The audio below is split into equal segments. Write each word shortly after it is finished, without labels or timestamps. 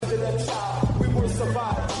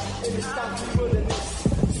distant wilderness.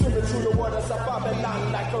 Swimming through the waters of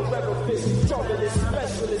Babylon like a rebel fish. Journalist,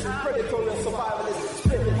 specialist, predator and survivalist.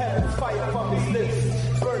 Spitting heaven, fire from his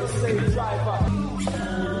lips. Burn a slave driver.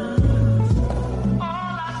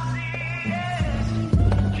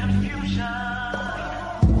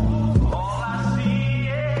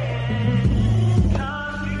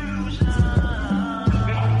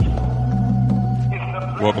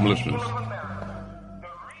 Welcome, listeners,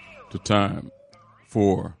 to Time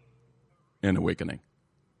for an Awakening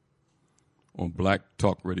on Black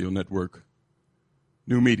Talk Radio Network,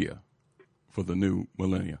 new media for the new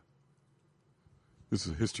millennia. This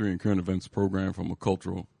is a history and current events program from a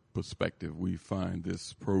cultural perspective. We find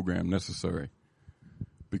this program necessary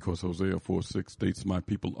because Hosea 4:6 states, "My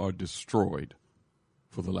people are destroyed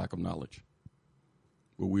for the lack of knowledge."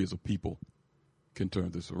 But we as a people can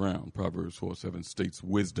turn this around. Proverbs 4:7 states,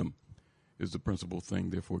 "Wisdom is the principal thing,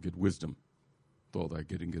 therefore get wisdom. With all that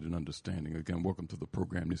getting, get an understanding." Again, welcome to the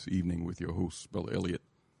program this evening with your hosts, Bro.Elliott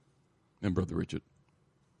and Brother Richard.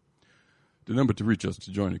 The number to reach us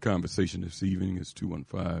to join the conversation this evening is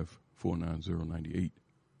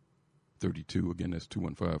 215-490-9832. Again, that's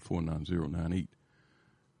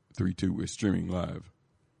 215-490-9832. We're streaming live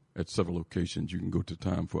at several locations. You can go to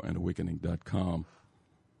timeforanawakening.com,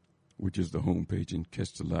 which is the homepage, and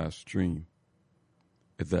catch the live stream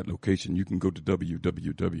at that location. You can go to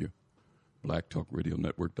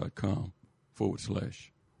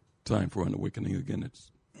www.blacktalkradionetwork.com/Time for an Awakening. Again,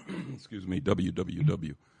 it's,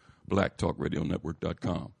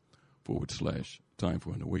 www.blacktalkradionetwork.com/Time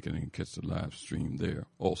for an Awakening, and catch the live stream there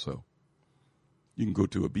also. You can go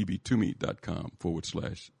to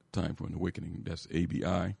bbtumi.com/Time for an Awakening. That's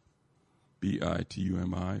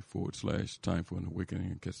ABIBITUMI/Time for an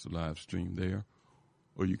Awakening, and catch the live stream there.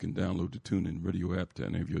 Or you can download the TuneIn radio app to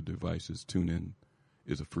any of your devices. TuneIn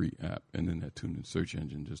is a free app. And in that TuneIn search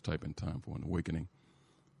engine, just type in Time for an Awakening.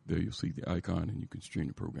 There you'll see the icon, and you can stream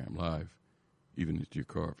the program live, even into your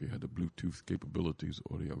car if you had the Bluetooth capabilities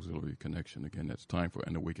or the auxiliary connection. Again, that's Time for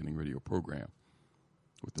an Awakening radio program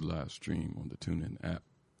with the live stream on the TuneIn app.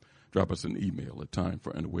 Drop us an email at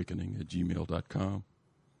timeforanawakening@gmail.com.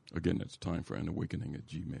 Again, that's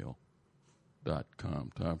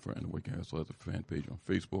timeforanawakening@gmail.com. Time for an Awakening also has a fan page on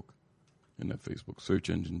Facebook. In that Facebook search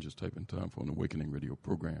engine, just type in Time for an Awakening radio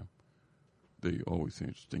program. There you always see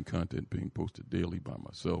interesting content being posted daily by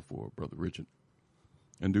myself or Brother Richard.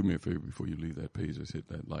 And do me a favor before you leave that page, just hit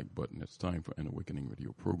that like button. That's Time for an Awakening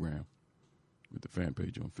radio program with the fan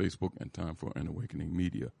page on Facebook, and Time for an Awakening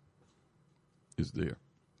media is there.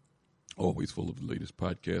 Always full of the latest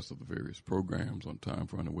podcasts of the various programs on Time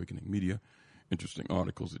for an Awakening media. Interesting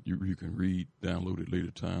articles that you can read, download at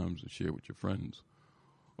later times, and share with your friends.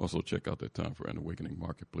 Also, check out that Time for an Awakening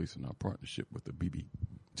marketplace and our partnership with the BB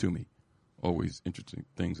Toomey. Always interesting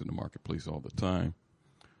things in the marketplace all the time.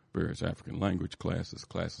 Various African language classes,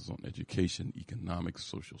 classes on education, economics,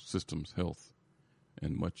 social systems, health,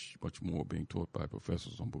 and much, much more being taught by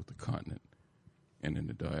professors on both the continent and in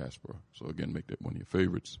the diaspora. So, again, make that one of your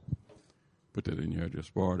favorites. Put that in your address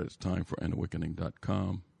bar. That's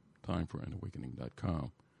timeforanawakening.com.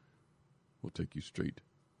 Timeforanawakening.com will take you straight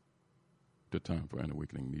to Time for an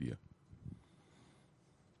Awakening media.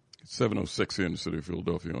 It's 7:06 here in the city of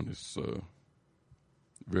Philadelphia on this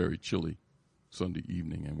very chilly Sunday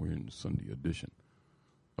evening, and we're in the Sunday edition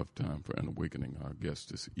of Time for an Awakening. Our guest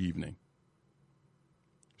this evening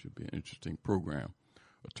should be an interesting program.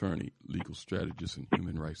 Attorney, legal strategist, and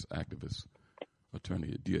human rights activist,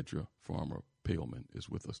 Attorney Deadria Farmer-Paellmann is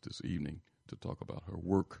with us this evening to talk about her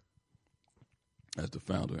work as the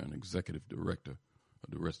founder and executive director of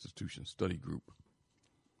the Restitution Study Group,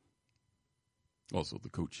 also the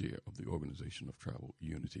co-chair of the Organization of Tribal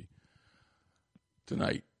Unity.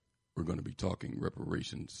 Tonight, we're going to be talking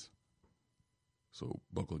reparations, so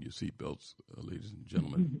buckle your seatbelts, ladies and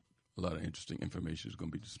gentlemen. A lot of interesting information is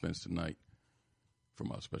going to be dispensed tonight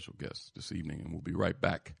from our special guests this evening, and we'll be right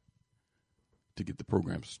back to get the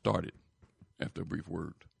program started after a brief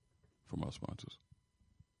word from our sponsors.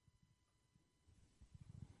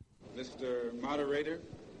 Mr. Moderator,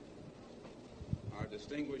 our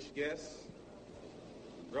distinguished guests,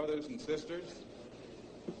 brothers and sisters,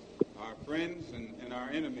 our friends and our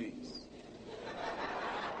enemies.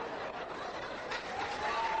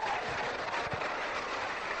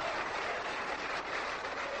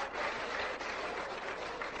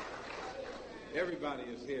 Everybody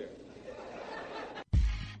is here.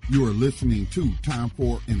 You are listening to Time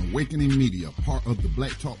for an Awakening Media, part of the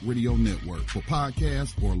Black Talk Radio Network. For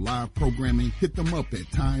podcasts or live programming, hit them up at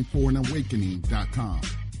timeforanawakening.com.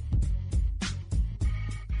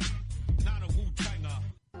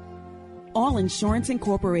 All Insurance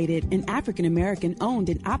Incorporated, an African-American owned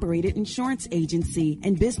and operated insurance agency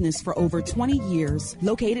in business for over 20 years,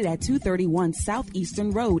 located at 231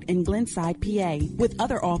 Southeastern Road in Glenside, PA, with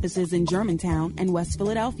other offices in Germantown and West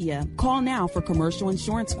Philadelphia. Call now for commercial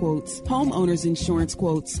insurance quotes, homeowners insurance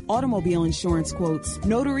quotes, automobile insurance quotes,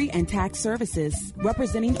 notary and tax services,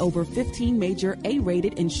 representing over 15 major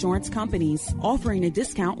A-rated insurance companies, offering a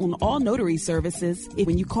discount on all notary services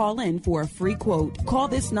when you call in for a free quote. Call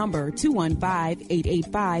this number,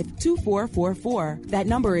 215-885-2444. That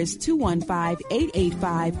number is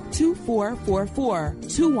 215-885-2444.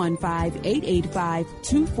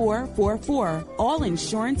 215-885-2444. All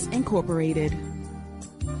Insurance Incorporated.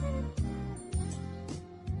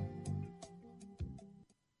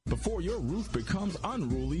 Before your roof becomes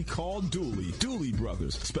unruly, call Dooley. Dooley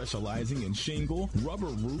Brothers, specializing in shingle, rubber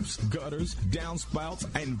roofs, gutters, downspouts,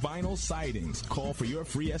 and vinyl sidings. Call for your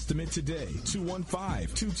free estimate today.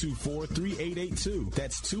 215-224-3882.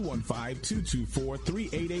 That's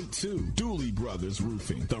 215-224-3882. Dooley Brothers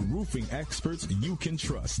Roofing, the roofing experts you can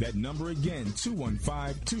trust. That number again,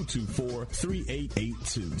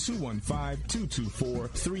 215-224-3882.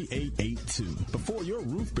 215-224-3882. Before your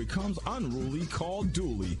roof becomes unruly, call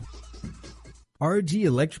Dooley. RG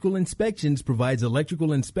Electrical Inspections provides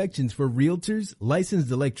electrical inspections for realtors, licensed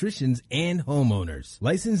electricians, and homeowners.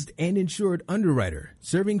 Licensed and insured underwriter,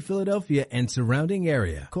 serving Philadelphia and surrounding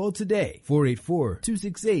area. Call today,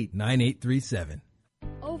 484-268-9837.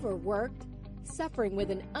 Overworked? Suffering with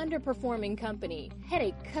an underperforming company,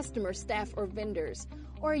 headache customer, staff, or vendors?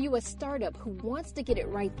 Or are you a startup who wants to get it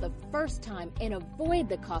right the first time and avoid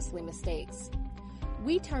the costly mistakes?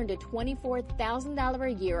 We turned a $24,000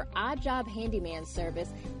 a year odd job handyman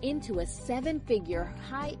service into a 7-figure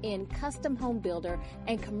high-end custom home builder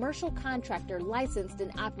and commercial contractor licensed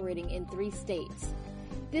and operating in 3 states.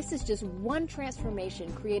 This is just one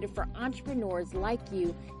transformation created for entrepreneurs like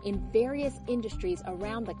you in various industries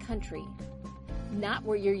around the country. Not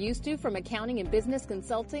what you're used to from accounting and business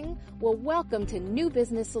consulting? Well, welcome to New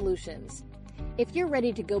Business Solutions. If you're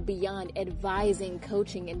ready to go beyond advising,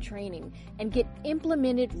 coaching, and training and get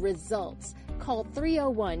implemented results, call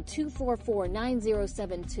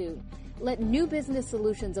 301-244-9072. Let New Business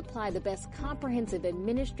Solutions apply the best comprehensive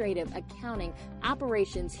administrative, accounting,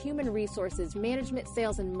 operations, human resources, management,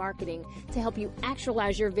 sales, and marketing to help you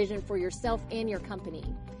actualize your vision for yourself and your company.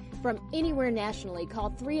 From anywhere nationally,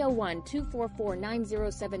 call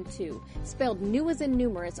 301-244-9072. Spelled new as in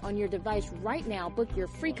numerous on your device right now. Book your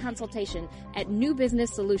free consultation at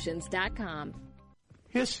newbusinesssolutions.com.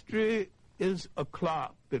 History is a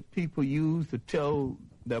clock that people use to tell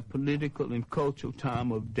their political and cultural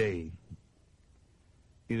time of day.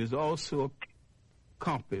 It is also a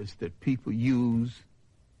compass that people use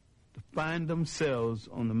to find themselves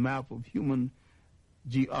on the map of human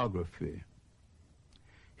geography.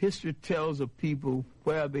 History tells of people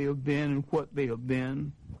where they have been and what they have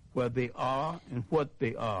been, where they are and what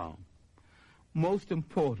they are. Most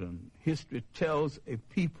important, history tells a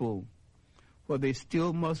people where they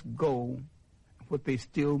still must go, what they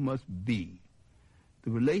still must be. The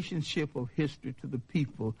relationship of history to the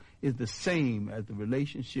people is the same as the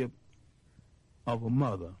relationship of a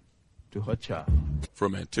mother to her child.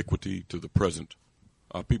 From antiquity to the present,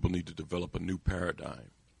 our people need to develop a new paradigm.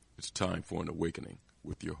 It's time for an awakening.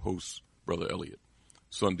 With your host, Bro.Elliott.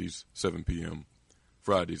 Sundays, 7 p.m.,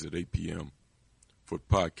 Fridays at 8 p.m. For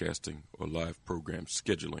podcasting or live program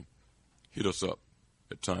scheduling, hit us up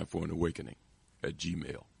at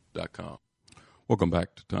timeforanawakening@gmail.com. Welcome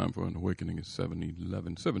back to Time for an Awakening. It's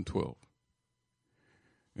 7:12.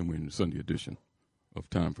 And we're in the Sunday edition of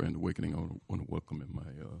Time for an Awakening. I want to welcome in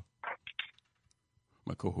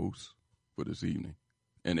my co-hosts for this evening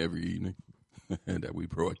and every evening that we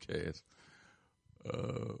broadcast.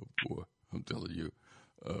 Boy, I'm telling you,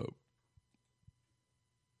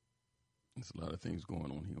 there's a lot of things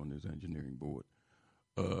going on here on this engineering board.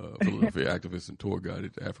 Philadelphia activist and tour guide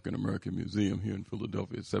at the African American Museum here in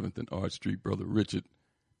Philadelphia, 7th and Arch Street. Brother Richard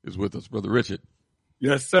is with us. Brother Richard.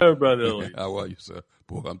 Yes, sir, Brother Elliott. How are you, sir?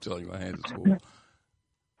 Boy, I'm telling you, my hands are full.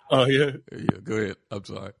 Oh, yeah? Yeah, go ahead. I'm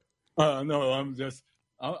sorry. No, I'm just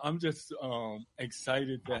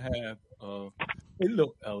excited to have, hey,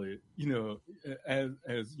 look, Elliott,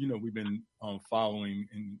 as you know, we've been following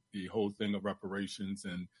in the whole thing of reparations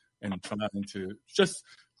and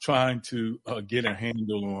trying to get a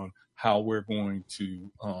handle on how we're going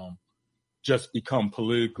to just become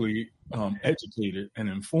politically educated and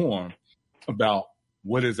informed about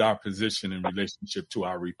what is our position in relationship to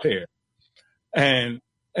our repair. And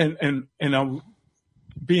I'm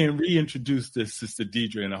being reintroduced to Sister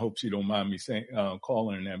Deidre, and I hope she don't mind me saying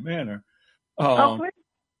calling in that manner.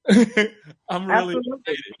 I'm really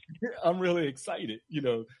excited. I'm really excited,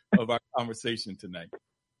 of our conversation tonight.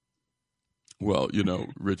 Well,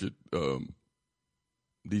 Richard,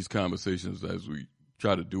 these conversations, as we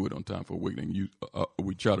try to do it on Time for Awakening,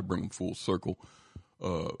 we try to bring them full circle.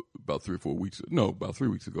 About 3 weeks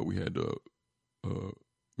ago, we had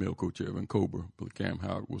male co-chair of Cobra, Billy Cam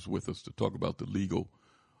Howard, was with us to talk about the legal,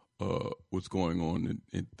 what's going on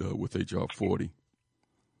with H.R. 40.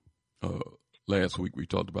 Last week, we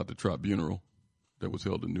talked about the tribunal that was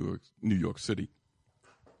held in New York City,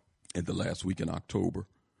 and the last week in October.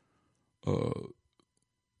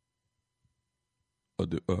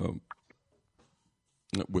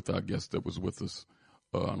 With our guest that was with us.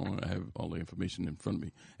 I don't have all the information in front of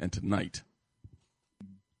me. And tonight,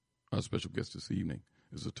 our special guest this evening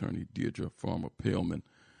is attorney Deadria Farmer-Paellmann.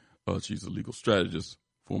 She's a legal strategist,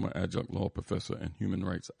 former adjunct law professor, and human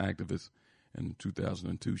rights activist. And in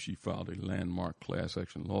 2002, she filed a landmark class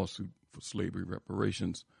action lawsuit for slavery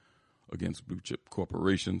reparations against blue chip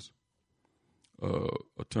corporations.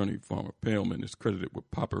 Attorney Farmer-Paellmann is credited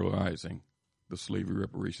with popularizing the slavery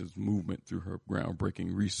reparations movement through her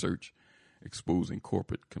groundbreaking research exposing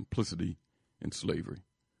corporate complicity in slavery.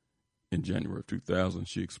 In January of 2000,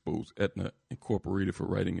 she exposed Aetna Incorporated for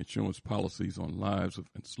writing insurance policies on lives of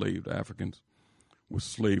enslaved Africans with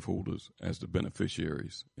slaveholders as the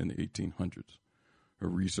beneficiaries in the 1800s. Her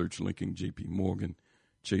research linking J.P. Morgan,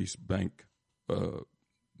 Chase Bank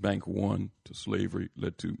One to slavery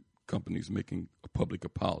led to companies making a public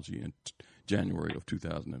apology in January of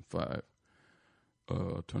 2005.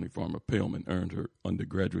 Attorney Farmer-Paellmann earned her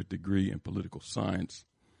undergraduate degree in political science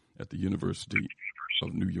at the University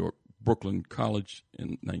of New York Brooklyn College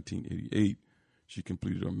in 1988. She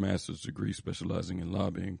completed her master's degree specializing in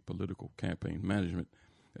lobbying, political campaign management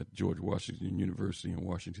at George Washington University in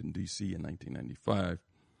Washington, D.C. in 1995.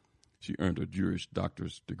 She earned her Juris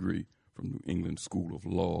Doctor's degree from New England School of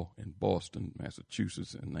Law in Boston,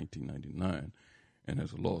 Massachusetts in 1999. And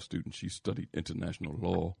as a law student, she studied international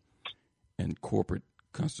law and corporate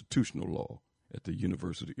constitutional law at the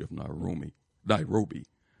University of Nairobi,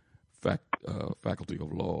 Faculty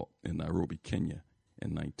of Law in Nairobi, Kenya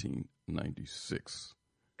in 1996.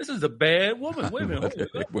 This is a bad woman. Wait a minute.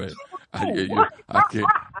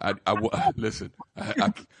 Listen,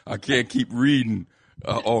 I can't keep reading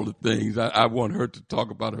all the things. I want her to talk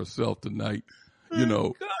about herself tonight.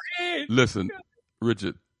 Go ahead. Listen,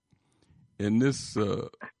 Richard, in this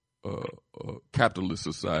capitalist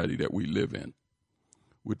society that we live in,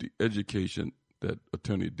 with the education that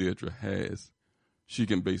Attorney Deadria has, she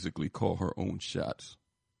can basically call her own shots.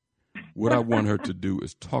 What I want her to do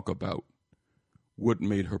is talk about what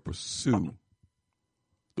made her pursue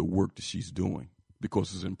the work that she's doing,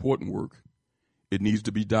 because it's important work. It needs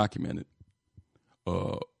to be documented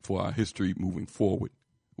for our history moving forward,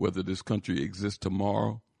 whether this country exists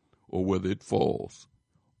tomorrow or whether it falls.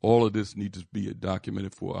 All of this needs to be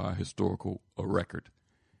documented for our historical record,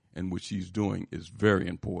 and what she's doing is very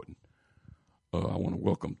important. I want to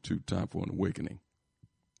welcome to Time for an Awakening.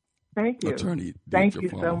 Thank you. Attorney Thank Deadria you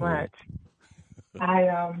so much.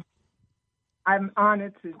 I'm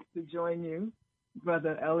honored to join you,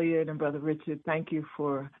 Brother Elliott and Brother Richard. Thank you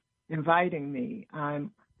for inviting me. I'm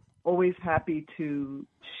always happy to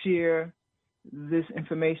share this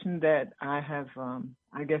information that I have,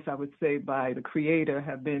 I guess I would say by the Creator,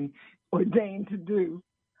 have been ordained to do.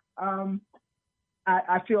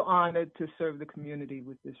 I feel honored to serve the community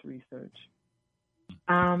with this research.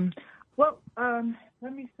 Let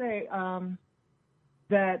me say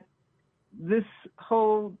that this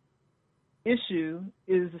whole issue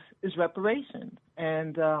is reparations,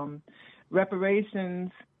 and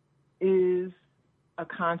reparations is a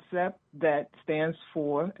concept that stands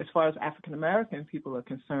for, as far as African American people are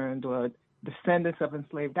concerned, or descendants of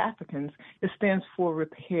enslaved Africans, it stands for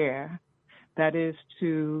repair. That is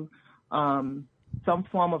to some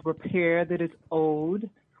form of repair that is owed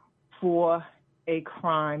for a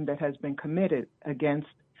crime that has been committed against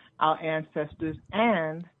our ancestors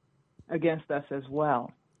and against us as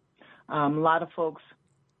well. A lot of folks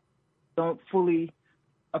don't fully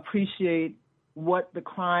appreciate what the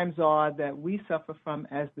crimes are that we suffer from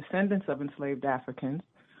as descendants of enslaved Africans,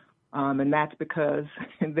 and that's because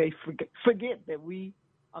they forget that we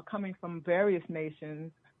are coming from various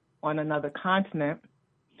nations on another continent,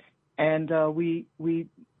 and we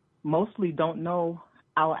mostly don't know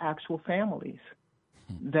our actual families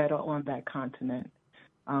that are on that continent.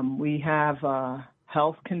 We have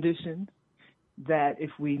health conditions that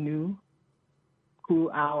if we knew who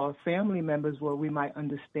our family members were, we might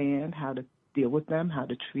understand how to deal with them, how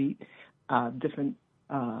to treat different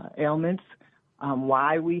ailments,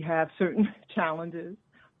 why we have certain challenges.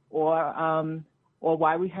 or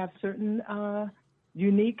why we have certain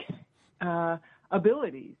unique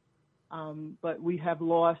abilities. But we have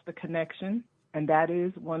lost the connection, and that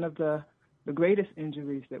is one of the greatest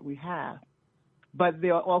injuries that we have. But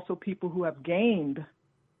there are also people who have gained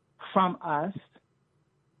from us,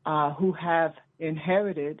 who have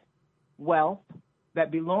inherited wealth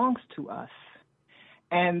that belongs to us.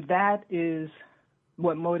 And that is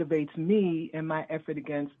what motivates me in my effort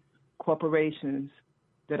against corporations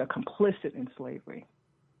that are complicit in slavery.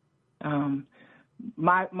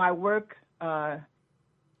 My work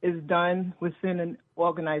is done within an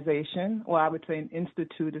organization, or I would say an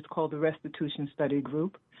institute. It's called the Restitution Study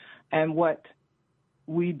Group. And what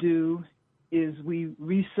we do is we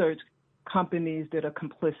research companies that are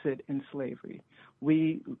complicit in slavery.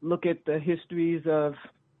 We look at the histories of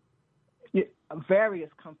various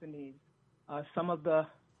companies, some of the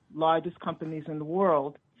largest companies in the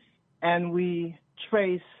world, and we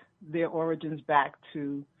trace their origins back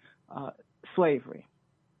to slavery.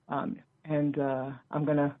 And I'm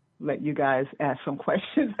going to let you guys ask some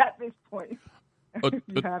questions at this point. If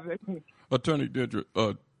you have any. Attorney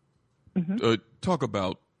Deadria, talk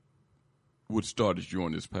about what started you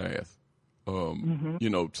on this path. You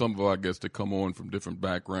know, some of our guests that come on from different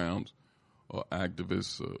backgrounds,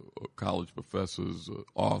 activists, college professors,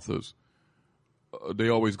 authors, they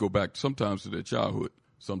always go back sometimes to their childhood,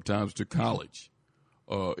 sometimes to college.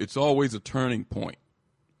 It's always a turning point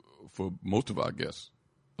for most of our guests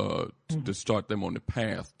to start them on the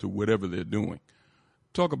path to whatever they're doing.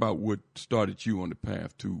 Talk about what started you on the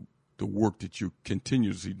path to the work that you're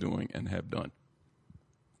continuously doing and have done.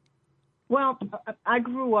 Well, I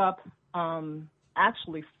grew up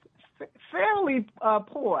actually fairly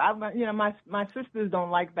poor. My sisters don't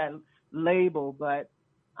like that label, but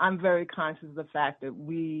I'm very conscious of the fact that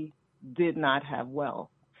we did not have wealth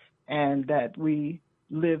and that we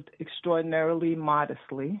lived extraordinarily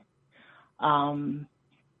modestly. And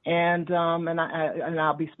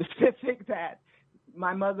I'll be specific that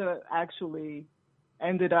my mother actually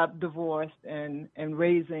ended up divorced and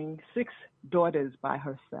raising 6 daughters by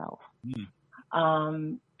herself.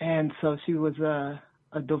 And so she was a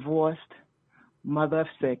divorced mother of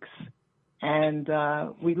 6. And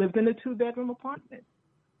we lived in a 2-bedroom apartment.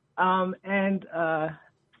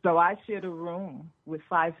 So I shared a room with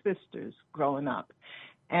 5 sisters growing up.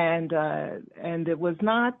 And it was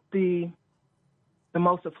not the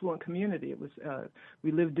most affluent community. It was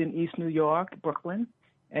we lived in East New York, Brooklyn,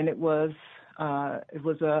 and it was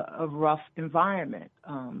a rough environment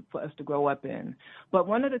for us to grow up in. But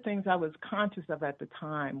one of the things I was conscious of at the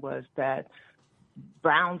time was that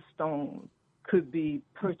brownstone could be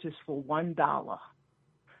purchased for $1.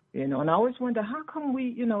 You know, and I always wonder how come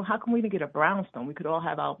we didn't get a brownstone? We could all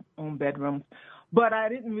have our own bedrooms. But I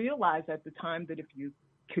didn't realize at the time that if you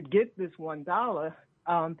could get this $1,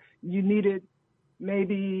 you needed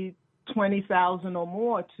maybe $20,000 or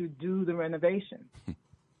more to do the renovation.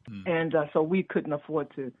 And so we couldn't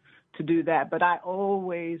afford to do that. But I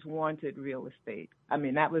always wanted real estate. I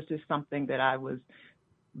mean, that was just something that I was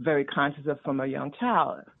very conscious of from a young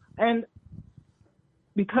child. And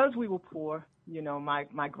because we were poor, you know,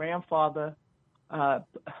 my grandfather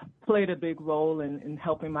played a big role in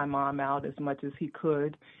helping my mom out as much as he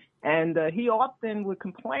could. And he often would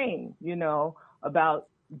complain, you know, about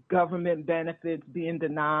government benefits being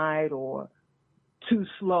denied or too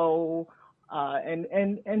slow.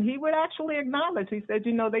 And he would actually acknowledge, he said,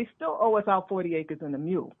 you know, they still owe us our 40 acres and a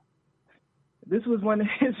mule. This was one of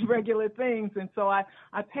his regular things. And so I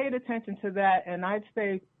paid attention to that. And I'd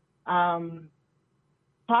say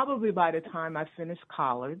probably by the time I finished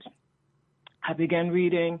college, I began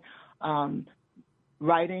reading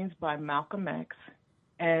writings by Malcolm X.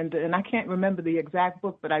 And I can't remember the exact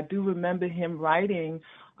book, but I do remember him writing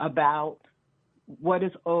about what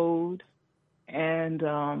is owed, and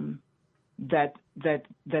that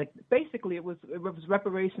basically it was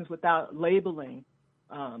reparations without labeling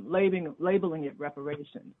it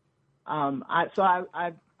reparations.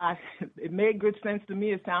 It made good sense to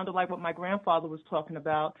me. It sounded like what my grandfather was talking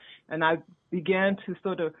about, and I began to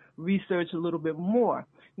sort of research a little bit more.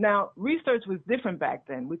 Now, research was different back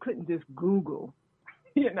then. We couldn't just Google.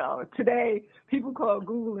 You know, today people call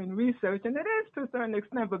Googling research, and it is to a certain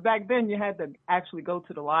extent, but back then you had to actually go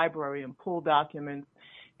to the library and pull documents.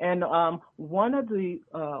 And one of the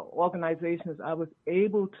organizations I was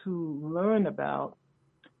able to learn about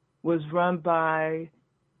was run by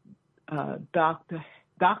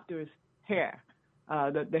Doctors Hare,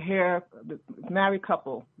 the married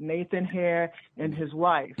couple, Nathan Hare and his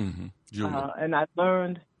wife. And I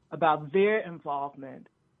learned about their involvement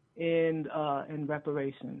in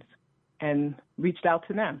reparations and reached out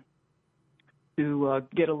to them. to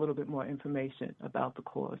get a little bit more information about the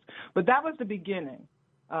cause. But that was the beginning,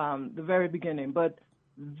 the very beginning. But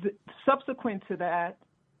subsequent to that,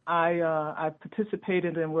 I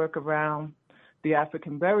participated in work around the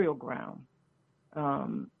African burial ground,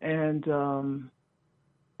 and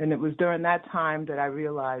it was during that time that I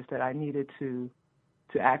realized that I needed to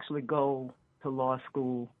actually go to law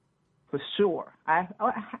school for sure. I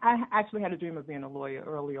actually had a dream of being a lawyer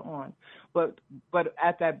earlier on, but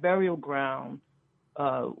at that burial ground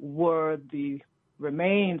were the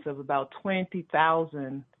remains of about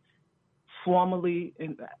 20,000 formerly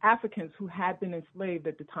Africans who had been enslaved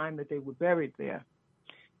at the time that they were buried there,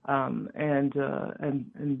 and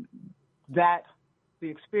that the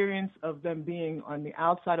experience of them being on the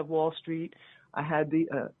outside of Wall Street. I had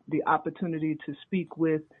the opportunity to speak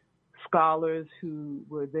with scholars who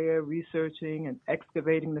were there researching and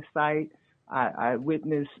excavating the site. I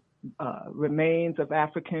witnessed remains of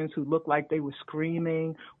Africans who looked like they were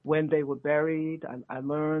screaming when they were buried. I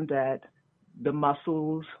learned that the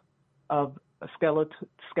muscles of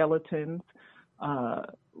skeletons or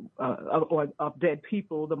of dead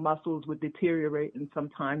people, the muscles would deteriorate and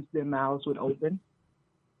sometimes their mouths would open.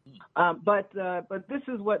 But this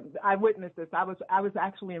is what I witnessed. This I was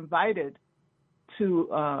actually invited to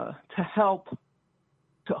help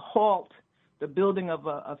to halt the building of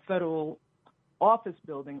a federal office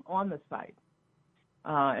building on the site.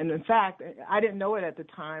 And in fact, I didn't know it at the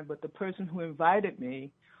time, but the person who invited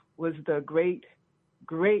me was the great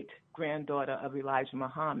granddaughter of Elijah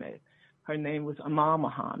Muhammad. Her name was Amal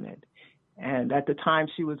Muhammad, and at the time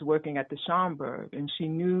she was working at the Schomburg, and she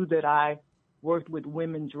knew that I worked with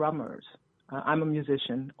women drummers. I'm a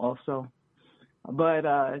musician also,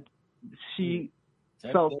 but she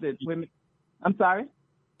felt that women. I'm sorry.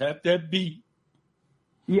 Tap that beat.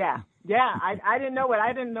 Yeah. I didn't know it.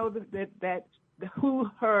 I didn't know that who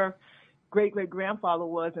her great grandfather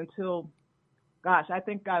was until, gosh, I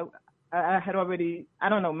think I had already. I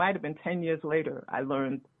don't know. Might have been 10 years later. I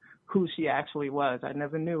learned who she actually was. I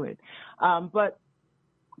never knew it.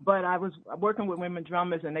 But I was working with women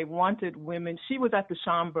drummers, and they wanted women. She was at the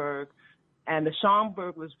Schomburg, and the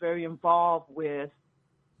Schomburg was very involved with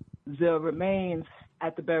the remains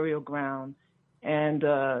at the burial ground. And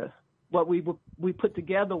what we put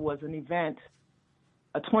together was an event,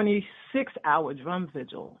 a 26-hour drum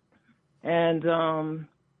vigil. And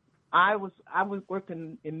I was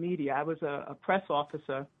working in media. I was a press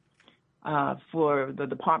officer for the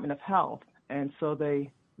Department of Health, and so they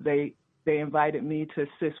invited me to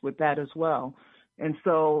assist with that as well. And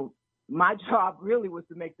so my job really was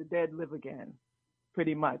to make the dead live again,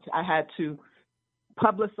 pretty much. I had to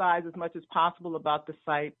publicize as much as possible about the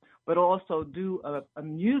site, but also do a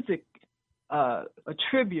music, a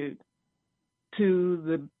tribute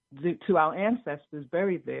to to our ancestors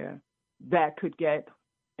buried there that could get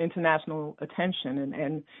international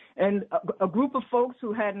attention. And a group of folks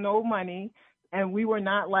who had no money, and we were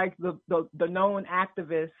not like the known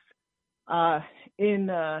activists in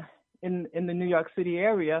the New York City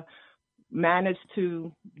area, managed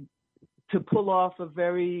to pull off a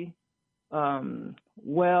very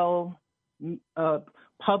well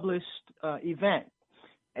published event.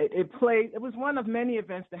 It was one of many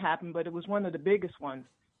events that happened, but it was one of the biggest ones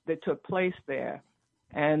that took place there.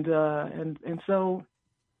 And so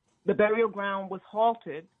the burial ground was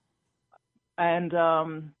halted, and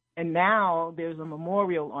now there's a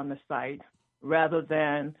memorial on the site rather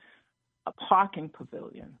than a parking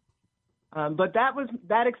pavilion. But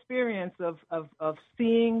that experience of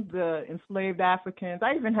seeing the enslaved Africans.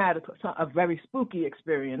 I even had a very spooky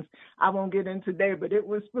experience. I won't get into today, but it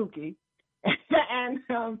was spooky.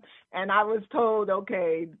 and I was told,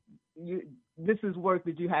 okay, this is work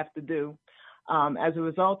that you have to do. As a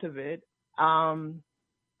result of it, I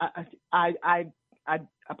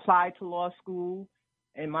applied to law school.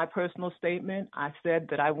 In my personal statement, I said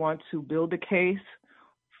that I want to build a case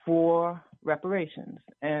for reparations,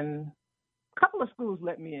 and a couple of schools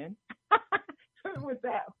let me in with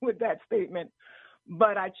that statement.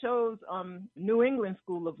 But I chose New England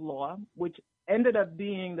School of Law, which ended up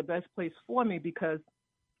being the best place for me because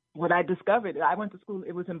what I discovered, I went to school.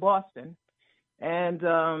 It was in Boston, and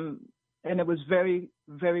it was very,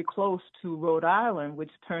 very close to Rhode Island,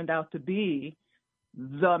 which turned out to be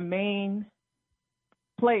the main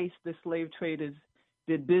place the slave traders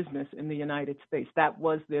did business in the United States. That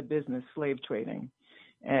was their business, slave trading.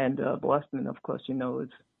 And Boston, of course,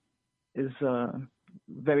 is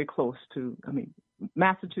very close to,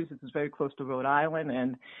 Massachusetts is very close to Rhode Island,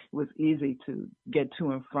 and it was easy to get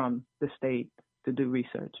to and from the state to do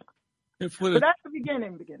research. So that's the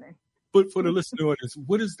beginning. But for the listening audience,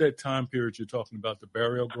 what is that time period you're talking about? The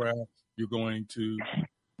burial ground? You're going to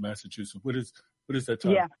Massachusetts. What is that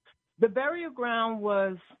time? Yeah, the burial ground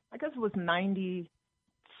was, I guess it was 92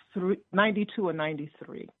 or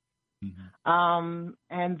 93. Mm-hmm.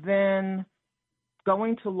 And then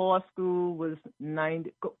going to law school was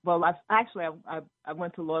 90. Well, I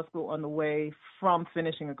went to law school on the way from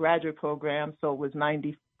finishing a graduate program, so it was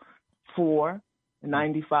 94 and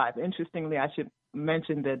 95. Interestingly, I should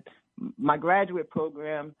mention that my graduate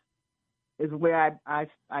program is where I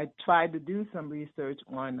tried to do some research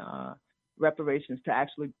on reparations, to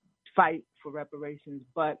actually fight for reparations,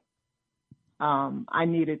 but I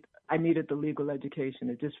needed the legal education.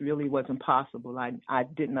 It just really wasn't possible. I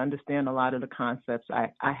didn't understand a lot of the concepts. I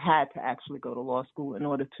had to actually go to law school in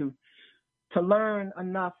order to learn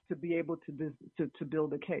enough to be able to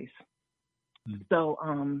build a case. Mm.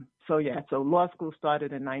 So law school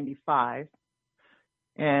started in 95,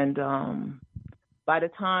 and by the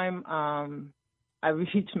time I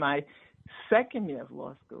reached my second year of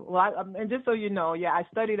law school, and just so you know, I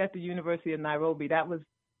studied at the University of Nairobi. That was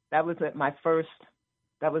my first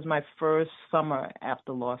summer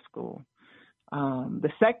after law school.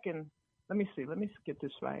 The second, let me get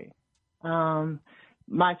this right.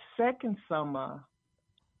 My second summer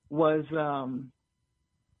was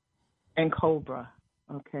in Cobra.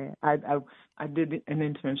 Okay, I did an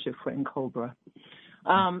internship for Cobra,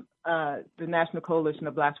 the National Coalition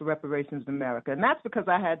of Blacks for Reparations in America, and that's because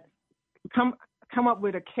I had come up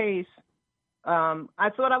with a case. I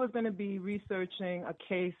thought I was going to be researching a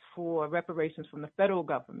case for reparations from the federal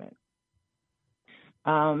government,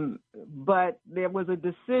 but there was a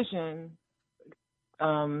decision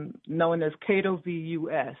known as Cato v.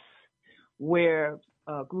 U.S., where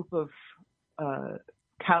a group of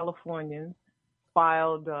Californians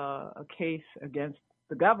filed a case against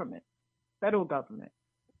the government, federal government,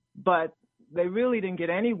 but they really didn't get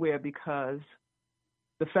anywhere because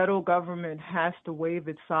the federal government has to waive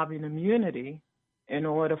its sovereign immunity in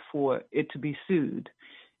order for it to be sued.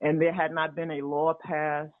 And there had not been a law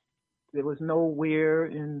passed. There was nowhere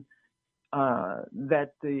in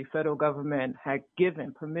that the federal government had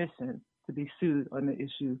given permission to be sued on the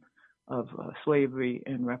issue of slavery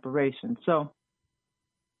and reparations. So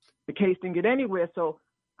the case didn't get anywhere. So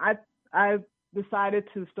I decided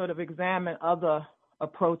to sort of examine other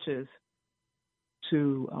approaches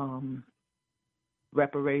to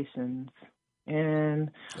reparations.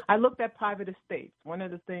 And I looked at private estates. One of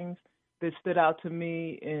the things that stood out to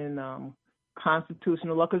me in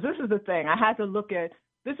constitutional law, because this is the thing, I had to look at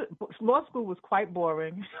this. Law school was quite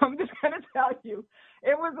boring. I'm just going to tell you,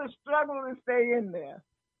 it was a struggle to stay in there.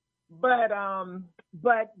 But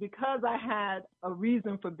because I had a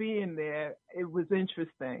reason for being there, it was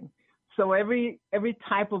interesting. So every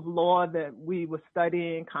type of law that we were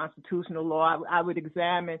studying, constitutional law, I would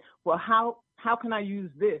examine, well, how can I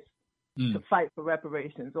use this to fight for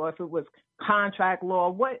reparations? Or if it was contract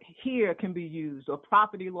law, what here can be used? Or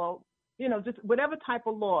property law, just whatever type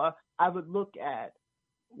of law, I would look at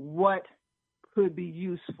what could be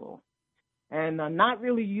useful. And not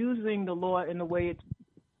really using the law in the way it's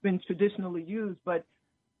been traditionally used, but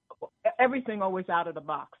everything always out of the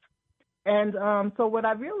box. And so what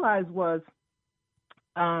I realized was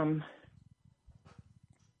the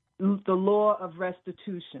law of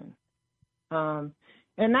restitution. And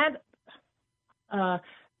that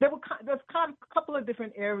there's kind of a couple of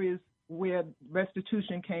different areas where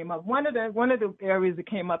restitution came up. One of the areas that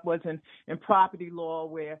came up was in property law,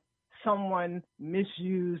 where someone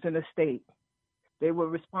misused an estate. They were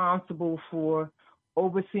responsible for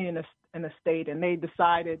overseeing an estate, and they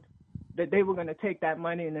decided that they were going to take that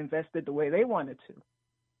money and invest it the way they wanted to.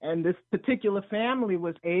 And this particular family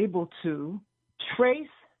was able to trace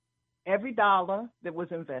every dollar that was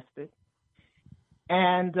invested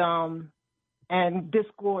and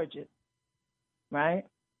disgorge it, right?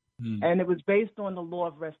 And it was based on the law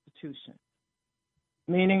of restitution,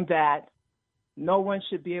 meaning that no one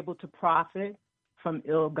should be able to profit from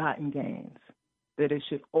ill-gotten gains, that it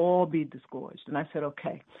should all be disgorged. And I said,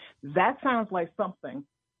 okay, that sounds like something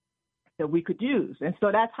that we could use. And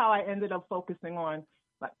so that's how I ended up focusing on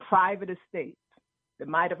like private estates that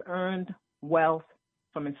might have earned wealth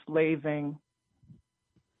from enslaving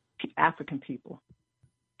African people.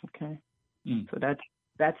 Okay. So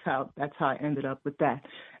that's how I ended up with that.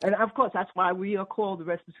 And of course, that's why we are called the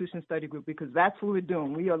Restitution Study Group, because that's what we're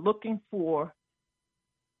doing. We are looking for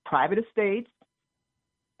private estates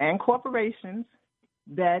and corporations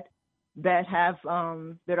that have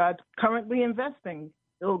that are currently investing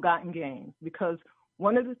ill-gotten gains, because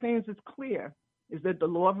one of the things that's clear is that the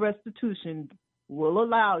law of restitution will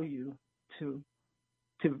allow you to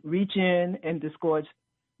to reach in and disgorge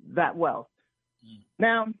that wealth.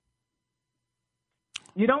 Now,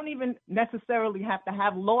 you don't even necessarily have to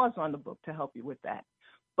have laws on the book to help you with that.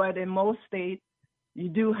 But in most states, you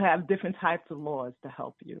do have different types of laws to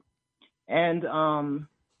help you. And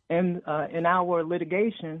in our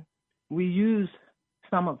litigation, we use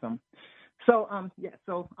some of them. So,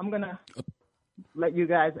 so I'm going to let you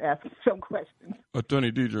guys ask some questions.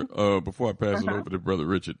 Attorney Deidre, before I pass it over to Brother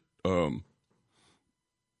Richard,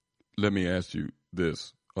 let me ask you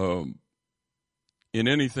this. In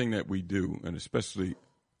anything that we do, and especially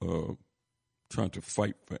trying to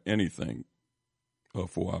fight for anything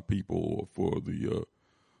for our people or for the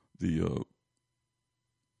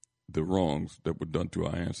wrongs that were done to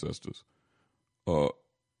our ancestors,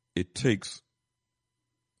 it takes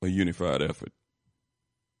a unified effort,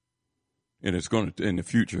 and it's going to, in the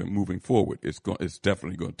future, moving forward, it's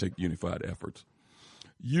definitely going to take unified efforts.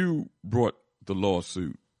 You brought the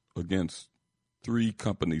lawsuit against 3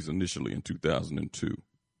 companies initially in 2002,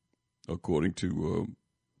 according to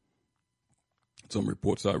some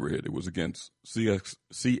reports I read. It was against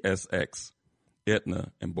CSX,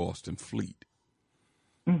 Aetna, and Boston Fleet.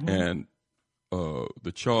 Mm-hmm. And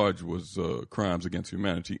the charge was crimes against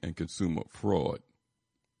humanity and consumer fraud.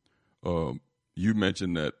 You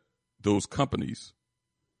mentioned that those companies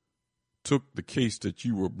took the case that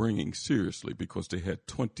you were bringing seriously because they had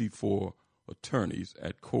 24 attorneys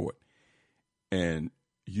at court, and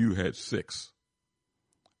you had 6.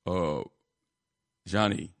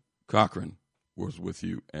 Johnny Cochran was with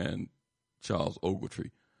you, and Charles Ogletree.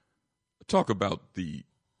 Talk about the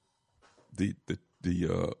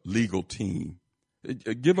legal team.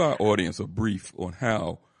 Give our audience a brief on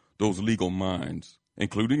how those legal minds,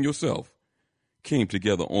 including yourself, came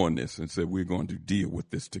together on this and said, we're going to deal with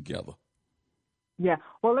this together. Yeah.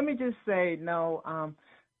 Well, let me just say,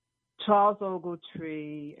 Charles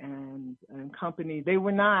Ogletree and company, they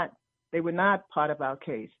were not part of our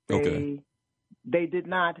case. They did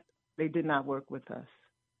not work with us.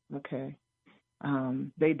 Okay.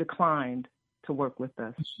 They declined to work with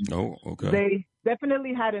us. Oh, okay. They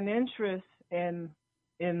definitely had an interest in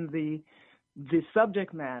the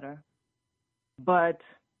subject matter, but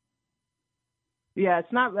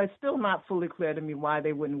it's still not fully clear to me why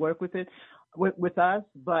they wouldn't work with us.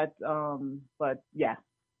 But yeah.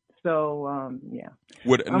 So yeah.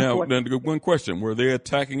 Now, one question: were they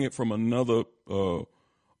attacking it from another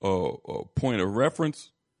point of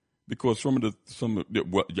reference? Because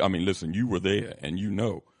listen, you were there and you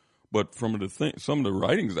know, but from some of the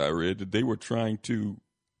writings I read, that they were trying to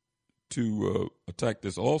attack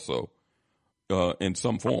this also in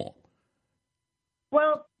some form.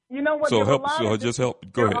 Well, you know what? So help.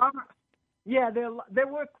 Go ahead. There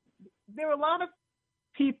were a lot of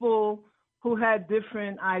people who had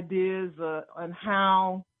different ideas on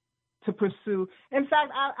how to pursue. In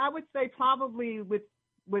fact, I would say probably with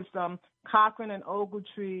Cochran and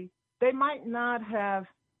Ogletree, they might not have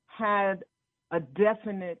had a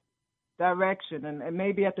definite direction, and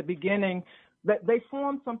maybe at the beginning, they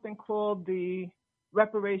formed something called the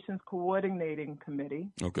Reparations Coordinating Committee.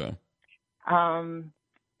 Okay.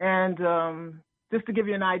 Just to give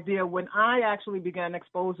you an idea, when I actually began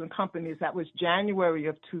exposing companies, that was January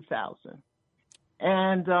of 2000.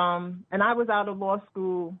 And I was out of law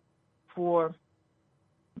school for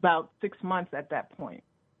about 6 months at that point.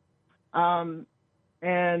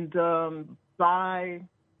 By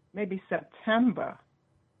maybe September,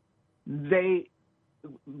 the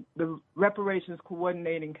Reparations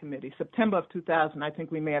Coordinating Committee, September of 2000, I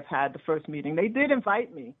think we may have had the first meeting. They did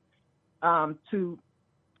invite me to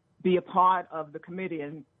be a part of the committee.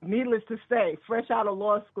 And needless to say, fresh out of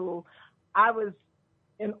law school, I was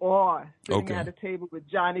in awe sitting at a table with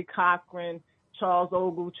Johnny Cochran, Charles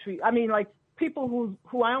Ogletree. I mean, like people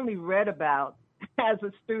who I only read about as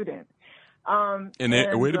a student.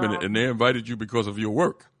 Wait a minute, and they invited you because of your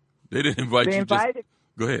work. They didn't invite you just...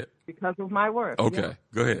 Go ahead. Because of my work. Okay, yeah.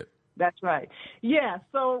 Go ahead. That's right. Yeah,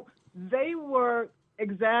 so they were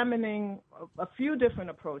examining a few different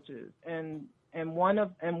approaches, and one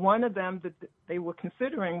of them that they were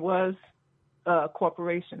considering was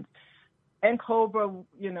corporations. And COBRA,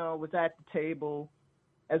 was at the table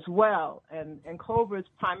as well. And COBRA's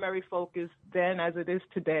primary focus then, as it is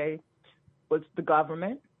today, was the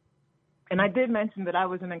government. And I did mention that I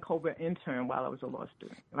was an COBRA intern while I was a law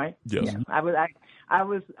student, right? Yes. Yeah, I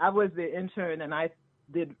was the intern, and I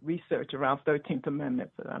did research around 13th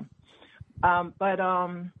Amendment for them.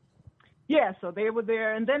 So they were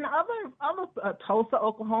there. And then other Tulsa,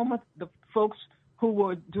 Oklahoma, the folks who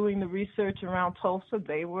were doing the research around Tulsa,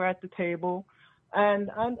 they were at the table.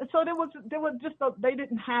 And so there was just they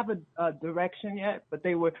didn't have a direction yet, but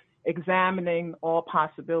they were examining all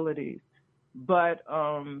possibilities. But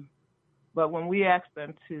when we asked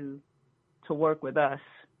them to work with us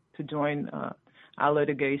to join our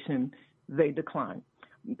litigation, they declined.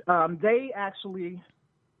 They actually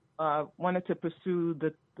wanted to pursue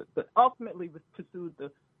ultimately pursued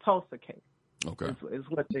the Tulsa case. Okay, is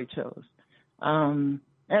what they chose. And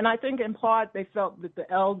I think in part they felt that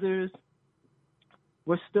the elders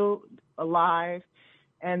were still alive,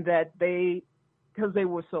 and that because they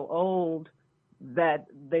were so old, that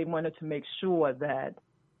they wanted to make sure that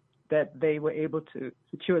they were able to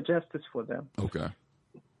secure justice for them. Okay.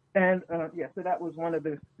 And so that was one of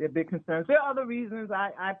their big concerns. There are other reasons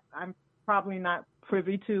I'm probably not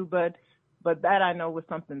privy to, but that I know was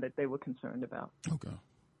something that they were concerned about. Okay.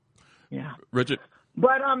 Yeah. Richard.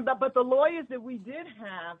 But the lawyers that we did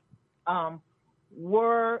have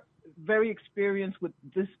were very experienced with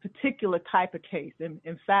this particular type of case.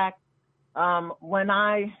 In fact, when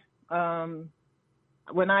I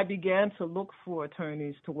began to look for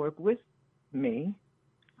attorneys to work with me,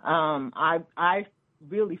 I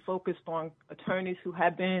really focused on attorneys who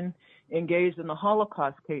had been engaged in the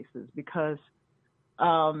Holocaust cases, because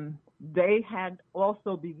they had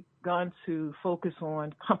also begun to focus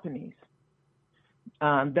on companies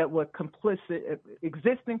that were complicit,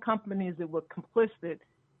 existing companies that were complicit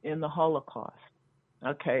in the Holocaust.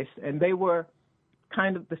 Okay, and they were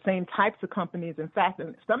kind of the same types of companies. In fact,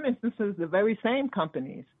 in some instances, the very same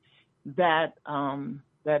companies that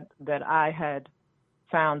I had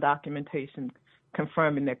found documentation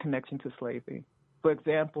confirming their connection to slavery. For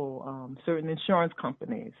example, certain insurance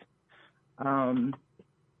companies and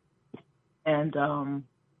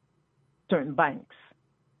certain banks.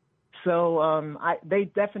 So they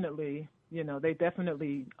definitely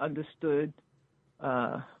understood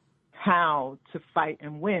how to fight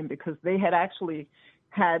and win, because they had actually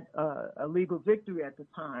had a legal victory at the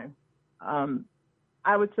time.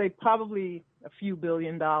 I would say probably a few $1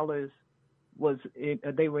 billion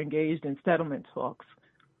they were engaged in settlement talks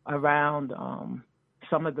around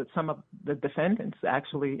some of the defendants,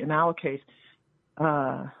 actually, in our case,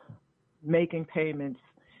 making payments,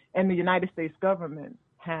 and the United States government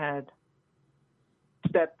had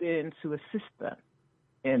stepped in to assist them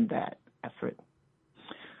in that effort.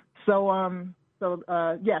 So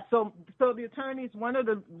the attorneys, one of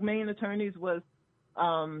the main attorneys was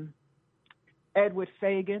Edward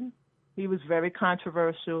Fagan. He was very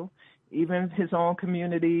controversial. Even his own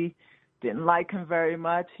community didn't like him very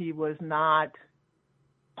much. He was not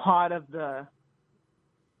part of the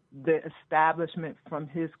establishment from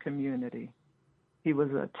his community. He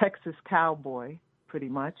was a Texas cowboy, pretty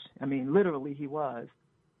much. I mean, literally, he was.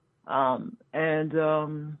 And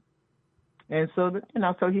so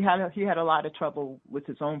so he had a lot of trouble with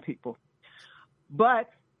his own people. But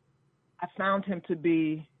I found him to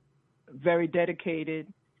be very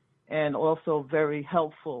dedicated and also very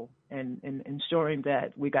helpful in ensuring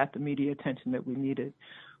that we got the media attention that we needed.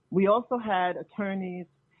 We also had attorneys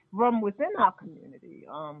from within our community,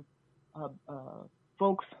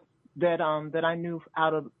 folks that I knew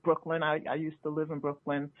out of Brooklyn. I used to live in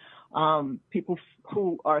Brooklyn. People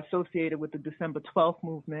who are associated with the December 12th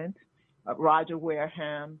movement, Roger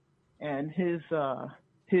Wareham, and his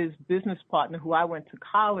business partner, who I went to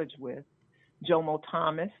college with, Jomo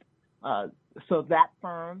Thomas. So that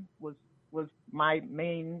firm was my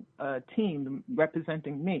main team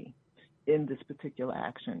representing me in this particular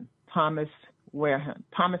action. Thomas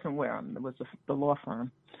and Wareham was the law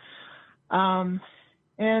firm. And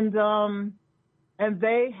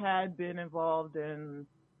they had been involved in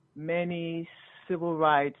many civil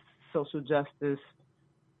rights, social justice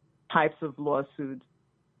types of lawsuits,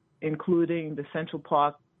 including the Central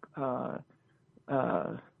Park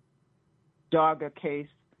Darga case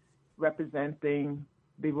representing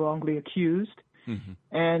the wrongly accused,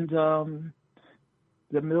 and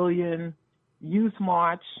the Million Youth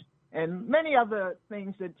March, and many other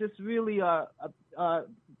things that just really are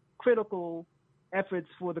critical efforts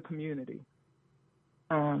for the community.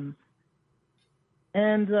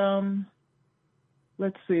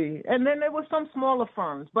 Let's see. And then there were some smaller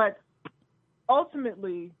firms, but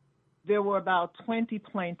ultimately there were about 20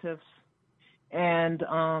 plaintiffs, and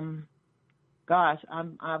I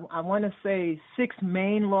want to say 6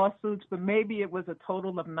 main lawsuits, but maybe it was a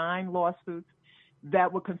total of 9 lawsuits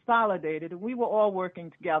that were consolidated, and we were all working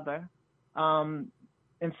together. In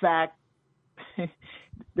fact,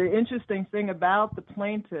 the interesting thing about the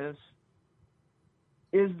plaintiffs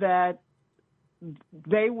is that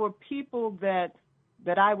they were people that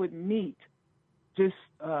I would meet just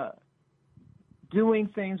doing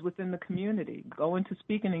things within the community, going to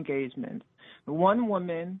speaking engagements. One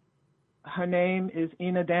woman, her name is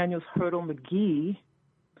Ina Daniels Hurdle McGee,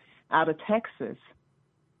 out of Texas,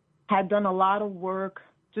 had done a lot of work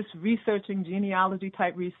just researching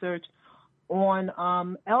genealogy-type research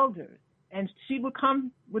on elders. And she would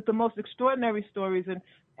come with the most extraordinary stories. And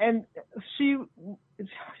her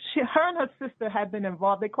and her sister had been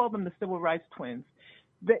involved. They called them the Civil Rights Twins.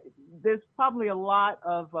 There's probably a lot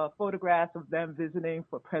of photographs of them visiting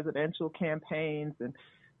for presidential campaigns and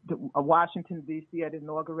Washington, D.C. at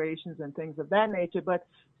inaugurations and things of that nature. But,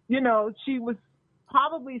 she was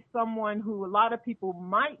probably someone who a lot of people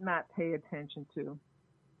might not pay attention to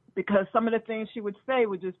because some of the things she would say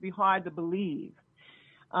would just be hard to believe.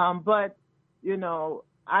 But,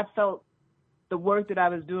 I felt the work that I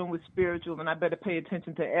was doing was spiritual and I better pay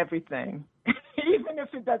attention to everything, even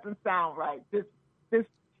if it doesn't sound right. This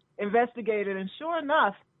investigated, and sure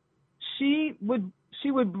enough, she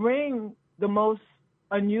would bring the most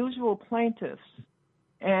unusual plaintiffs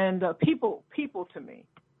and people to me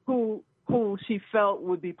who she felt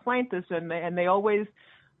would be plaintiffs, and they always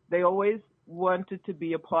wanted to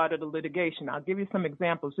be a part of the litigation. I'll give you some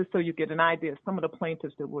examples just so you get an idea of some of the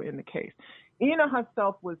plaintiffs that were in the case. Ina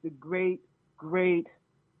herself was the great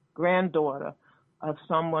granddaughter of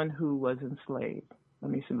someone who was enslaved.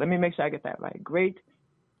 Let me make sure I get that right.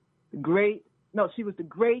 She was the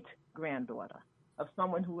great granddaughter of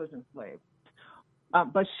someone who was enslaved.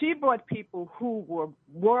 But she brought people who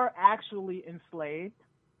were actually enslaved.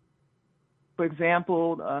 For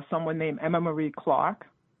example, someone named Emma Marie Clark,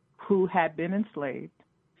 who had been enslaved,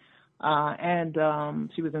 and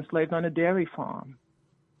she was enslaved on a dairy farm.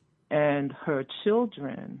 And her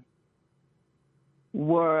children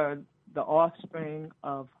were the offspring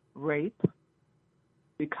of rape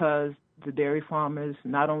because the dairy farmers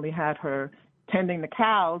not only had her tending the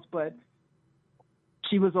cows, but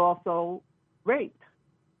she was also raped.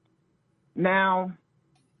 Now,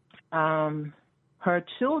 her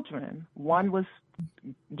children, one was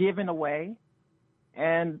given away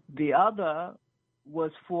and the other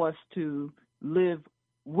was forced to live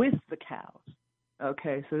with the cows.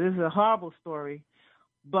 Okay, so this is a horrible story,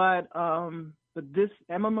 but this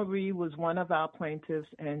Emma Marie was one of our plaintiffs,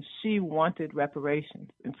 and she wanted reparations.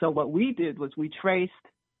 And so what we did was we traced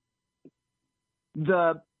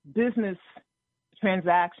the business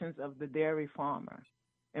transactions of the dairy farmer,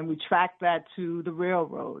 and we tracked that to the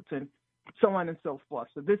railroads and so on and so forth.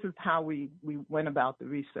 So this is how we went about the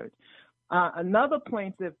research. Another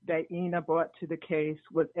plaintiff that Ina brought to the case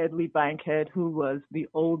was Edley Bankhead, who was the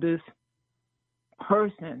oldest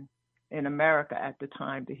person in America at the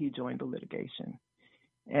time that he joined the litigation.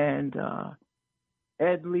 And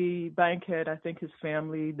Edley Bankhead, I think his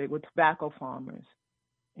family, they were tobacco farmers,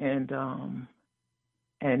 and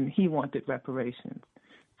he wanted reparations.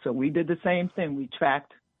 So we did the same thing. We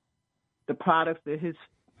tracked the products that his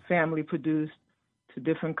family produced to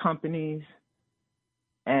different companies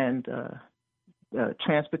and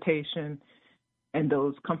transportation, and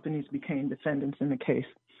those companies became defendants in the case.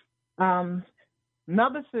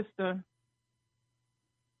 Another sister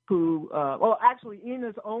who, actually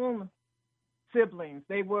Ina's own siblings,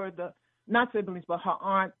 they were not siblings, but her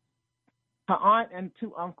aunt and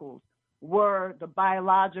two uncles were the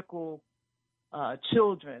biological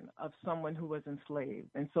children of someone who was enslaved.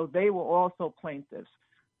 And so they were also plaintiffs.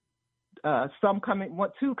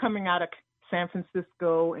 Two coming out of San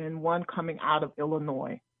Francisco and one coming out of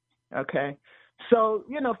Illinois. Okay. So,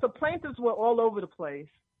 so plaintiffs were all over the place,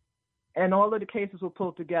 and all of the cases were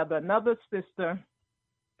pulled together. Another sister,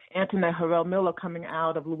 Antoinette Harrell Miller, coming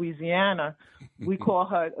out of Louisiana, we call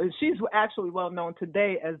her, she's actually well known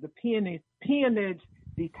today as the peonage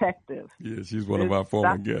detective. Yeah, she's one of our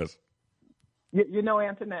former guests. You know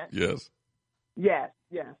Antoinette? Yes. Yes,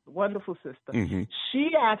 wonderful sister. Mm-hmm.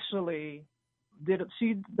 She actually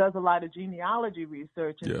she does a lot of genealogy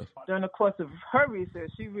research, and during the course of her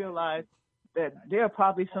research, she realized that there are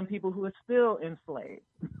probably some people who are still enslaved,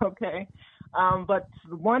 okay? But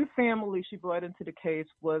one family she brought into the case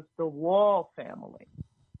was the Wall family,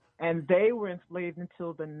 and they were enslaved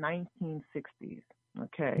until the 1960s,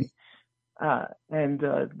 okay? And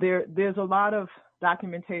there's a lot of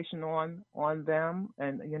documentation on them,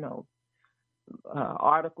 and,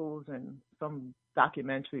 articles and some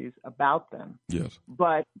documentaries about them. Yes.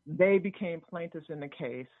 But they became plaintiffs in the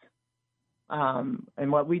case.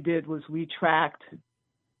 And what we did was we tracked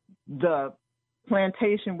the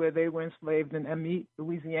plantation where they were enslaved in Amite,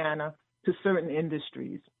 Louisiana, to certain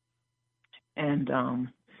industries. And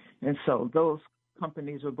so those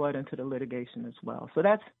companies were brought into the litigation as well. So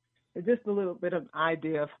that's just a little bit of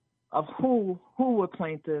idea of who were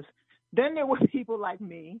plaintiffs. then there were people like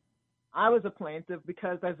me. I was a plaintiff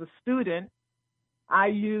because as a student, I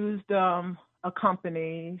used a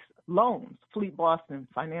company's loans, Fleet Boston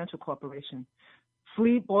Financial Corporation.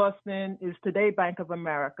 Fleet Boston is today Bank of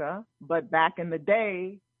America, but back in the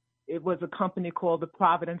day, it was a company called the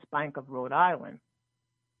Providence Bank of Rhode Island.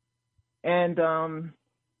 And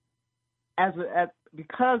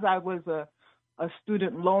because I was a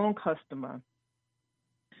student loan customer,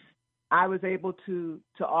 I was able to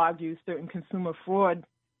argue certain consumer fraud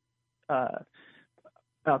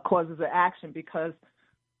causes of action, because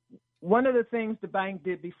one of the things the bank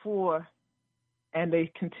did before, and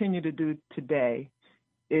they continue to do today,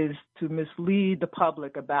 is to mislead the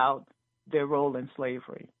public about their role in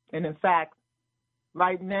slavery. And in fact,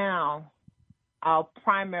 right now, our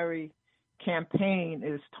primary campaign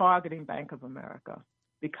is targeting Bank of America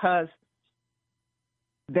because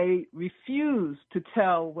they refuse to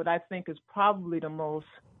tell what I think is probably the most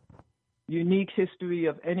unique history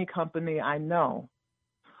of any company I know,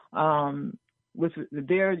 with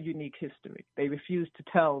their unique history. They refuse to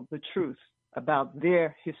tell the truth about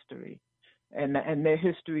their history and their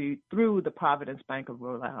history through the Providence Bank of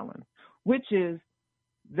Rhode Island, which is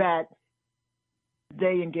that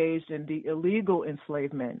they engaged in the illegal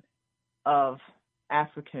enslavement of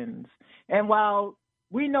Africans. And while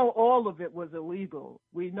we know all of it was illegal,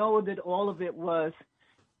 we know that all of it was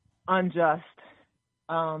unjust,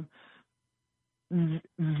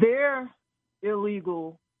 their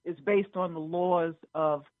illegal is based on the laws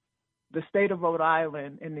of the state of Rhode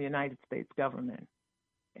Island and the United States government.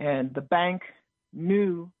 And the bank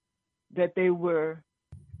knew that they were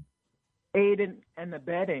aiding and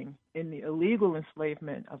abetting in the illegal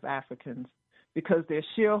enslavement of Africans because their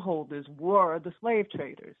shareholders were the slave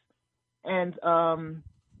traders. And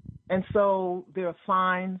so there are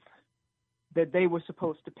fines that they were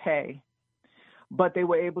supposed to pay, but they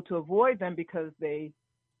were able to avoid them because they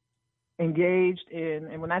engaged in,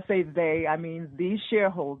 and when I say they, I mean these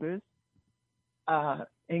shareholders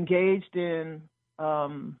engaged in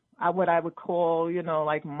what I would call,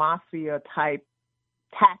 like mafia type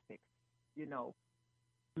tactics,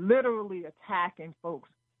 literally attacking folks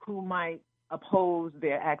who might oppose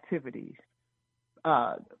their activities,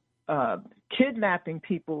 kidnapping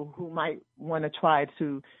people who might want to try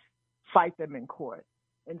to fight them in court.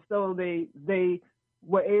 And so they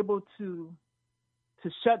were able to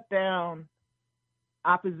shut down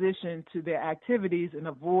opposition to their activities and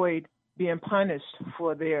avoid being punished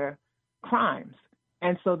for their crimes.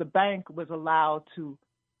 And so the bank was allowed to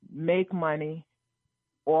make money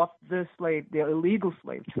off the illegal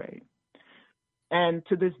slave trade. And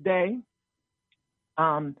to this day,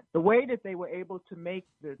 the way that they were able to make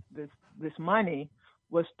this money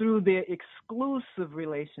was through their exclusive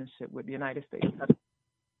relationship with the United States.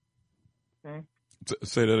 Okay?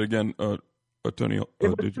 Say that again, Attorney.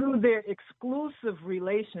 It was through their exclusive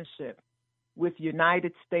relationship with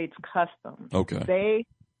United States Customs. Okay.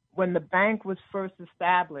 When the bank was first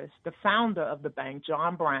established, the founder of the bank,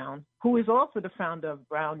 John Brown, who is also the founder of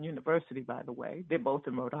Brown University, by the way, they're both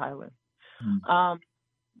in Rhode Island. Mm-hmm.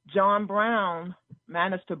 John Brown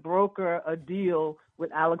managed to broker a deal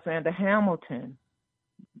with Alexander Hamilton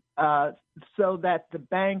so that the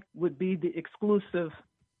bank would be the exclusive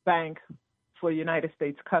bank for United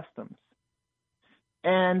States Customs.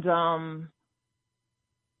 And,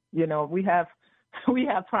 we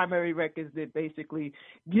have primary records that basically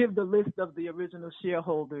give the list of the original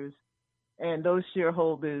shareholders, and those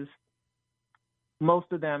shareholders,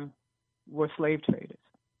 most of them were slave traders.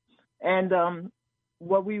 And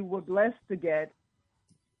what we were blessed to get,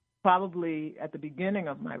 probably at the beginning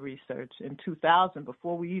of my research in 2000,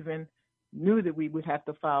 before we even knew that we would have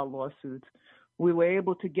to file lawsuits, we were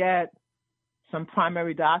able to get some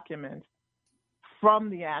primary documents from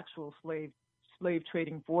the actual slave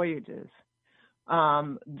trading voyages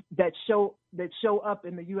that show up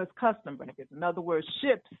in the U.S. Customs records. In other words,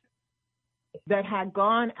 ships that had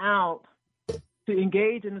gone out to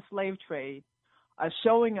engage in the slave trade are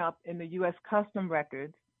showing up in the U.S. Customs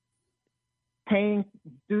records, paying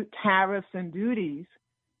tariffs and duties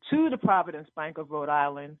to the Providence Bank of Rhode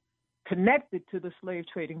Island, connected to the slave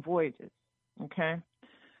trading voyages. Okay,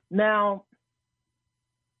 now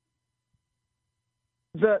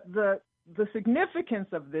the significance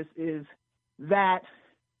of this is that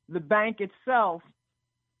the bank itself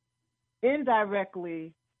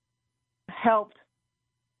indirectly helped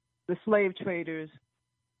the slave traders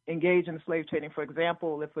engage in slave trading. For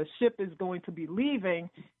example, if a ship is going to be leaving,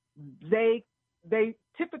 they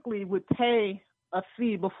typically would pay a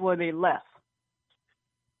fee before they left.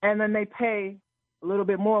 And then they pay a little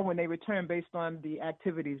bit more when they return based on the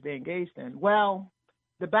activities they engaged in. Well,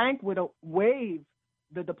 the bank would waive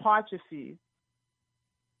the departure fees,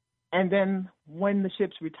 and then when the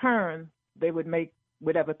ships returned, they would make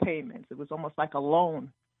whatever payments. It was almost like a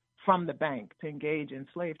loan from the bank to engage in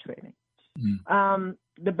slave trading.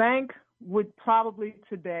 The bank would probably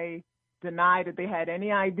today deny that they had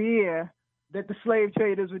any idea that the slave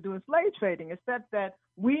traders were doing slave trading, except that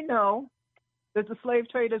we know that the slave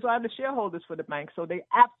traders are the shareholders for the bank, so they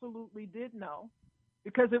absolutely did know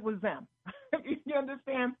because it was them. You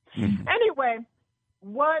understand? Anyway,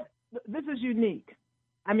 this is unique.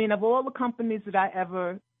 I mean, of all the companies that I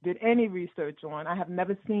ever did any research on, I have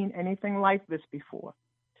never seen anything like this before.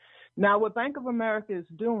 Now, what Bank of America is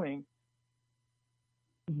doing,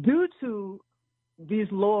 due to these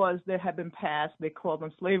laws that have been passed, they call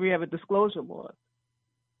them slavery ever disclosure laws,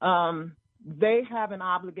 they have an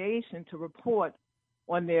obligation to report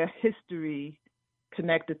on their history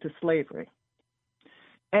connected to slavery.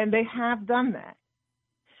 And they have done that.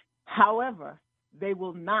 However, they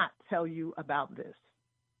will not tell you about this.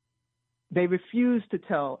 They refuse to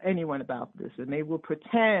tell anyone about this, and they will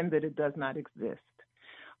pretend that it does not exist.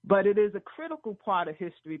 But it is a critical part of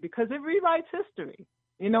history because it rewrites history.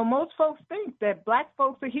 You know, most folks think that black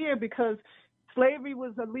folks are here because slavery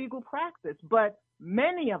was a legal practice, but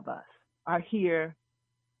many of us are here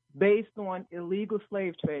based on illegal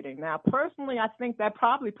slave trading. Now, personally, I think that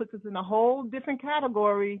probably puts us in a whole different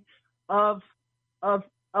category of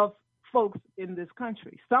folks in this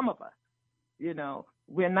country. Some of us, you know,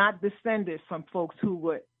 we're not descended from folks who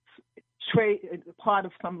were part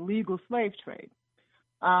of some legal slave trade.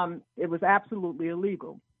 It was absolutely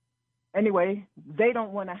illegal. Anyway, they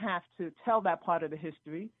don't want to have to tell that part of the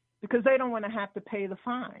history because they don't want to have to pay the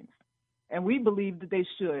fines. And we believe that they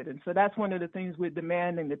should. And so that's one of the things we're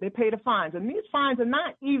demanding, that they pay the fines. And these fines are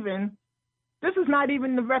this is not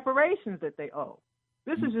even the reparations that they owe.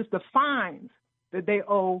 This is just the fines that they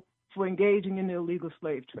owe for engaging in the illegal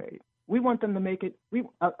slave trade. We want them to make it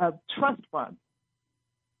a trust fund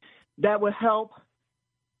that would help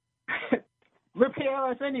repair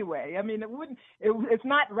us anyway. I mean, it's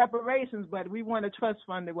not reparations, but we want a trust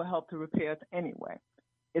fund that will help to repair us anyway.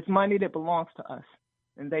 It's money that belongs to us,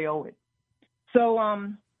 and they owe it. So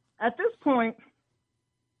at this point,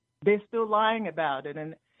 they're still lying about it,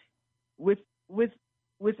 and with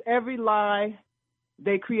every lie,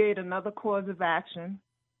 they create another cause of action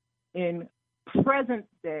in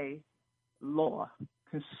present-day law,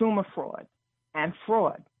 consumer fraud, and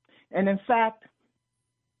fraud. And in fact,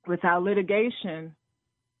 with our litigation,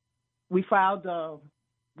 we filed the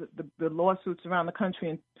lawsuits around the country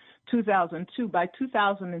in 2002. By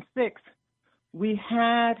 2006, we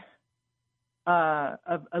had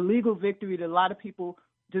a legal victory that a lot of people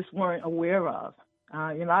just weren't aware of.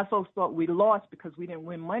 A lot of folks thought we lost because we didn't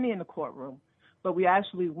win money in the courtroom, but we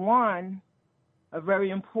actually won a very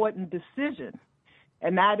important decision,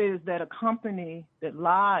 and that is that a company that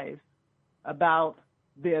lies about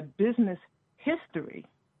their business history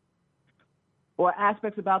or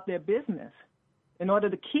aspects about their business in order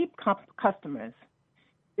to keep customers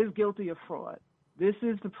is guilty of fraud. This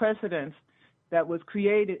is the precedent that was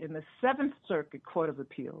created in the Seventh Circuit Court of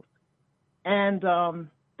Appeals. And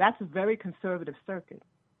that's a very conservative circuit.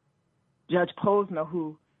 Judge Posner,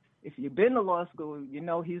 who, if you've been to law school, you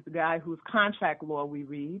know he's the guy whose contract law we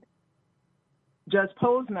read. Judge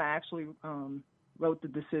Posner actually wrote the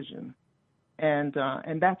decision. And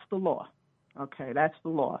that's the law. Okay, that's the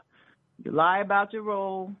law. You lie about your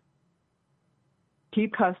role,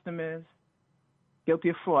 keep customers, guilty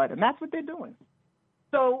of fraud. And that's what they're doing.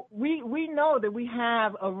 So we know that we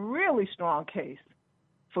have a really strong case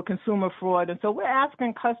for consumer fraud. And so we're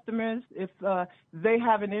asking customers if they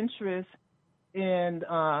have an interest in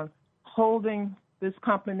holding this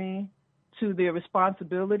company to their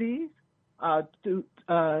responsibilities, to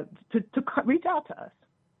reach out to us.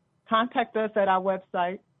 Contact us at our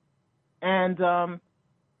website. And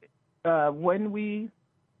when we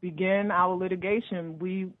begin our litigation,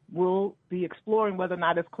 we will be exploring whether or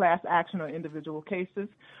not it's class action or individual cases.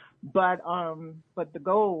 But the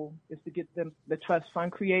goal is to get them the trust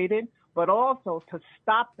fund created, but also to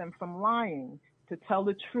stop them from lying, to tell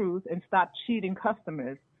the truth and stop cheating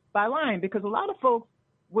customers by lying, because a lot of folks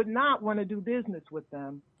would not want to do business with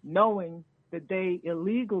them knowing that they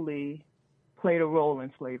illegally played a role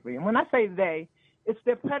in slavery. And when I say they, it's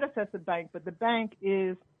their predecessor bank, but the bank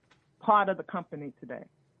is part of the company today.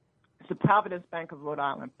 It's the Providence Bank of Rhode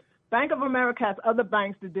Island. Bank of America has other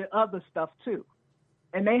banks that did other stuff too.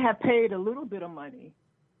 And they have paid a little bit of money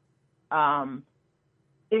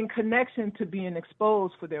in connection to being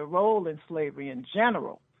exposed for their role in slavery in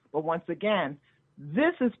general. But once again,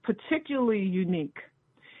 this is particularly unique.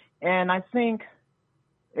 And I think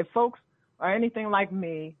If folks are anything like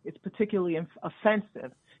me, it's particularly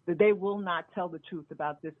offensive that they will not tell the truth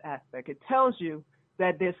about this aspect. It tells you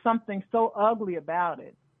that there's something so ugly about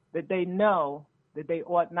it that they know that they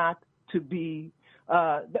ought not to be,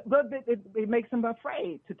 but it makes them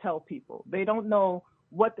afraid to tell people. They don't know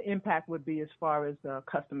what the impact would be as far as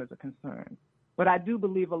customers are concerned. But I do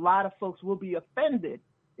believe a lot of folks will be offended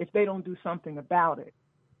if they don't do something about it.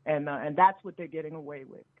 And that's what they're getting away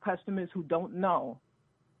with. Customers who don't know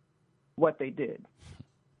what they did.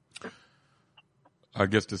 Our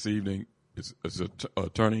guest this evening is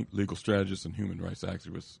attorney, legal strategist, and human rights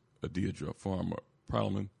activist Deadria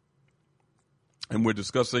Farmer-Paellmann. And we're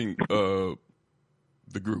discussing the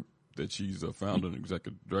group that she's founder and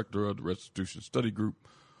executive director of, the Restitution Study Group.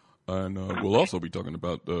 And we'll also be talking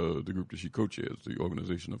about the group that she co-chairs, the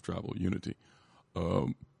Organization of Tribal Unity,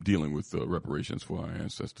 dealing with reparations for our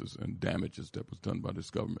ancestors and damages that was done by this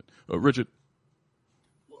government. Richard?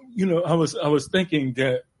 I was thinking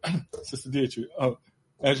that, Sister Deadria,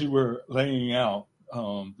 as you were laying out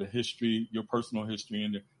the history, your personal history,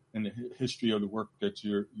 and the history of the work that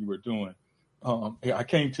you were doing, I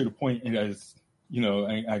came to the point, as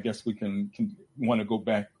I guess we can want to go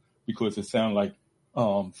back, because it sounded like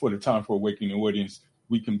for the Time for Awakening audience,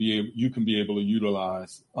 you can be able to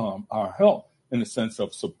utilize our help in the sense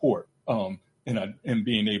of support and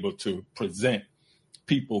being able to present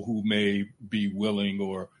people who may be willing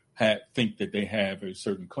or think that they have a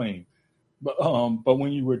certain claim. But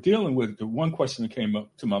when you were dealing with the one question that came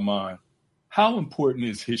up to my mind, how important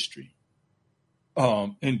is history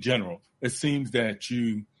in general? It seems that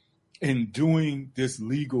you, in doing this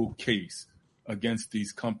legal case against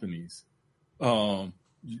these companies,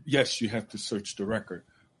 yes, you have to search the record.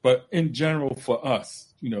 But in general, for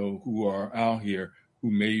us, who are out here,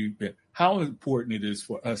 who may be, how important it is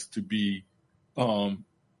for us to be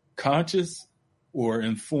conscious or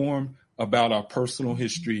informed about our personal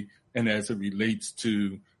history and as it relates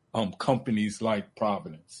to companies like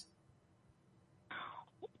Providence.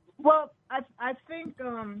 Well, I think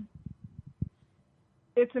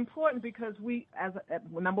it's important because we,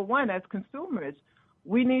 number one, as consumers,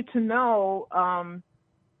 we need to know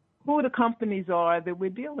who the companies are that we're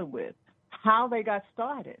dealing with, how they got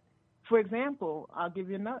started. For example, I'll give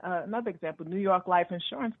you another example, New York Life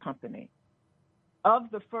Insurance Company.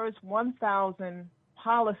 Of the first 1,000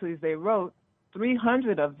 policies they wrote,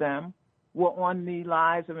 300 of them were on the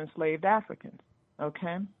lives of enslaved Africans,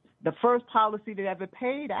 okay? The first policy that ever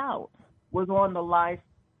paid out was on the life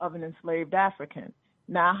of an enslaved African.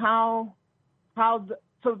 Now, so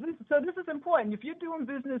this is important. If you're doing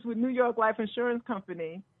business with New York Life Insurance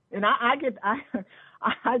Company, and I'm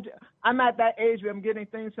at that age where I'm getting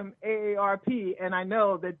things from AARP, and I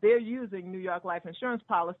know that they're using New York Life Insurance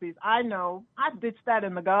policies. I know I ditched that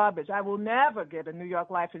in the garbage. I will never get a New York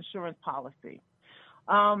Life Insurance policy.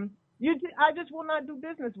 I just will not do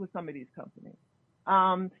business with some of these companies,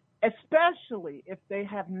 especially if they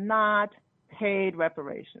have not paid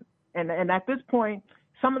reparations. And at this point,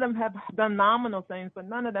 some of them have done nominal things, but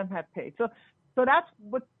none of them have paid. So that's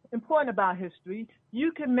what's important about history.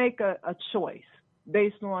 You can make a choice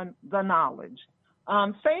based on the knowledge.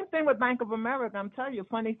 Same thing with Bank of America. I'm telling you a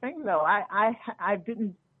funny thing, though. I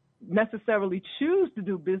didn't necessarily choose to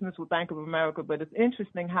do business with Bank of America, but it's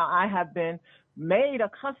interesting how I have been made a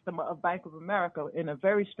customer of Bank of America in a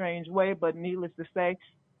very strange way, but needless to say,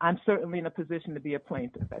 I'm certainly in a position to be a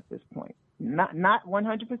plaintiff at this point. Not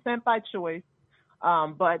 100% by choice,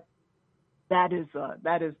 but that is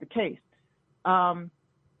the case.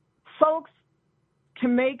 Folks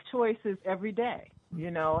can make choices every day,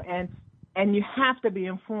 and you have to be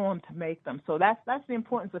informed to make them. So that's the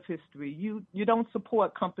importance of history. You don't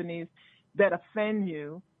support companies that offend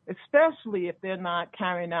you, especially if they're not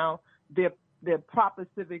carrying out their proper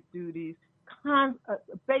civic duties,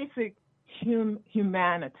 basic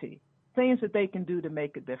humanity, things that they can do to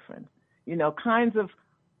make a difference. Kinds of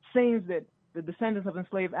things that the descendants of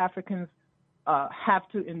enslaved Africans have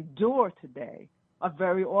to endure today are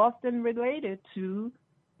very often related to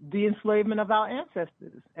the enslavement of our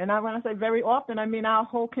ancestors. And when I say very often, I mean our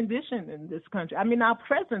whole condition in this country. I mean our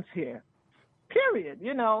presence here, period,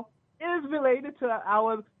 is related to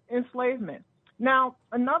our enslavement. Now,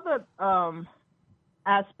 another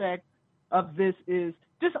aspect of this is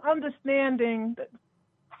just understanding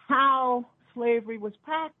how slavery was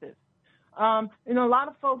practiced. A lot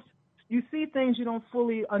of folks, you see things you don't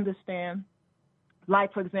fully understand.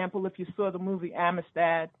 Like, for example, if you saw the movie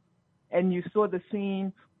Amistad and you saw the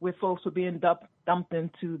scene where folks were being dumped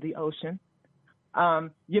into the ocean,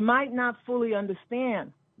 you might not fully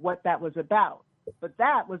understand what that was about. But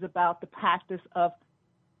that was about the practice of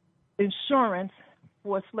insurance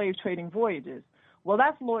for slave trading voyages. Well,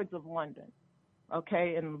 that's Lloyd's of London,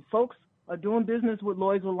 okay? And folks are doing business with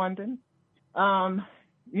Lloyd's of London,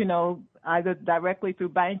 either directly through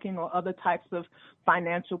banking or other types of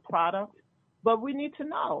financial products. But we need to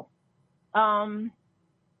know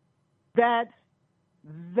that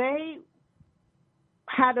they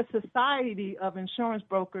had a society of insurance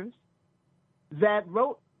brokers that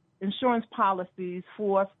wrote insurance policies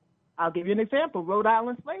for, I'll give you an example, Rhode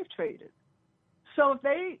Island slave traders. So if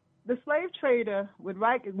the slave trader would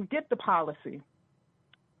get the policy,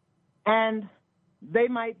 and they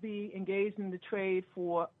might be engaged in the trade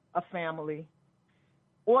for a family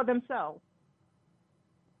or themselves.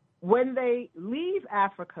 When they leave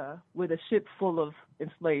Africa with a ship full of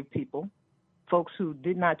enslaved people, folks who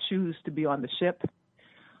did not choose to be on the ship,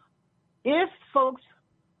 if folks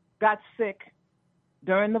got sick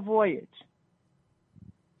during the voyage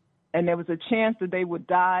and there was a chance that they would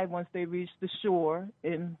die once they reached the shore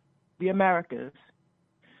in the Americas,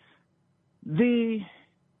 the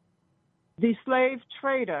slave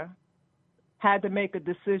trader had to make a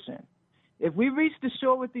decision. If we reach the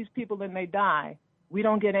shore with these people and they die, we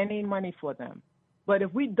don't get any money for them. But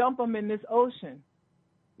if we dump them in this ocean,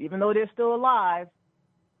 even though they're still alive,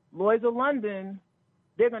 Lloyd's of London,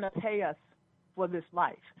 they're going to pay us for this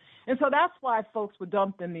life. And so that's why folks were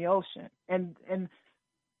dumped in the ocean. And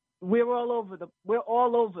we're all over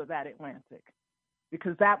that Atlantic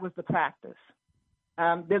because that was the practice.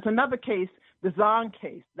 There's another case, the Zong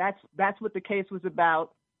case. That's what the case was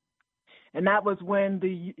about. And that was when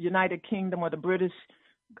the United Kingdom or the British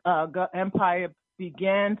Empire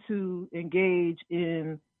began to engage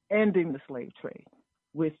in ending the slave trade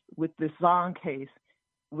with this Zong case,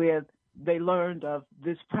 where they learned of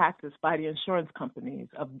this practice by the insurance companies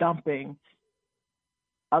of dumping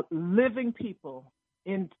living people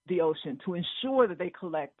in the ocean to ensure that they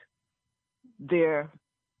collect their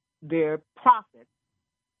profits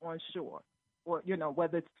on shore, or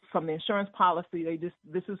whether it's from the insurance policy,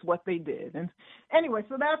 this is what they did. And anyway,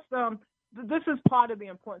 so that's this is part of the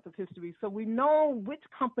importance of history. So we know which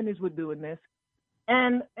companies were doing this,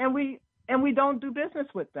 and we don't do business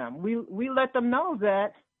with them. We let them know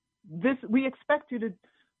that we expect you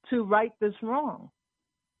to right this wrong.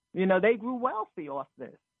 They grew wealthy off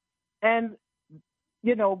this, and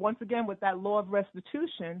once again with that law of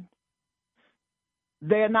restitution,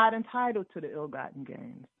 they're not entitled to the ill-gotten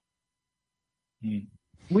gains. Mm.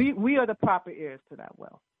 We are the proper heirs to that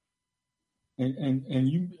wealth. And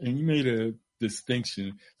you made a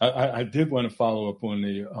distinction. I did want to follow up on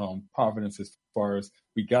the provenance as far as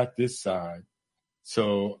we got this side.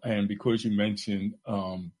 So, and because you mentioned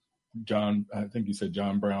John, I think you said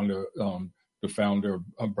John Brown, the founder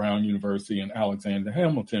of Brown University, and Alexander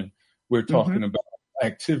Hamilton, we're talking about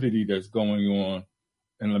activity that's going on.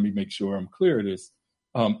 And let me make sure I'm clear of this.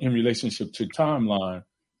 In relationship to timeline,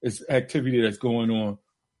 is activity that's going on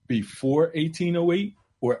before 1808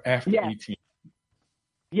 or after 1808?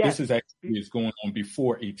 Yes. This is activity that's going on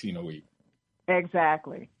before 1808.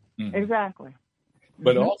 Exactly. Mm-hmm. Exactly.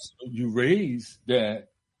 But also you raised that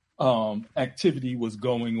activity was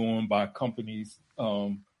going on by companies,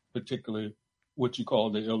 particularly what you call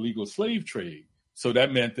the illegal slave trade. So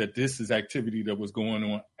that meant that this is activity that was going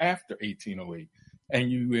on after 1808. And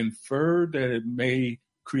you inferred that it may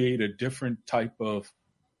create a different type of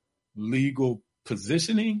legal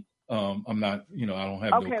positioning. I'm not, I don't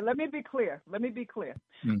have. Okay, let me be clear.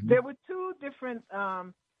 Mm-hmm. There were two different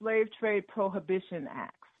slave trade prohibition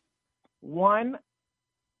acts. One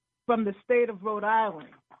from the state of Rhode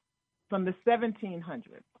Island from the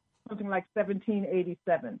 1700s, something like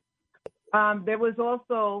 1787. There was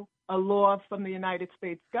also a law from the United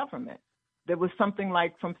States government. There was something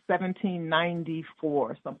like from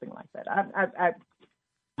 1794, something like that.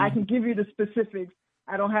 I can give you the specifics.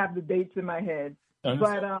 I don't have the dates in my head,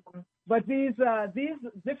 but these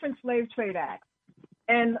different slave trade acts,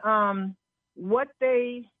 and what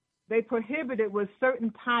they prohibited was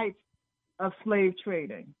certain types of slave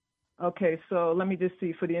trading. Okay, so let me just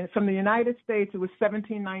see. From the United States, it was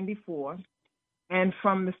 1794, and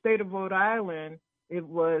from the state of Rhode Island, it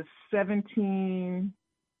was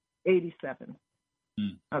 1787.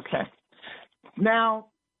 Okay. Now,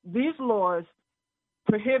 these laws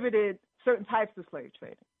prohibited certain types of slave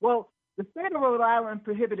trading. Well, the state of Rhode Island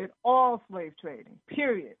prohibited all slave trading,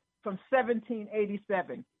 period, from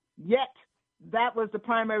 1787. Yet, that was the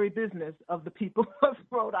primary business of the people of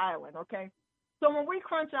Rhode Island, okay? So when we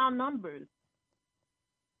crunch our numbers,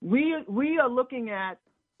 we are looking at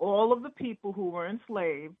all of the people who were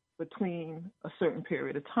enslaved between a certain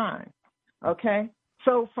period of time, okay?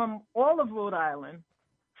 So from all of Rhode Island,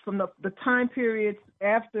 from the time periods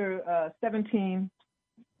after 1787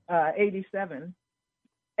 87,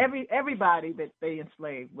 everybody that they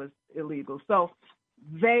enslaved was illegal. So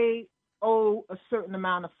they owe a certain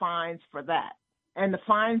amount of fines for that. And the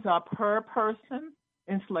fines are per person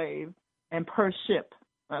enslaved and per ship,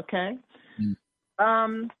 okay?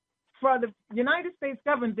 For the United States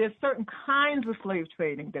government, there's certain kinds of slave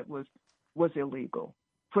trading that was illegal.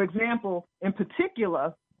 For example, in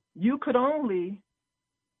particular, you could only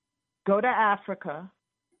go to Africa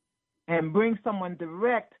and bring someone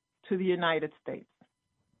direct to the United States,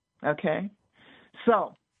 okay?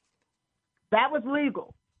 So that was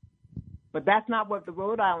legal, but that's not what the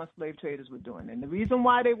Rhode Island slave traders were doing. And the reason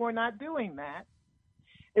why they were not doing that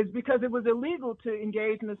is because it was illegal to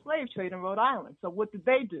engage in the slave trade in Rhode Island. So what did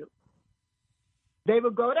they do? They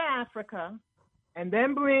would go to Africa and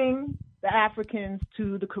then bring the Africans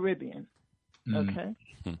to the Caribbean, okay?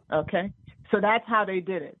 Okay? So that's how they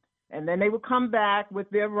did it. And then they would come back with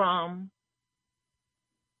their rum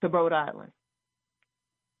to Rhode Island.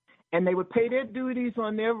 And they would pay their duties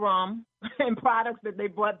on their rum and products that they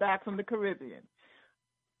brought back from the Caribbean.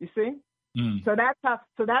 You see? So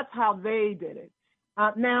that's how they did it.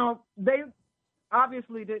 Now, they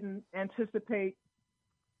obviously didn't anticipate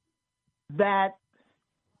that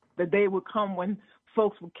the day would come when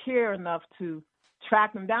folks would care enough to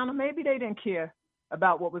track them down, or maybe they didn't care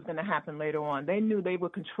about what was going to happen later on. They knew they were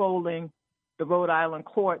controlling the Rhode Island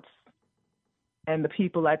courts and the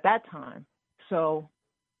people at that time. So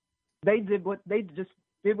they just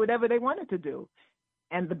did whatever they wanted to do,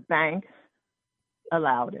 and the bank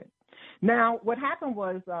allowed it. Now, what happened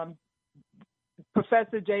was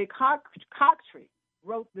Professor J. Cocktree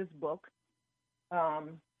wrote this book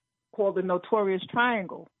called The Notorious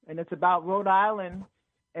Triangle, and it's about Rhode Island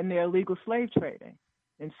and their illegal slave trading.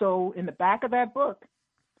 And so in the back of that book,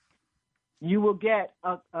 you will get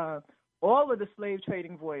all of the slave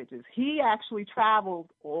trading voyages. He actually traveled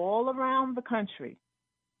all around the country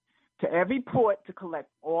to every port to collect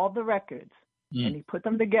all the records, and he put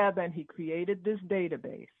them together, and he created this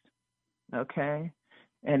database, okay?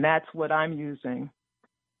 And that's what I'm using.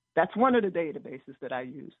 That's one of the databases that I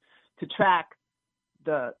use to track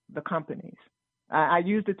the companies. I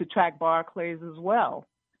used it to track Barclays as well.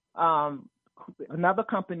 Another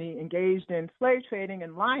company engaged in slave trading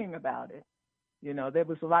and lying about it. You know, there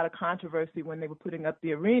was a lot of controversy when they were putting up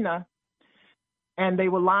the arena, and they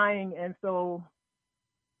were lying. And so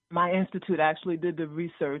my institute actually did the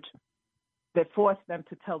research that forced them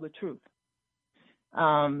to tell the truth.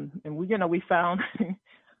 And we found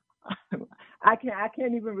I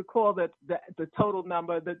can't even recall the total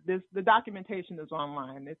number. The documentation is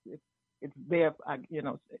online. It's there.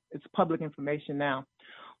 It's public information now.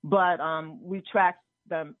 But we tracked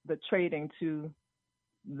the trading to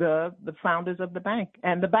the founders of the bank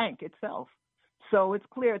and the bank itself. So it's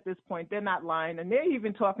clear at this point they're not lying, and they're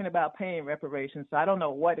even talking about paying reparations. So I don't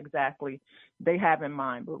know what exactly they have in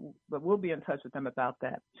mind, but we'll be in touch with them about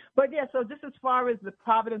that. But yeah, so just as far as the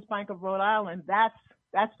Providence Bank of Rhode Island, that's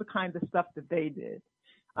the kind of stuff that they did.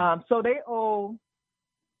 So they owe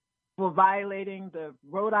for violating the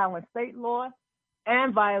Rhode Island state law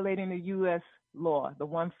and violating the U.S. law, the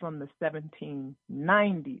one from the 1790s,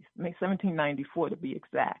 1794 to be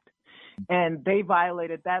exact. And they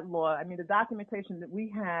violated that law. I mean, the documentation that we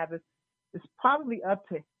have is probably up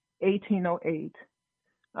to 1808.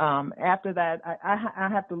 After that, I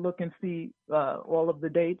have to look and see all of the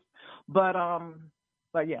dates. But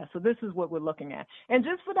yeah, so this is what we're looking at. And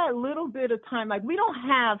just for that little bit of time, like we don't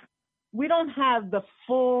have the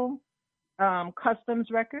full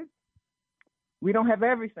customs record. We don't have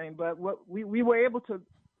everything, but what we were able to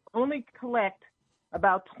only collect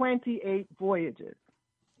about 28 voyages.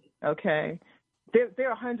 Okay,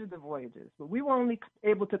 there are hundreds of voyages, but we were only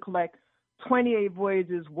able to collect 28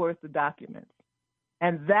 voyages worth of documents.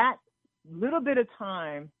 And that little bit of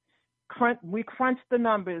time, we crunched the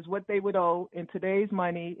numbers, what they would owe in today's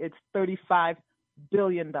money, it's $35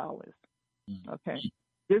 billion. Okay,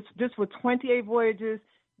 just for 28 voyages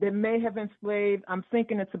that may have enslaved, I'm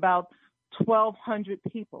thinking it's about 1,200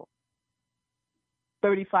 people,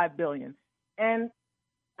 35 billion. And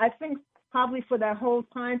I think probably for that whole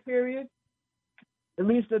time period, at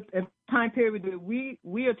least the time period that we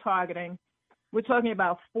are targeting, we're talking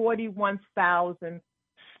about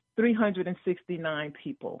 41,369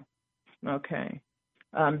 people. Okay,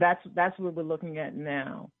 that's what we're looking at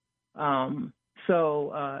now.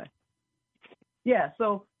 So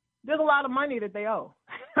there's a lot of money that they owe.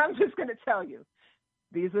 I'm just going to tell you,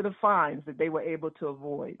 these are the fines that they were able to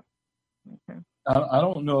avoid. Okay. I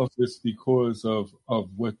don't know if it's because of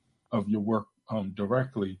your work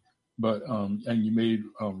directly, but and you made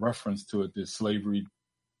reference to it, the slavery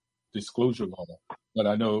disclosure law. but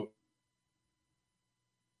I know.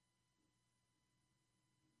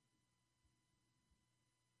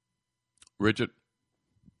 Richard?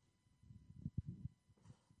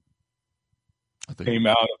 I think came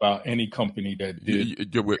out about any company that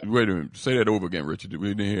did. Wait a minute. Say that over again, Richard. We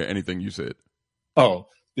didn't hear anything you said. Oh,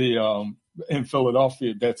 in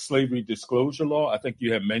Philadelphia, that slavery disclosure law, I think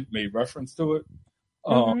you have made reference to it.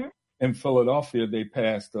 In Philadelphia, they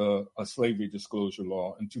passed a slavery disclosure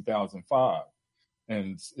law in 2005,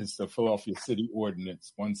 and it's the Philadelphia City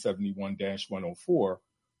Ordinance 171-104,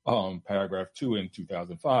 paragraph 2 in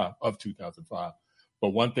 2005. But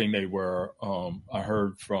one thing they were, I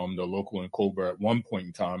heard from the local in Colbert at one point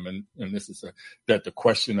in time, and this is that the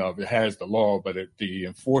question of it has the law, but the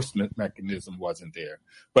enforcement mechanism wasn't there.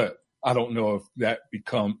 But I don't know if that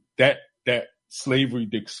that slavery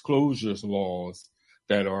disclosures laws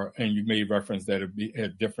that are, and you made reference that it be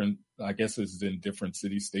at different, I guess it's in different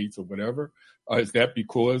city states or whatever. Is that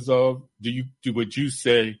because of, would you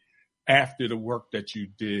say after the work that you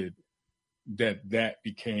did that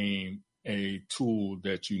became a tool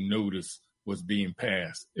that you noticed was being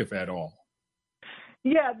passed, if at all?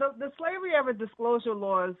 Yeah, the slavery era disclosure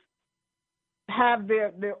laws have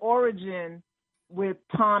their origin with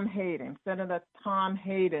Tom Hayden, Senator Tom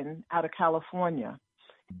Hayden out of California.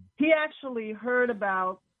 He actually heard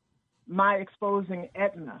about my exposing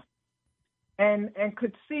Aetna and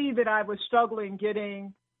could see that I was struggling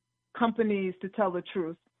getting companies to tell the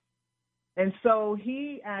truth. And so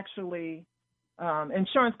he actually,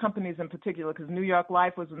 insurance companies in particular, because New York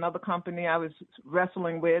Life was another company I was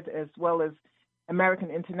wrestling with, as well as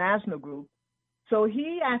American International Group. So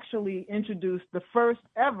he actually introduced the first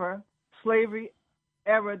ever slavery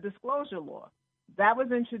era disclosure law. That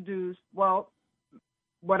was introduced, well,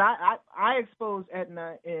 what I exposed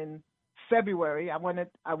Aetna in February. I wanted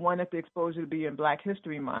the exposure to be in Black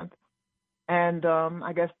History Month. And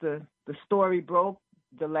I guess the story broke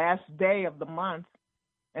the last day of the month.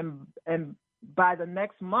 And by the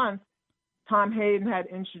next month, Tom Hayden had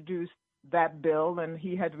introduced that bill, and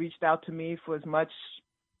he had reached out to me for as much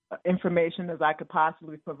information as I could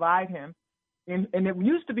possibly provide him. And it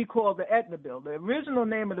used to be called the Aetna bill. The original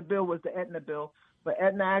name of the bill was the Aetna bill, but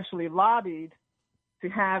Aetna actually lobbied to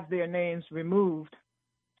have their names removed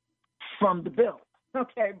from the bill.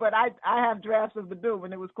 Okay, but I have drafts of the bill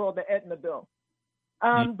when it was called the Aetna bill.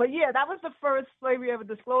 But yeah, that was the first slavery ever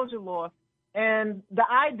disclosure law, and the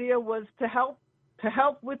idea was to help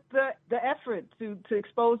with the effort to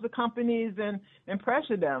expose the companies and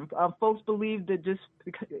pressure them. Folks believed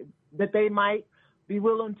that they might be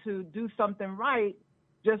willing to do something right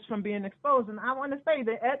just from being exposed. And I want to say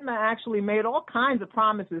that Aetna actually made all kinds of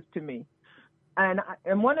promises to me. And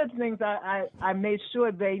one of the things I made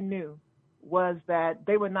sure they knew was that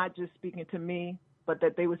they were not just speaking to me, but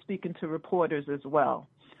that they were speaking to reporters as well.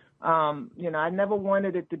 I never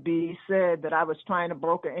wanted it to be said that I was trying to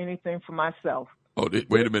broker anything for myself. Oh,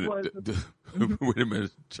 wait a minute. Wait a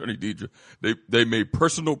minute, Attorney Deidre. They made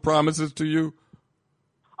personal promises to you?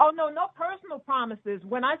 Oh, no personal promises.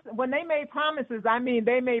 When they made promises, I mean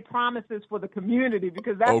they made promises for the community,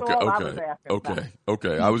 because that's all I was asking about.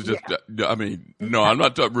 Okay. I was just, no, I'm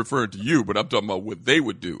not referring to you, but I'm talking about what they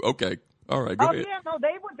would do. Okay. All right, go ahead. Yeah, no,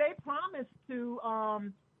 they promised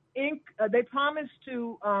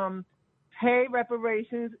to pay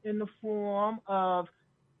reparations in the form of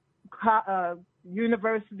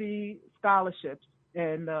university scholarships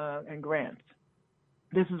and grants.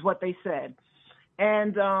 This is what they said.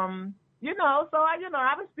 And, so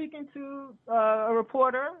I was speaking to a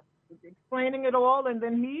reporter, explaining it all, and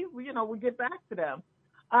then he, would get back to them.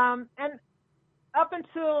 And up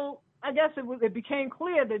until, I guess it became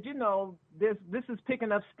clear that, this is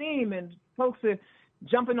picking up steam and folks are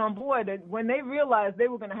jumping on board, and when they realized they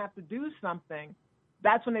were going to have to do something,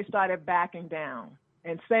 that's when they started backing down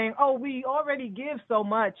and saying, oh, we already give so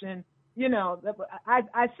much. And, I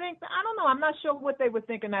think, I don't know, I'm not sure what they were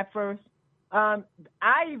thinking at first. I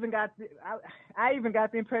even got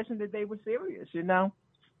the impression that they were serious,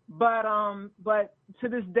 but to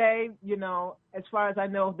this day, as far as I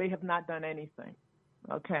know, they have not done anything.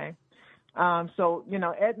 Okay. So,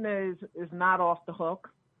 Aetna is not off the hook.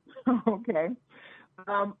 Okay.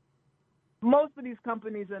 Most of these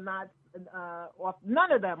companies are not off.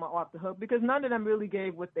 None of them are off the hook, because none of them really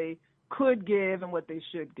gave what they could give and what they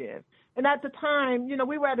should give. And at the time,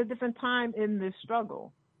 we were at a different time in this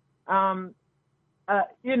struggle.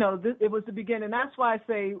 It was the beginning. That's why I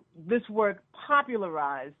say this work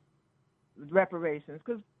popularized reparations,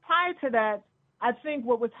 because prior to that, I think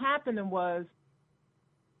what was happening was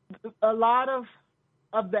a lot of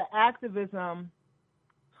the activism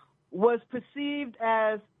was perceived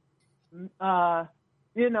as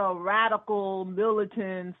radical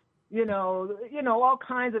militants, all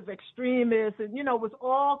kinds of extremists, and it was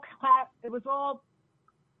all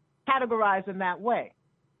categorized in that way.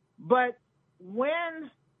 But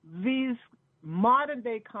when these modern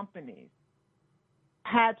day companies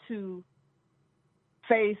had to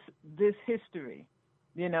face this history,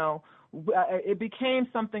 it became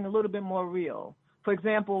something a little bit more real. For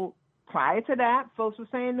example, prior to that, folks were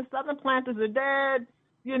saying the Southern planters are dead.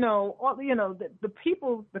 The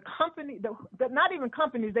people, the company, not even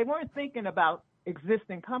companies, they weren't thinking about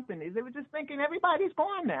existing companies. They were just thinking everybody's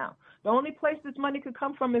gone now. The only place this money could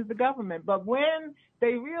come from is the government. But when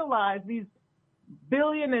they realized these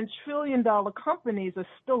billion and trillion dollar companies are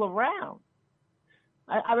still around,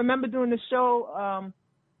 I remember doing the show,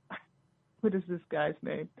 what is this guy's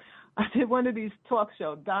name? I did one of these talk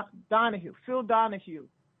shows, Phil Donahue,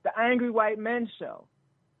 the Angry White Men show.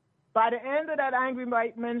 By the end of that Angry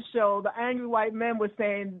White Men show, the angry white men were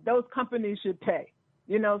saying those companies should pay.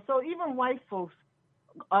 So even white folks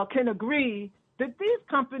can agree that these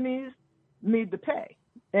companies need to pay.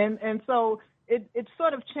 And so it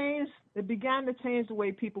sort of changed, it began to change the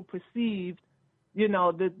way people perceived,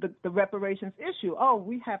 the reparations issue. Oh,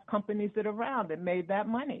 we have companies that are around that made that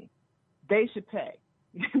money. They should pay.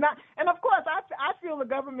 And of course, I feel the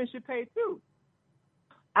government should pay too.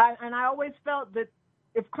 I always felt that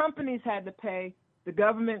if companies had to pay, the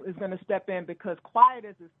government is going to step in, because quiet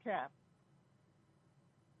as it's kept,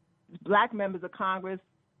 black members of Congress,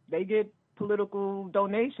 they get political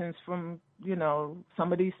donations from,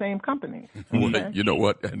 some of these same companies. Well, you know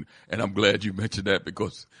what? And I'm glad you mentioned that,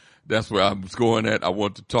 because that's where I was going at. I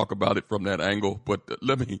want to talk about it from that angle, but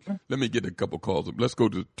let me get a couple calls. Let's go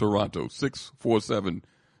to Toronto, 647.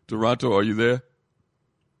 Toronto, are you there?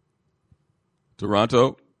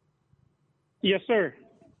 Toronto? Yes, sir.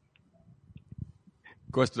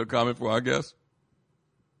 Question or comment for our guest?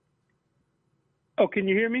 Oh, can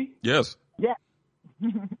you hear me? Yes. Yeah.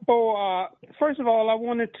 First of all, I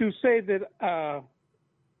wanted to say that,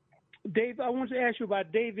 Dave, I wanted to ask you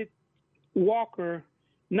about David Walker,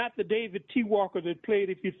 not the David T. Walker that played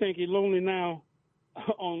If You Think You're Lonely Now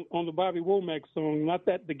on the Bobby Womack song, not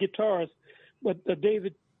that the guitarist, but the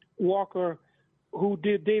David Walker who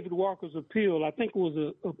did David Walker's Appeal. I think it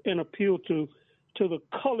was an appeal to the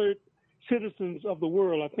colored citizens of the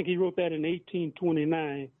world. I think he wrote that in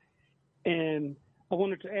 1829. And I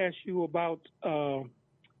wanted to ask you about the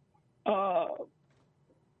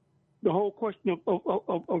whole question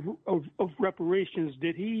of reparations.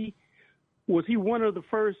 Was he one of the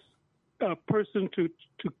first person to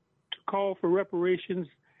call for reparations?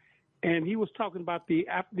 And he was talking about the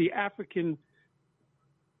African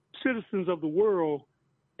citizens of the world.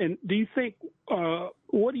 And do you think,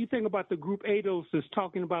 what do you think about the group ADOS that's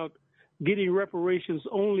talking about getting reparations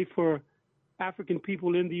only for African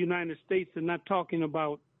people in the United States, and not talking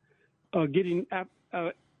about getting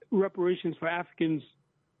reparations for Africans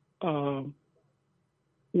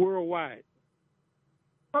worldwide?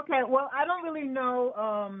 Okay, well, I don't really know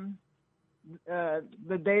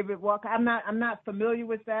the David Walker. I'm not familiar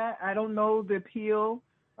with that. I don't know the appeal.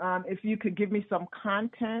 If you could give me some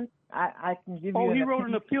content, I can give you. Oh, he wrote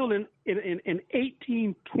an appeal in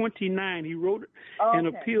 1829. He wrote an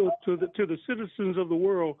appeal to the citizens of the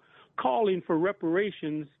world, calling for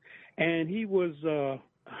reparations, and he was.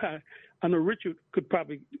 I know Richard could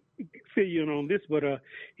probably fill you in on this, but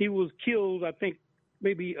he was killed, I think,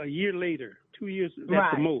 maybe a year later, 2 years at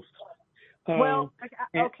the most. Well,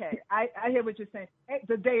 okay, I hear what you're saying.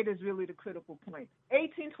 The date is really the critical point.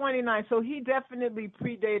 1829, so he definitely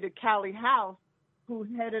predated Callie House, who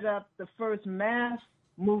headed up the first mass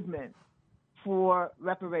movement for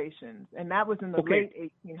reparations, and that was in the late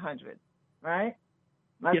 1800s, right?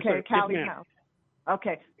 Okay, yes, Callie House.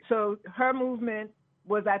 Okay, so her movement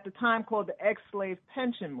was at the time called the ex-slave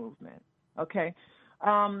pension movement, okay?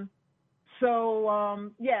 So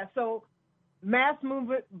mass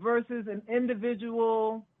movement versus an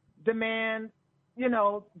individual demand,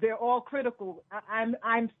 they're all critical.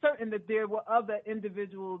 I'm certain that there were other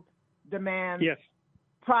individual demands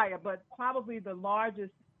prior, but probably the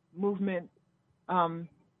largest movement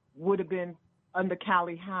would have been under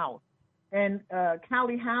Callie House. And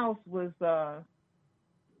Callie House was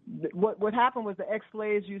what happened was the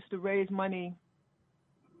ex-slaves used to raise money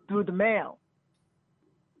through the mail,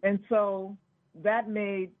 and so that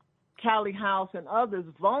made Callie House and others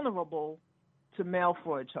vulnerable to mail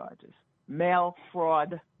fraud charges.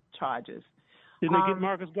 Did they get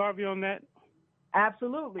Marcus Garvey on that?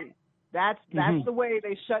 Absolutely. That's the way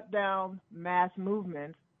they shut down mass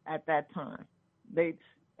movements at that time.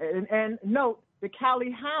 And note, the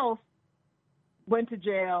Callie House went to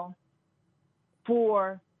jail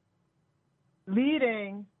for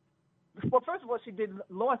leading. Well, first of all, she did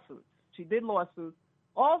lawsuits.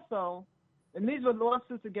 Also, and these were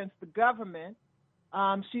lawsuits against the government.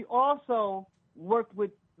 She also worked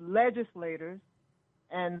with legislators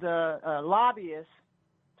and lobbyists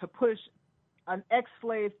to push an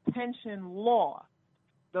ex-slave pension law.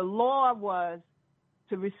 The law was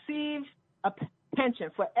to receive a pension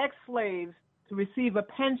for ex-slaves to receive a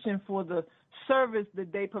pension for the service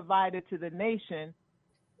that they provided to the nation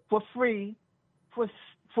for free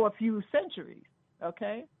for a few centuries,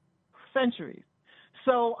 okay? Centuries.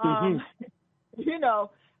 So, you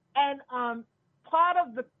know, and part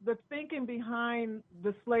of the thinking behind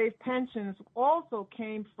the slave pensions also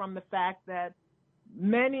came from the fact that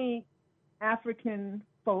many African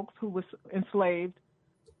folks who were enslaved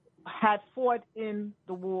had fought in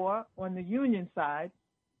the war on the Union side,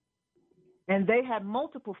 and they had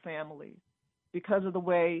multiple families because of the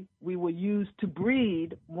way we were used to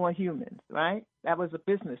breed more humans, right? That was a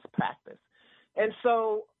business practice. And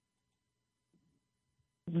so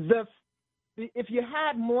if you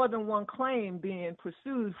had more than one claim being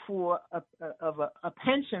pursued for a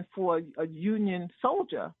pension for a Union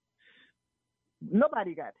soldier,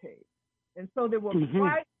 nobody got paid. And so there were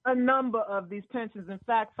quite a number of these pensions. In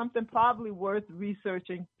fact, something probably worth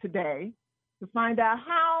researching today to find out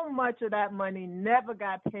how much of that money never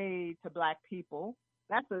got paid to Black people.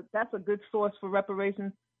 That's a good source for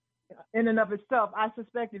reparations in and of itself. I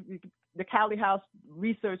suspect the Cali House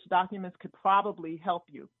research documents could probably help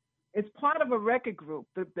you. It's part of a record group.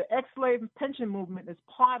 The ex-slave pension movement is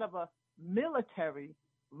part of a military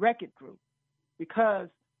record group because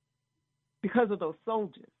of those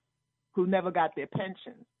soldiers who never got their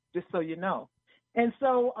pensions, just so you know. And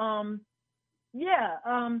so,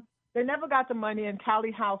 they never got the money, and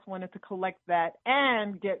Cali House wanted to collect that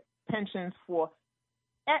and get pensions for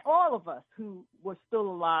all of us who were still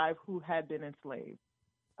alive who had been enslaved.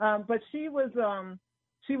 But she was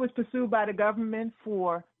pursued by the government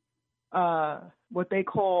for what they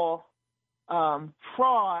call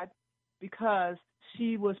fraud, because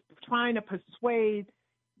she was trying to persuade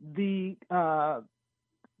the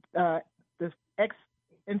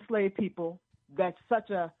ex-enslaved people that such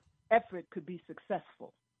a effort could be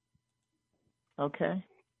successful. Okay.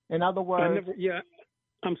 In other words,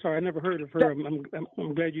 I'm sorry, I never heard of her.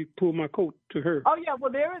 I'm glad you pulled my coat to her. Oh yeah,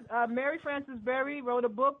 well there is Mary Frances Berry wrote a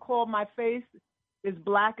book called "My Face is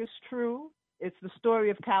Black is True." It's the story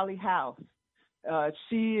of Cali House.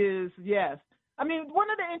 She is, yes. I mean, one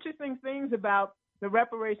of the interesting things about the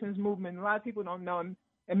reparations movement, a lot of people don't know,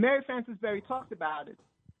 and Mary Frances Berry talked about it,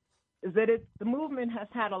 is that the movement has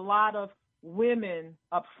had a lot of women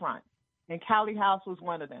up front, and Cali House was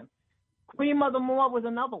one of them. Queen Mother Moore was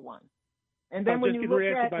another one. And then when you look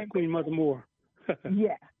at Queen Mother Moore.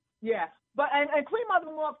 yeah. But and Queen Mother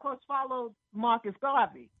Moore, of course, followed Marcus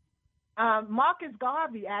Garvey. Marcus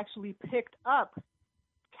Garvey actually picked up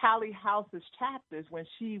Cali House's chapters when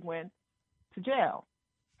she went to jail.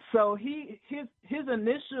 So his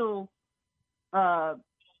initial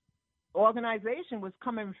organization was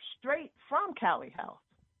coming straight from Cali House.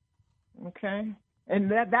 Okay, and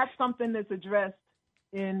that's something that's addressed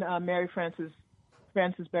in Mary Frances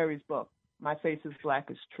Berry's book, "My Face is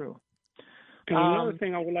Black is True." And another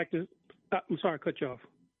thing I would like to, I'm sorry, I cut you off.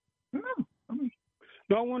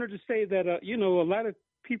 No, I wanted to say that, a lot of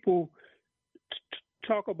people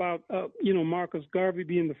talk about, Marcus Garvey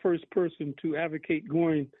being the first person to advocate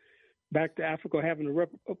going back to Africa, having a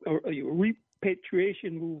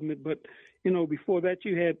repatriation movement. But, before that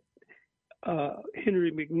you had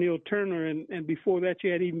Henry McNeill Turner, and before that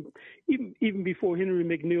you had even before Henry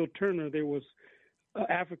McNeill Turner, there was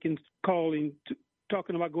Africans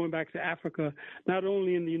talking about going back to Africa, not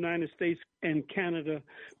only in the United States and Canada,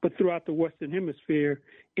 but throughout the Western Hemisphere,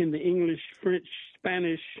 in the English, French,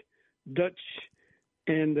 Spanish, Dutch,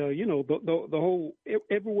 and the whole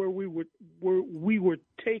everywhere we were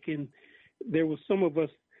taken. There was some of us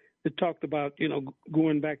that talked about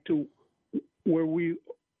going back to where we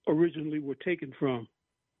originally were taken from.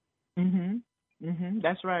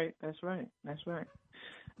 That's right.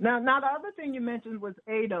 Now the other thing you mentioned was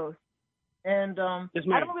ADOS. And yes,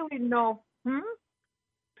 I don't really know.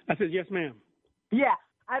 I said, yes, ma'am. Yeah,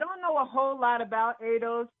 I don't know a whole lot about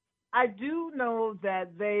ADOS. I do know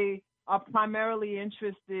that they are primarily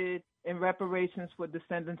interested in reparations for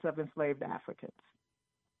descendants of enslaved Africans.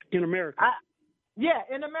 In America?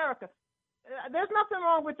 In America. There's nothing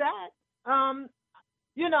wrong with that.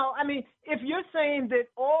 If you're saying that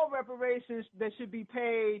all reparations that should be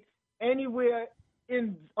paid anywhere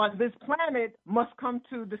on this planet must come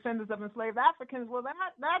to descendants of enslaved Africans, well,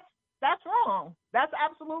 that's wrong. That's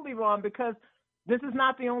absolutely wrong, because This is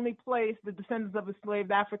not the only place the descendants of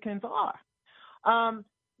enslaved Africans are.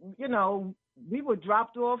 You know, we were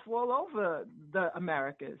dropped off all over the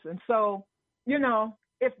Americas. And so, you know,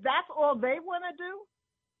 if that's all they want to do,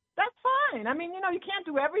 that's fine. I mean, you know, you can't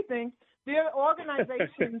do everything. There are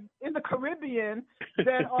organizations in the Caribbean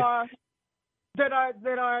that are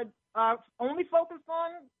only focused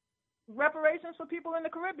on reparations for people in the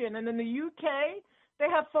Caribbean. And in the UK, they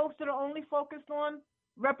have folks that are only focused on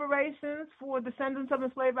reparations for descendants of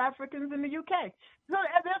enslaved Africans in the UK. So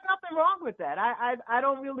there's nothing wrong with that. I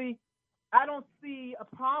don't see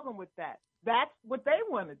a problem with that. That's what they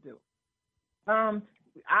want to do.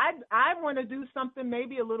 I want to do something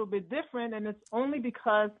maybe a little bit different, and it's only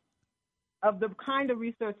because of the kind of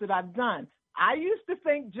research that I've done. I used to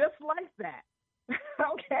think just like that.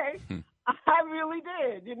 Okay? I really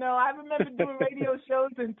did. You know, I remember doing radio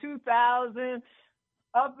shows in 2000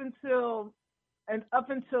 up until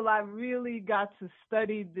I really got to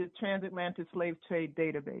study the transatlantic slave trade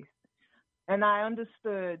database. And I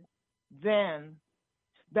understood then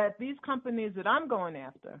that these companies that I'm going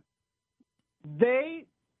after, they,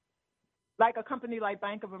 like a company like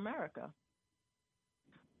Bank of America,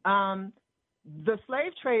 the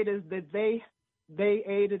slave traders that they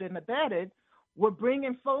aided and abetted were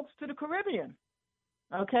bringing folks to the Caribbean,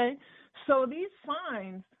 okay? So these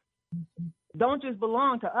fines don't just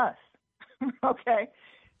belong to us, okay?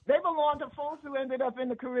 They belong to folks who ended up in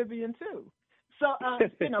the Caribbean too. So,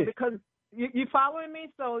 you know, because you following me?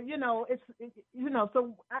 So, you know,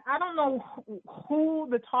 so I don't know who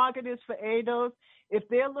the target is for ADOS. If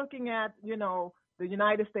they're looking at, you know, the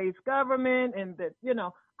United States government and that, you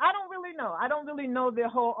know, I don't really know. I don't really know their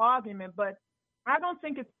whole argument, but I don't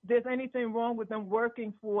think there's anything wrong with them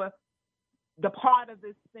working for the part of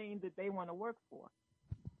this thing that they want to work for.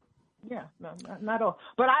 Yeah, no, not all.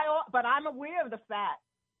 But I'm aware of the fact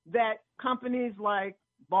that companies like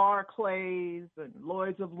Barclays and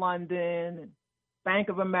Lloyd's of London and Bank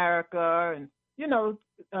of America and, you know,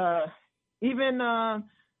 even,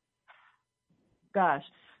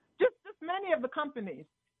 just many of the companies,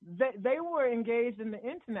 they were engaged in the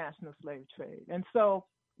international slave trade. And so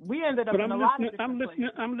we ended up in a lot of different places.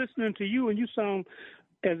 I'm listening to you, and you sound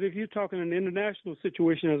as if you're talking in an international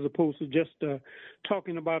situation as opposed to just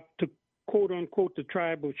talking about, to quote unquote, the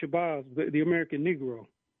tribe of Shabazz, the American Negro.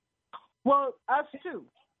 Well, us too.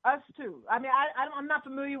 I mean, I'm not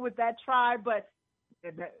familiar with that tribe, but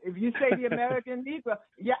if you say the American Negro,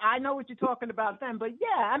 yeah, I know what you're talking about then. But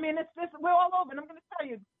yeah, I mean, we're all over. And I'm going to tell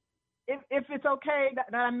you, if it's okay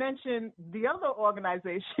that I mention the other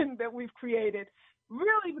organization that we've created,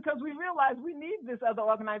 really because we realized we need this other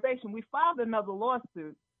organization. We filed another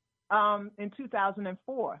lawsuit in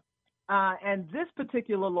 2004. And this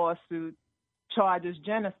particular lawsuit charges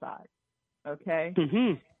genocide. Okay.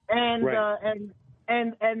 Mm-hmm. And, right.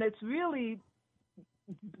 And it's really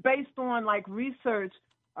based on like research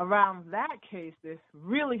around that case. This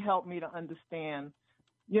really helped me to understand,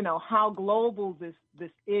 you know, how global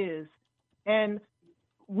this is. And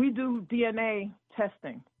we do DNA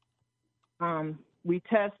testing. We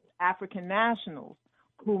test African nationals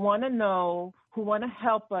who want to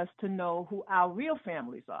help us to know who our real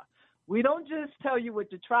families are. We don't just tell you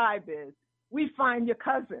what your tribe is. We find your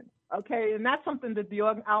cousin, okay? And that's something that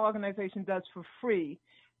our organization does for free.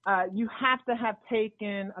 You have to have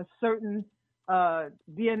taken a certain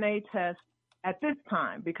DNA test at this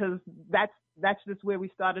time because that's just where we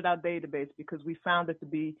started our database because we found it to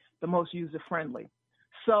be the most user-friendly.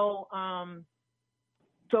 So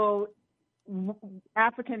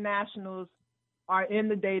African nationals are in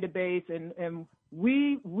the database, and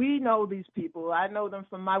we know these people. I know them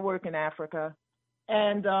from my work in Africa,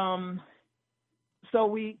 and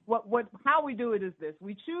so how we do it is this: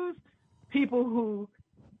 we choose people who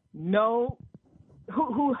know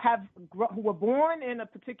who were born in a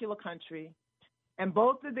particular country, and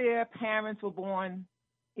both of their parents were born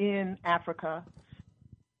in Africa,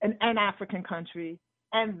 an African country,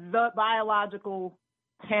 and the biological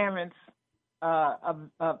parents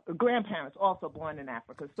grandparents also born in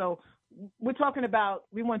Africa. So we're talking about,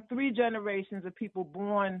 we want 3 generations of people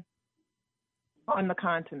born on the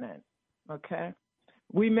continent, okay?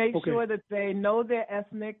 We make sure that they know their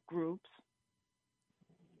ethnic groups,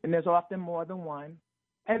 and there's often more than one,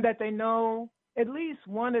 and that they know at least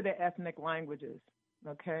one of their ethnic languages,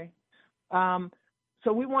 okay?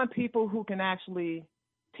 So we want people who can actually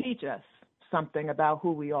teach us something about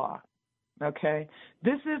who we are. Okay,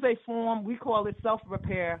 this is a form, we call it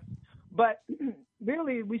self-repair, but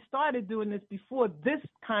really we started doing this before this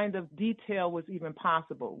kind of detail was even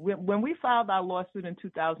possible. When we filed our lawsuit in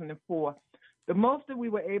 2004, the most that we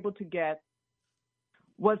were able to get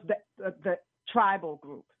was the tribal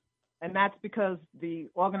group. And that's because the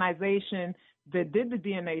organization that did the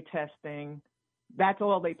DNA testing, that's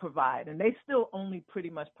all they provide. And they still only pretty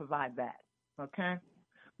much provide that, okay?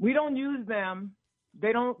 We don't use them.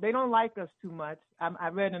 They don't like us too much. I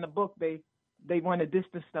read in a book they want to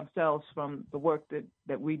distance themselves from the work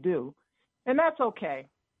that we do. And that's okay.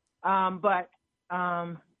 But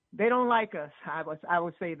they don't like us, I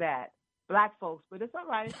would say that. Black folks, but it's all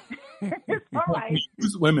right. It's all right.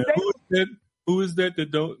 Wait a minute. Who is that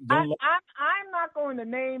don't like? I'm not going to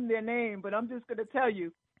name their name, but I'm just going to tell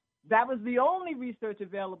you that was the only research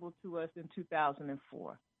available to us in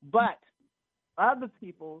 2004. But other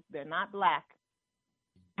people, they're not black,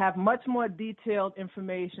 have much more detailed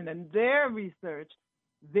information, and their research,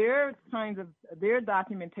 their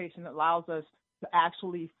documentation allows us to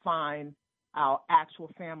actually find our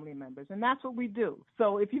actual family members, and that's what we do.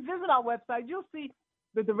 So if you visit our website, you'll see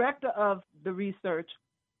the director of the research,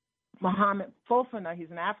 Muhammad Fofana.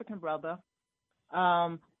 He's an African brother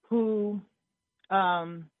who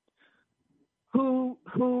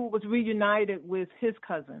was reunited with his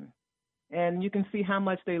cousin, and you can see how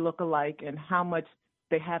much they look alike and how much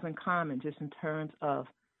they have in common just in terms of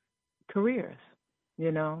careers.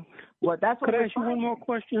 You know, well, that's what. Could I ask you one more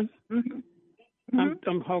question? Mm-hmm.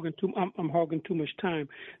 I'm hogging too much time.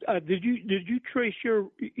 Did you trace your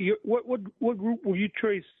what group will you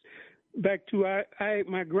trace back to?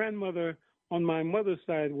 My grandmother on my mother's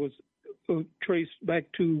side was traced back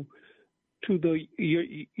to the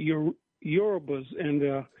Yorubas,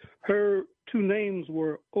 and her two names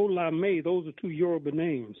were Olame. Those are two Yoruba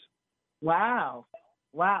names. Wow.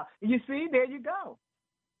 You see, there you go.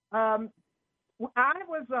 I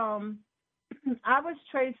was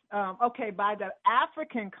traced, by the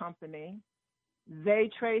African company. They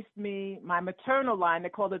traced me, my maternal line, they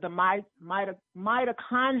called it the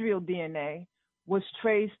mitochondrial DNA, was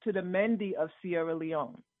traced to the Mendi of Sierra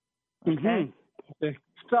Leone. Okay? Mm-hmm. Okay.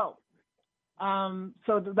 So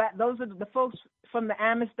those are the folks from the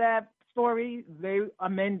Amistad story, they are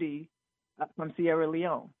Mendi from Sierra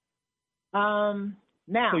Leone.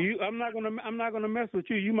 Now, so I'm not gonna mess with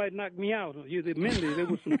you. You might knock me out. You're the Mendy. They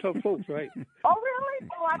were some tough folks, right? Oh, really?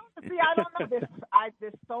 Oh, I don't know.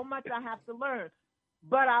 There's so much I have to learn.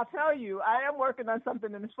 But I'll tell you, I am working on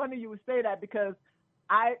something, and it's funny you would say that because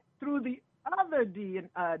through the other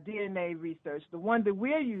DNA research, the one that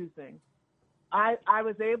we're using, I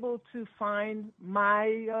was able to find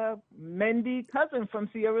my Mendi cousin from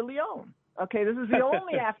Sierra Leone. Okay, this is the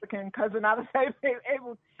only African cousin I was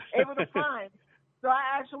able to find. So I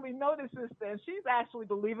actually know this sister, and she's actually,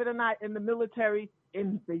 believe it or not, in the military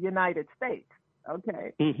in the United States.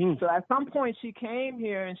 Okay, mm-hmm. So at some point she came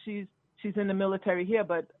here, and she's in the military here,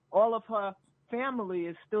 but all of her family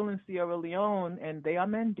is still in Sierra Leone, and they are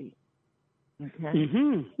Mendi. Okay.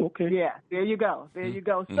 Mm-hmm. Okay. Yeah. There you go.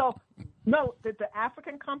 So note that the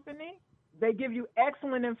African company, they give you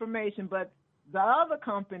excellent information, but the other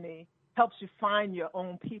company helps you find your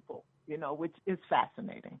own people. You know, which is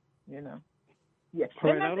fascinating. You know. Yes.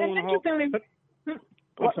 Right,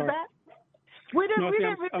 What's that? We didn't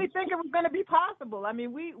really think it was going to be possible. I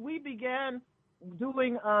mean, we began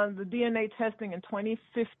doing the DNA testing in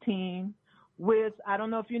 2015 with, I don't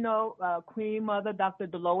know if you know, Queen Mother, Dr.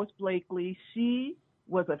 Dolores Blakely. She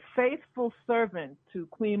was a faithful servant to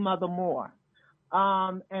Queen Mother Moore.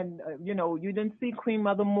 You didn't see Queen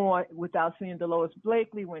Mother Moore without seeing Dolores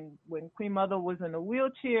Blakely. When Queen Mother was in a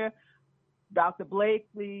wheelchair, Dr.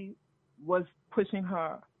 Blakely was pushing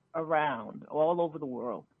her around all over the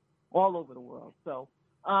world. So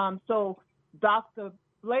Dr.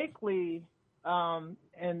 Blakely and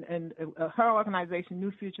her organization,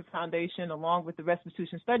 New Future Foundation, along with the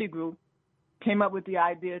Restitution Study Group, came up with the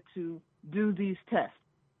idea to do these tests.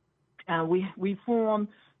 And we formed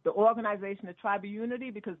the organization of Tribal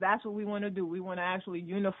Unity because that's what we want to do. We want to actually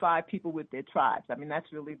unify people with their tribes. I mean,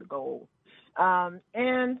 that's really the goal.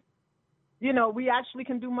 And we actually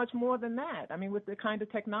can do much more than that. I mean, with the kind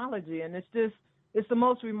of technology, and it's the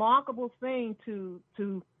most remarkable thing to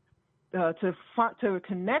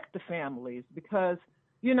connect the families because,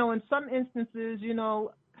 in some instances,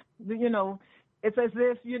 it's as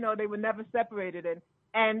if, they were never separated.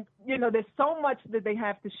 And there's so much that they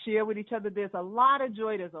have to share with each other. There's a lot of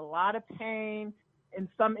joy. There's a lot of pain. In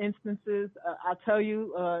some instances, I'll tell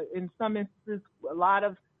you, in some instances, a lot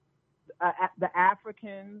of the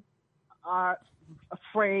Africans are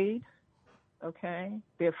afraid, okay?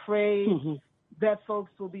 They're afraid that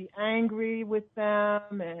folks will be angry with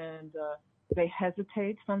them, and they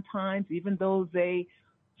hesitate sometimes. Even though they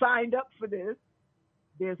signed up for this,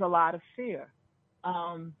 there's a lot of fear.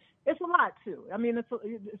 It's a lot too. I mean,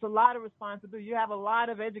 it's a lot of responsibility. You have a lot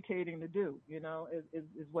of educating to do.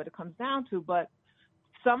 Is what it comes down to. But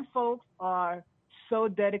some folks are so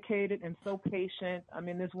dedicated and so patient. I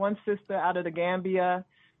mean, there's one sister out of the Gambia.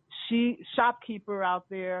 She shopkeeper out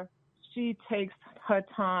there. She takes her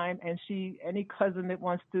time, and any cousin that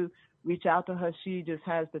wants to reach out to her, she just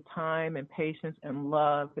has the time and patience and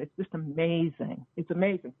love. It's just amazing. It's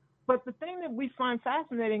amazing. But the thing that we find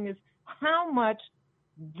fascinating is how much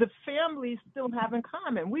the families still have in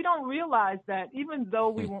common. We don't realize that even though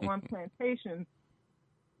we were on plantations,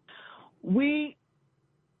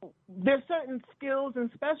 there's certain skills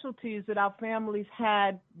and specialties that our families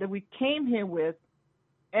had that we came here with,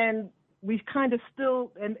 and we kind of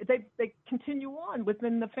still, and they continue on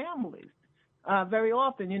within the families. Very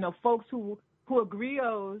often, folks who are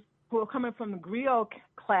griots, who are coming from the griot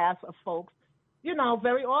class of folks,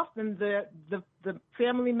 very often the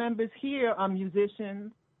family members here are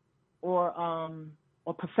musicians or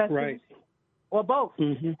professors, right, or both,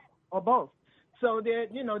 or both. So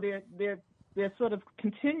they're sort of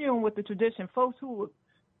continuing with the tradition. Folks who are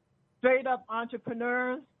straight up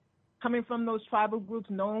entrepreneurs, coming from those tribal groups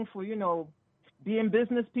known for being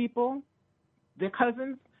business people, their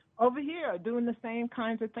cousins over here are doing the same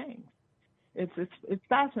kinds of things. It's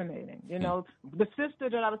fascinating. The sister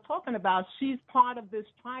that I was talking about, she's part of this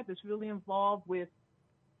tribe that's really involved with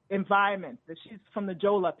environment. That she's from the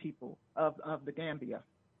Jola people of the Gambia.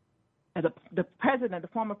 And the president, the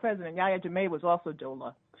former president, Yahya Jammeh, was also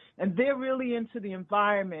Jola. And they're really into the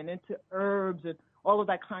environment, into herbs and all of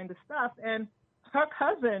that kind of stuff. And her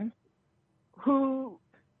cousin, who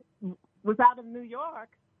was out of New York,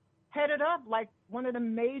 headed up like one of the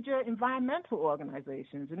major environmental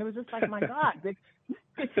organizations. And it was just like, my God,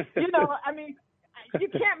 I mean, you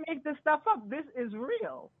can't make this stuff up. This is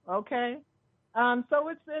real, okay? So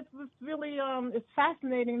it's really, it's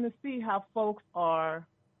fascinating to see how folks are,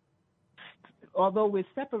 although we're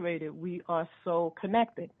separated, we are so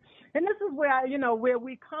connected. And this is where, where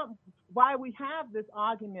we come, why we have this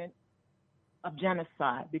argument of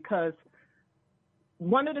genocide, because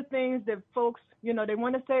one of the things that folks, they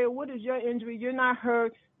want to say, what is your injury? You're not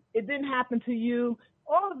hurt. It didn't happen to you.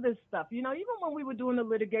 All of this stuff. Even when we were doing the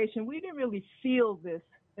litigation, we didn't really feel this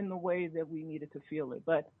in the way that we needed to feel it.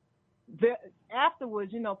 But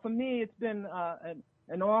afterwards, for me, it's been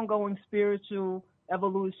an ongoing spiritual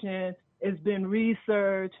evolution. It's been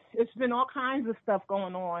research. It's been all kinds of stuff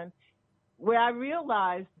going on where I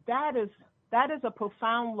realized that is a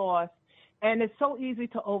profound loss, and it's so easy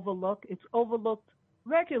to overlook. It's overlooked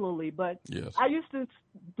regularly, but yes. I used to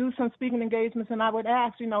do some speaking engagements, and I would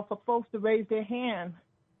ask, for folks to raise their hand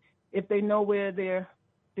if they know where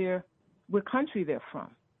what country they're from,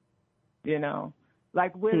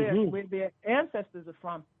 like where their ancestors are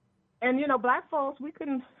from. And Black folks, we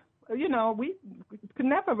couldn't, we could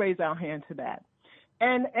never raise our hand to that,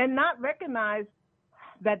 and not recognize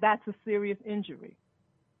that that's a serious injury,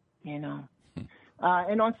 and on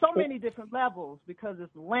so many different levels, because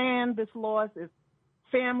it's land that's lost, it's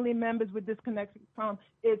family members we're disconnected from,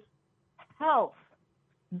 it's health,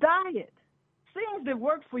 diet, things that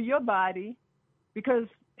work for your body, because,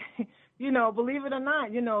 believe it or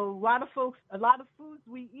not, a lot of foods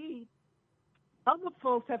we eat, other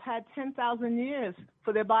folks have had 10,000 years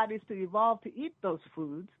for their bodies to evolve to eat those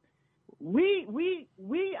foods.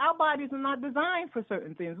 Our bodies are not designed for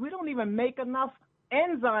certain things. We don't even make enough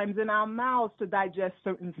enzymes in our mouths to digest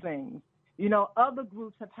certain things. Other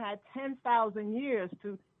groups have had 10,000 years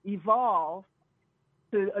to evolve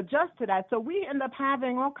to adjust to that. So we end up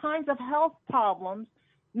having all kinds of health problems,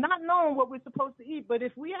 not knowing what we're supposed to eat. But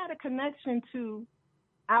if we had a connection to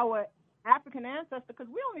our African ancestors, because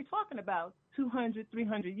we're only talking about 200,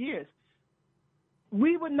 300 years,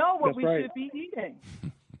 we would know what we should be eating.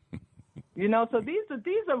 So these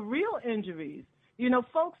are real injuries.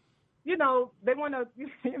 Folks, they want to,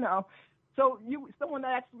 So someone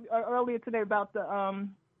asked earlier today about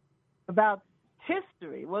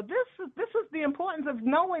history. Well, this is the importance of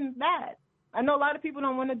knowing that. I know a lot of people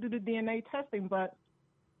don't want to do the DNA testing, but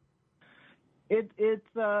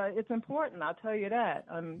it's important. I'll tell you that.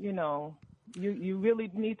 You really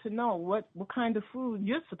need to know what kind of food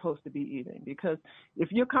you're supposed to be eating, because if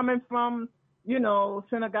you're coming from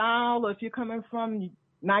Senegal, or if you're coming from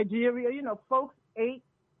Nigeria, folks ate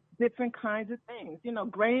different kinds of things,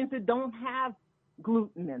 grains that don't have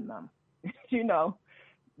gluten in them,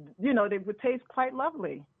 they would taste quite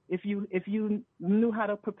lovely if you knew how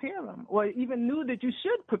to prepare them, or even knew that you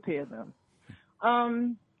should prepare them.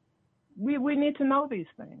 We need to know these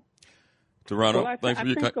things. Toronto, Well, thanks for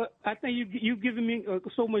your I think you've given me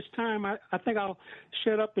so much time. I think I'll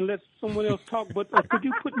shut up and let someone else talk. But could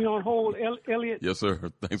you put me on hold, Elliott? Yes,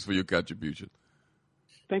 sir. Thanks for your contribution.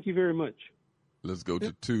 Thank you very much. Let's go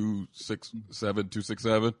to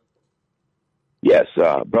 267. Yes,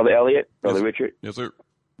 Brother Elliott, Brother Yes. Richard. Yes, sir.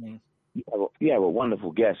 You have a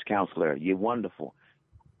wonderful guest counselor. You're wonderful.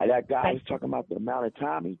 And that guy was talking about the amount of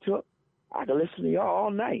time he took. I could listen to y'all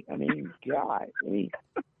all night. I mean, God,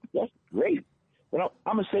 that's great. But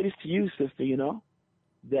I'm gonna say this to you, sister. You know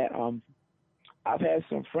that I've had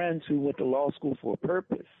some friends who went to law school for a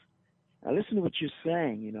purpose. Now listen to what you're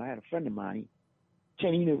saying. You know, I had a friend of mine,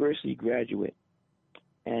 Cheney University graduate,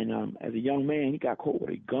 and as a young man, he got caught with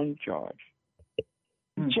a gun charge.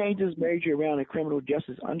 He changed his major around in criminal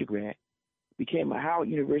justice undergrad, became a Howard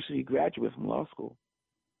University graduate from law school,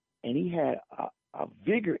 and he had a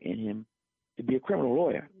vigor in him to be a criminal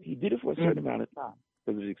lawyer. He did it for a certain amount of time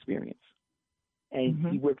because of his experience. And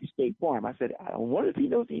he worked at State Farm. I said, I wonder if he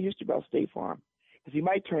knows any history about State Farm, because he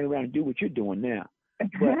might turn around and do what you're doing now.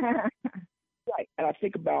 But, right. And I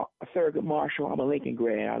think about Thurgood Marshall. I'm a Lincoln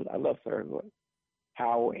grad. I love Thurgood.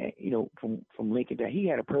 How, from Lincoln, that he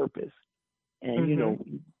had a purpose.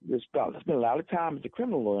 And, there's been a lot of time as a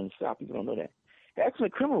criminal lawyer in the South. People don't know that. An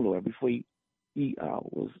excellent criminal lawyer before he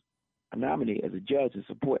was nominated as a judge in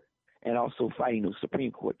support and also fighting those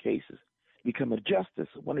Supreme Court cases. Become a justice,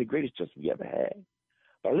 one of the greatest justices we ever had.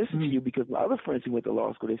 But I listen to you because my other friends who went to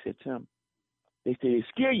law school, they said, Tim, they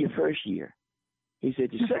scare you first year. He said,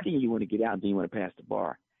 the second year you want to get out and then you want to pass the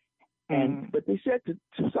bar. But they said to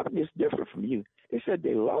something that's different from you, they said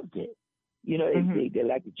they loved it. You know, they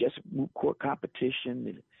like the just court competition,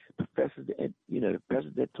 and professors, the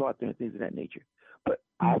professors that taught them and things of that nature. But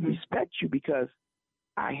I respect you because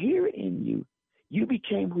I hear it in you. You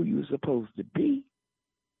became who you were supposed to be,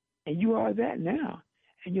 and you are that now.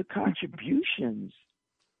 And your contributions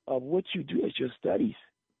of what you do as your studies.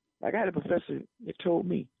 Like I had a professor that told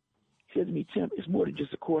me, he said to me, Tim, it's more than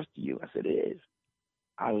just a course to you. I said, it is.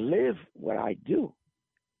 I live what I do.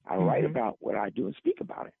 I write about what I do and speak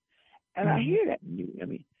about it. And I hear that in you. I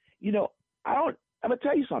mean, I'm going to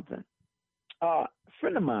tell you something. A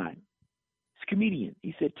friend of mine, he's a comedian.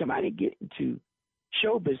 He said, Tim, I didn't get into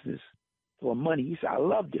show business for money. He said, I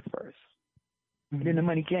loved it first. And then the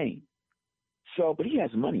money came. So, but he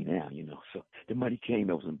has money now, so the money came,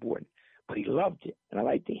 that was important. But he loved it. And I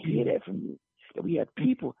like to hear that from you, that we have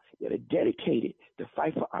people that are dedicated to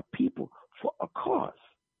fight for our people for a cause.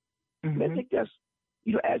 And I think that's,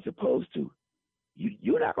 as opposed to,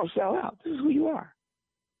 you're not going to sell out. This is who you are.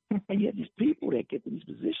 And you have these people that get to these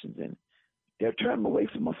positions and they're turning away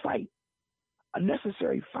from a fight, a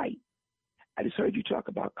necessary fight. I just heard you talk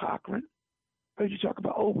about Cochran. I heard you talk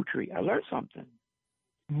about Ogletree. I learned something.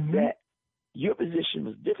 That your position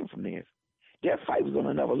was different from theirs. Their fight was on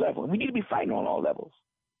another level. And we need to be fighting on all levels.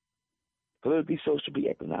 Politically, socially,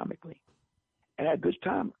 economically. And I had a good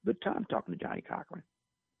time talking to Johnny Cochran.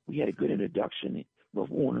 We had a good introduction and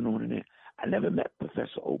went on and on and on. I never met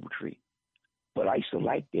Professor Ogletree, but I used to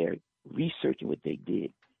like their research and what they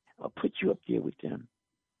did. I'll put you up there with them.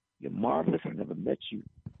 You're marvelous. I never met you.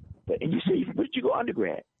 And you say, where did you go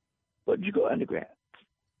undergrad? Where did you go undergrad?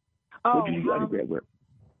 Where did you do undergrad work?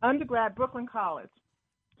 Undergrad, Brooklyn College,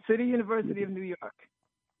 City University of New York.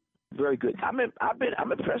 Very good. I'm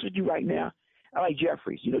impressed with you right now. I like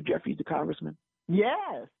Jeffries. You know Jeffries, the congressman?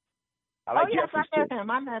 Yes. I like yes, Jeffries I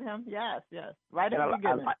met him. Yes. Right at the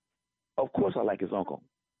beginning. Of course, I like his uncle,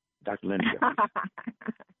 Dr. Lenny Jeffries.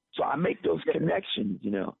 So I make those connections,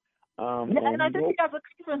 and I think he has a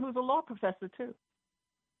cousin who's a law professor too.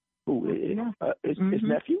 Who? His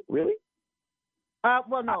nephew? Really?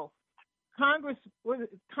 Well, no. Congress.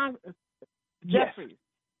 Jeffries.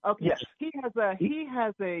 Okay. Yes. He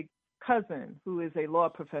has a cousin who is a law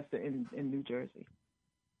professor in New Jersey.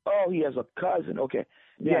 Oh, he has a cousin. Okay.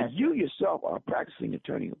 Now, you yourself are a practicing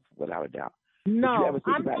attorney without a doubt. No,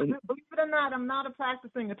 believe it or not, I'm not a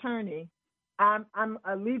practicing attorney. I'm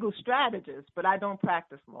a legal strategist, but I don't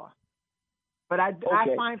practice law. But I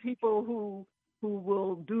find people who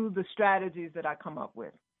will do the strategies that I come up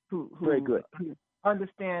with, who very good, who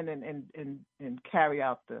understand and carry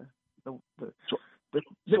out the So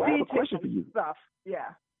I have a question for you. Stuff. Yeah.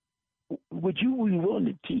 Would you be willing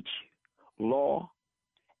to teach law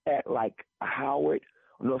at like Howard,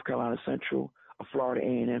 or North Carolina Central, or Florida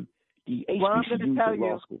A&M, the HBCU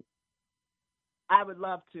law school? I would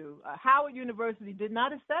love to. Howard University did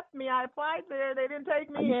not accept me. I applied there. They didn't take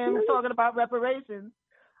me in. We're talking about reparations.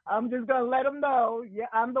 I'm just going to let them know. Yeah,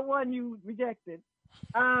 I'm the one you rejected.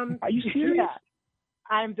 Are you serious? Yeah,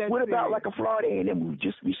 I'm just What about serious. like a Florida A&M who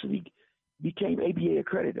just recently became ABA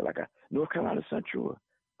accredited, like a North Carolina Central,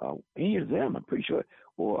 any of them, I'm pretty sure,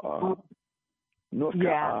 or North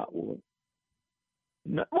Carolina.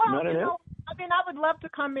 None of them? I mean, I would love to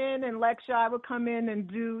come in and lecture. I would come in and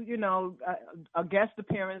do, a guest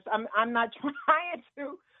appearance. I'm not trying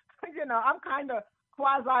to, I'm kind of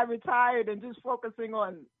quasi-retired and just focusing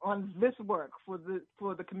on this work for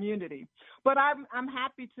the community. But I'm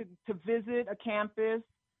happy to visit a campus,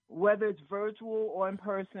 whether it's virtual or in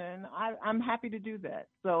person. I'm happy to do that.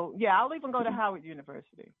 So yeah, I'll even go to Howard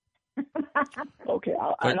University. Okay,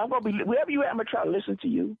 and I'm gonna be wherever you at. I'm gonna try to listen to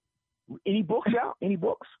you. Any books out? Any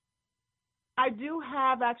books? I do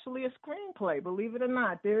have actually a screenplay, believe it or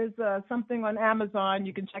not. There's something on Amazon.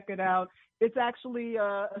 You can check it out. It's actually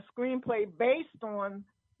a screenplay based on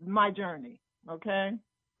my journey, okay?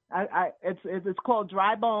 It's called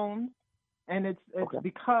Dry Bones, and it's okay.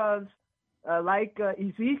 Because like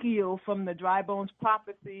Ezekiel from the Dry Bones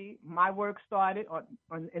prophecy, my work started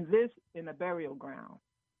in a burial ground,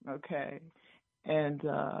 okay? And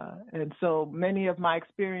so many of my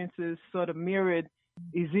experiences sort of mirrored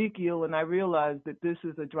Ezekiel, and I realized that this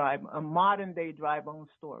is a modern day Dry Bones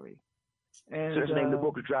story. And so the name of the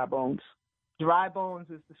book is Dry Bones? Dry Bones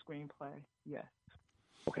is the screenplay, yes.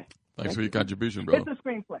 Okay. Thanks for your contribution, brother. It's a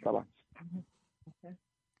screenplay. Bye-bye. Okay.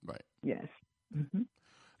 Right. Yes. Mm-hmm.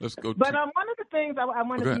 Let's go. But one of the things I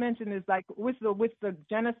wanted to mention is like with the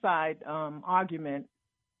genocide argument,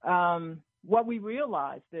 what we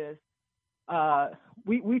realized is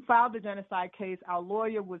we filed the genocide case. Our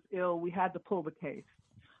lawyer was ill. We had to pull the case.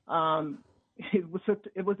 It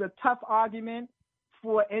was a tough argument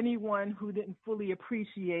for anyone who didn't fully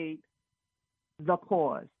appreciate the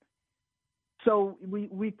cause. So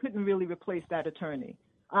we couldn't really replace that attorney.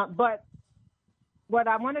 But what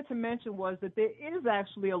I wanted to mention was that there is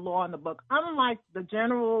actually a law in the book. Unlike the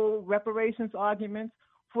general reparations arguments,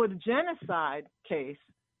 for the genocide case,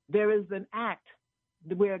 there is an act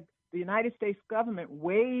where the United States government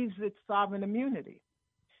waives its sovereign immunity.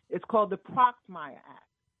 It's called the Proxmire Act,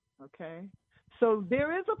 okay? So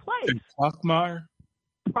there is a place. Proxmire?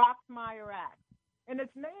 Proxmire Act. And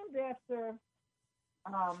it's named after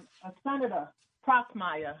a Senator,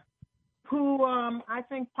 Proxmire, who I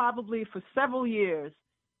think probably for several years,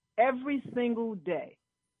 every single day,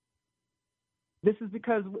 this is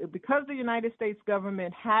because the United States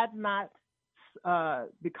government had not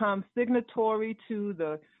become signatory to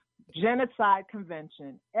the Genocide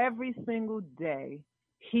Convention. Every single day,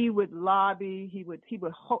 he would lobby. He would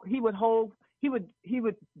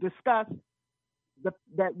discuss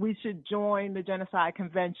that we should join the Genocide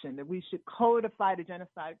Convention, that we should codify the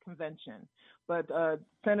Genocide Convention. But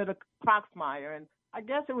Senator Proxmire, and I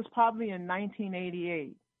guess it was probably in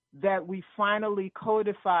 1988 that we finally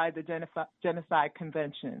codified the Genocide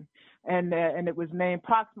Convention, and it was named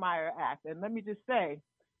Proxmire Act. And let me just say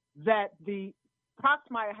that the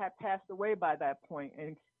Proxmire had passed away by that point,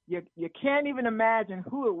 and you can't even imagine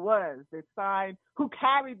who it was that signed, who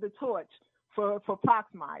carried the torch for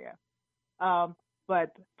Proxmire,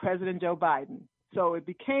 but President Joe Biden. So it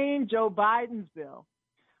became Joe Biden's bill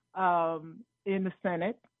in the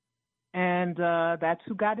Senate, and that's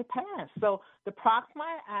who got it passed. So the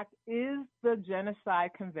Proxmire Act is the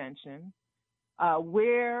Genocide Convention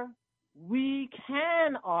where we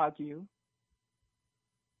can argue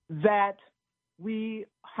that we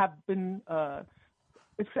have been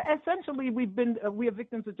essentially we are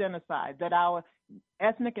victims of genocide, that our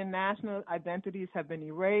ethnic and national identities have been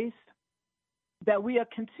erased, that we are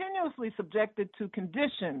continuously subjected to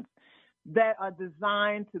conditions that are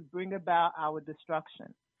designed to bring about our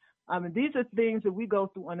destruction. These are things that we go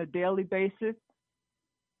through on a daily basis.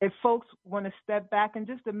 If folks want to step back and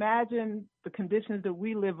just imagine the conditions that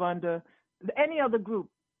we live under, any other group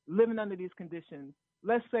living under these conditions,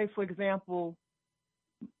 let's say, for example,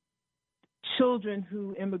 children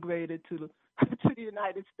who immigrated to the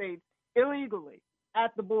United States illegally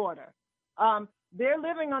at the border. They're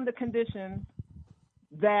living under conditions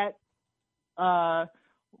that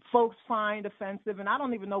folks find offensive, and I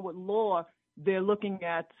don't even know what law they're looking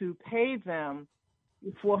at to pay them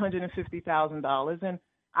 $450,000. And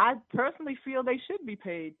I personally feel they should be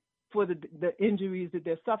paid for the injuries that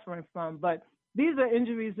they're suffering from. But these are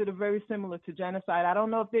injuries that are very similar to genocide. I don't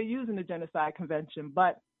know if they're using the Genocide Convention,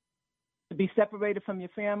 but to be separated from your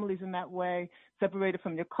families in that way, separated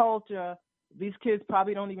from your culture. These kids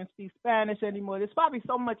probably don't even speak Spanish anymore. There's probably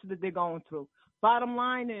so much that they're going through. Bottom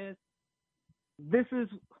line is, this is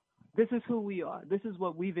who we are. This is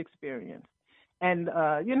what we've experienced. And,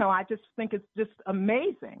 I just think it's just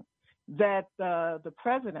amazing that the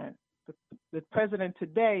president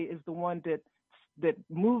today is the one that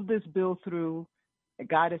moved this bill through,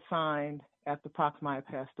 got it signed, after Proxmire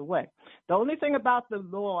passed away. The only thing about the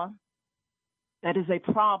law that is a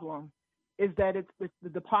problem is that it's the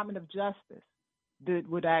Department of Justice that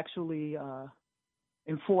would actually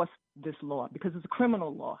enforce this law because it's a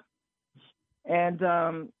criminal law. And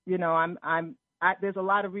there's a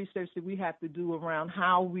lot of research that we have to do around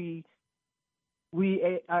how we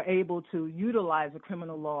are able to utilize a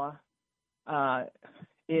criminal law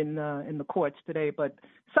in the courts today. But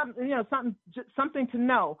something to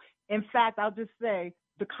know. In fact, I'll just say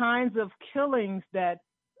the kinds of killings that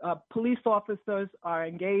police officers are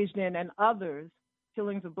engaged in and others,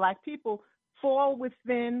 killings of Black people, fall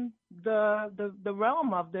within the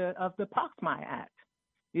realm of the Proxmire Act.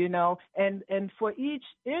 And for each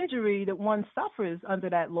injury that one suffers under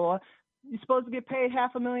that law, you're supposed to get paid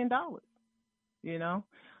 $500,000.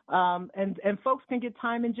 And folks can get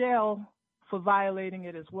time in jail for violating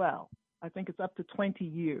it as well. I think it's up to 20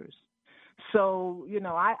 years. So,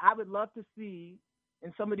 I would love to see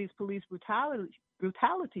in some of these police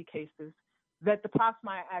brutality cases that the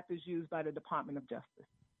Proxmire Act is used by the Department of Justice.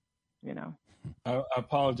 I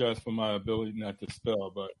apologize for my ability not to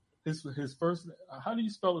spell, but his first. How do you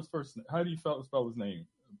spell his first name? How do you spell his name?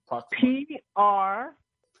 P-R-O,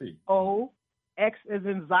 X as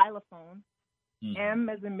in xylophone, M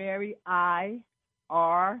as in Mary, I-R-E,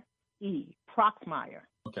 Proxmire.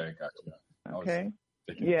 Okay, gotcha. Okay.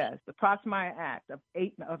 Yes, the Proxmire Act of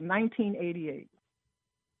 1988.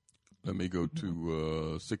 Let me go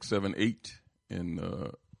to 678 in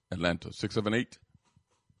Atlanta. 678.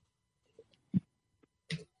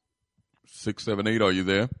 678, are you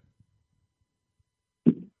there?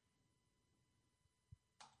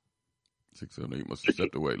 678 must have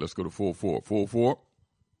stepped away. Let's go to 44. 44.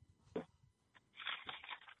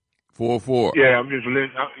 44. Yeah, I'm just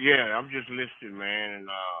listening, man, and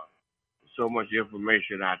so much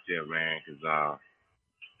information out there, man. Because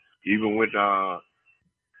even with a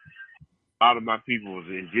lot of my people was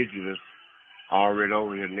indigenous already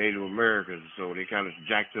over here, Native Americans, so they kind of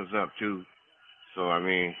jacked us up too. So, I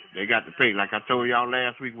mean, they got to pay. Like I told y'all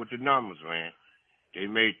last week with the numbers, man. They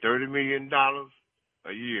made $30 million a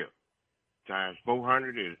year. Times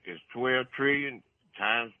 400 is 12 trillion.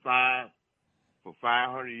 Times 5 for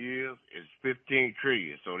 500 years is 15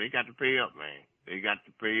 trillion. So they got to pay up, man. They got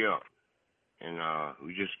to pay up. And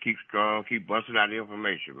we just keep strong, keep busting out the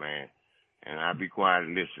information, man. And I'll be quiet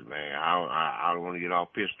and listen, man. I don't want to get all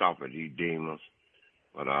pissed off at these demons.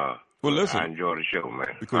 But well, listen, I enjoy the show,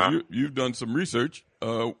 man. Because you've done some research.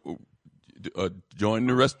 Join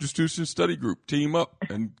the Restitution Study Group. Team up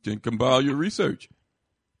and compile your research.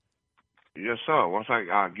 Yes, sir. Once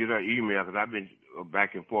I get her email, because I've been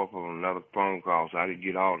back and forth on another phone call, so I didn't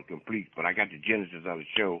get all the complete. But I got the genesis of the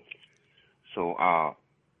show. So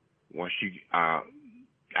once I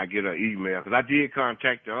get her email, because I did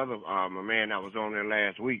contact the other my man that was on there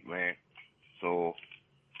last week, man. So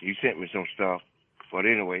he sent me some stuff. But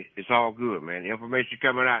anyway, it's all good, man. The information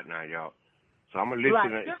coming out now, y'all. So I'm gonna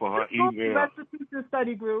listen for her email. Restitution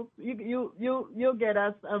Study Group. You'll get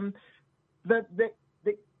us. The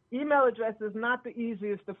email address is not the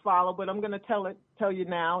easiest to follow, but I'm gonna tell you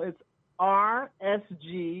now. It's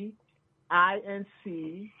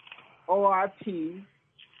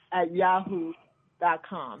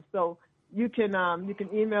rsgincorp@yahoo.com. So you can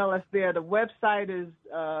email us there. The website is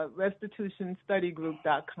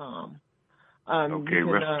restitutionstudygroup.com.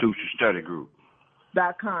 Restitution Study Group.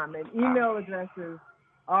 .com. And email address is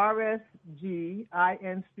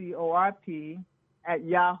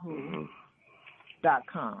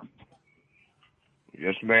rsgincorp@yahoo.com.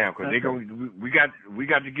 Yes, ma'am. Because we got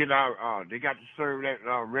to get our they got to serve that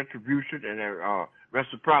retribution and that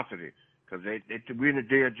reciprocity. Because we're in the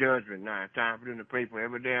day of judgment now. It's time for them to pay for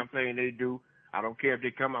every damn thing they do. I don't care if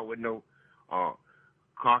they come out with no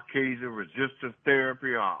Caucasian resistance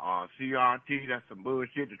therapy or CRT. That's some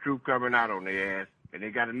bullshit. The truth coming out on their ass, and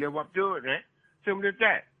they got to live up to it, man. Simple as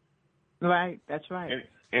that. Right, that's right.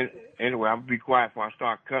 And anyway, I'm gonna be quiet before I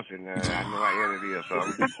start cussing. I know how it is, so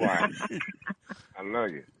I'm gonna be quiet. I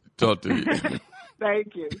love you. Talk to you.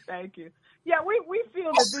 Thank you. Yeah, we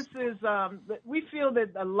feel that this is we feel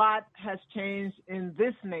that a lot has changed in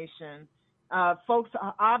this nation. Folks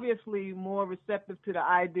are obviously more receptive to the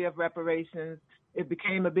idea of reparations. It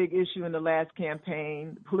became a big issue in the last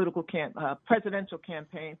campaign, presidential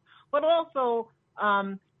campaign, but also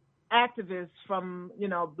activists from,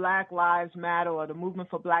 Black Lives Matter or the Movement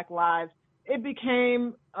for Black Lives. It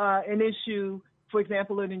became an issue, for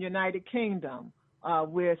example, in the United Kingdom,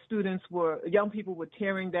 where young people were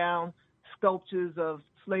tearing down sculptures of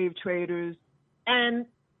slave traders and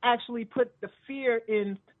actually put the fear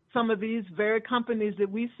in some of these very companies that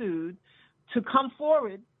we sued to come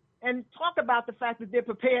forward and talk about the fact that they're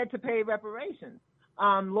prepared to pay reparations.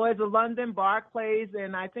 Lloyd's of London, Barclays,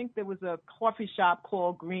 and I think there was a coffee shop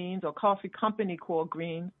called Greens or coffee company called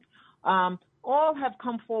Greens. All have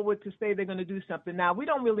come forward to say they're going to do something. Now, we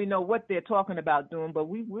don't really know what they're talking about doing, but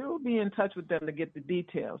we will be in touch with them to get the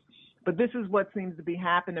details. But this is what seems to be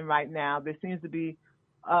happening right now. There seems to be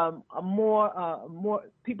more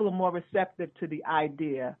people are more receptive to the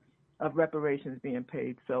idea of reparations being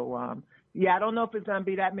paid. So, I don't know if it's going to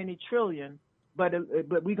be that many trillion, but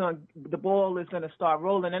the ball is going to start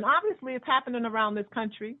rolling. And obviously, it's happening around this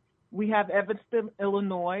country. We have Evanston,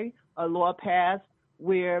 Illinois, a law passed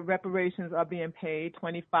where reparations are being paid,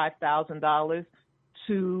 $25,000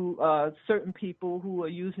 to certain people who are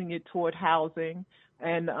using it toward housing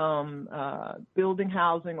and building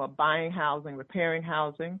housing or buying housing, repairing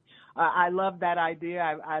housing. I love that idea.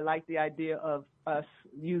 I like the idea of us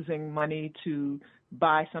using money to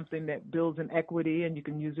buy something that builds an equity, and you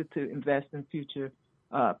can use it to invest in future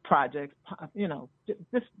projects.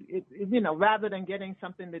 Rather than getting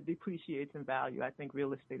something that depreciates in value, I think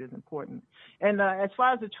real estate is important. And as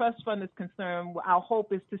far as the trust fund is concerned, our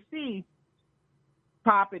hope is to see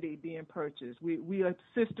property being purchased. We are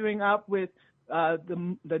sistering up with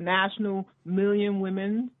the National Million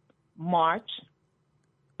Women March,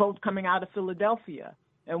 both coming out of Philadelphia,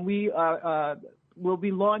 and we will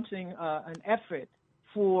be launching an effort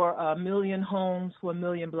for 1 million homes for 1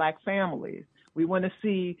 million Black families. We want to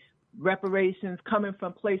see reparations coming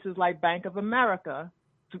from places like Bank of America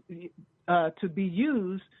to be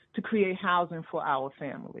used to create housing for our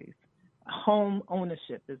families. Home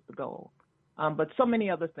ownership is the goal, but so many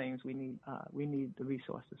other things we need the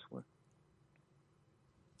resources for.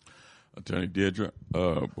 Attorney Deidre,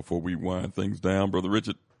 before we wind things down, Brother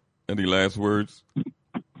Richard, any last words?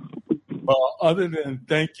 Well, other than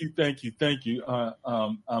thank you.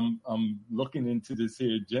 I'm looking into this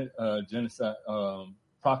here genocide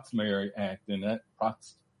Proxmire Act and that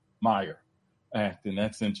Proxmire Act, and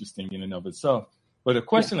that's interesting in and of itself. But a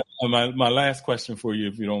question, my last question for you,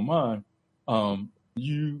 if you don't mind,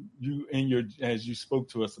 you as you spoke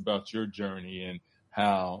to us about your journey and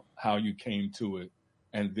how you came to it,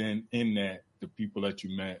 and then in that the people that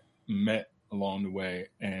you met along the way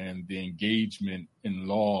and the engagement in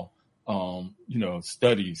law.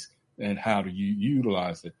 Studies and how do you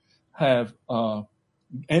utilize it. Have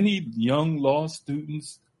any young law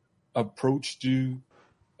students approached you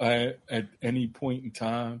at any point in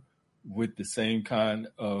time with the same kind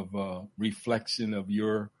of reflection of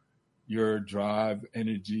your drive,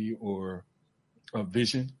 energy, or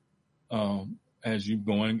vision as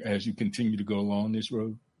you continue to go along this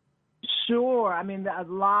road? Sure. I mean,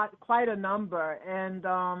 quite a number. And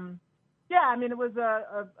it was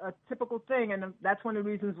a typical thing, and that's one of the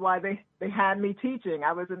reasons why they had me teaching.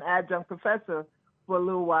 I was an adjunct professor for a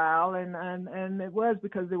little while, and it was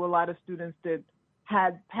because there were a lot of students that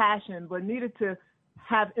had passion but needed to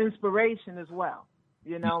have inspiration as well,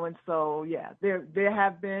 and so, there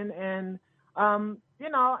have been, and,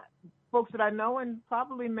 folks that I know and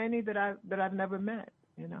probably many that I've never met,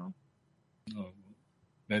 Oh,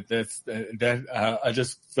 I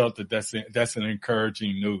just felt that that's an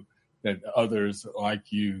encouraging note, that others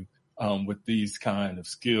like you with these kind of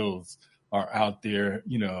skills are out there,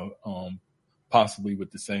 possibly with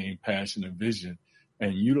the same passion and vision,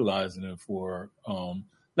 and utilizing it for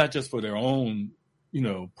not just for their own,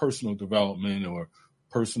 personal development or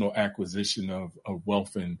personal acquisition of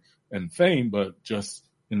wealth and fame, but just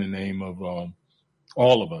in the name of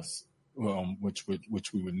all of us, which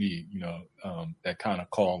we would need, that kind of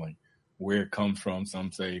calling. Where it comes from,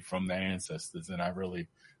 some say from the ancestors, and I really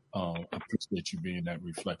appreciate you being that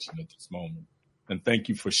reflection at this moment. And thank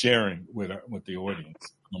you for sharing with the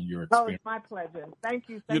audience your experience. Oh, it's my pleasure. Thank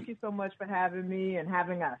you. Thank you so much for having me and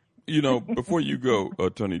having us. Before you go,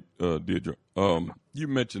 Attorney Deidre, you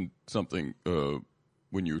mentioned something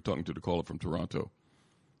when you were talking to the caller from Toronto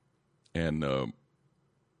and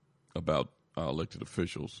about our elected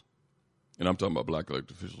officials. And I'm talking about Black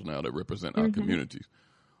elected officials now that represent our communities,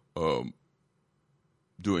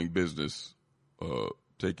 doing business,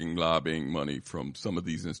 taking lobbying money from some of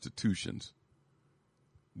these institutions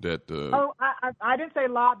that I didn't say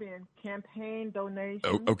lobbying, campaign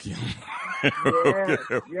donations. Okay.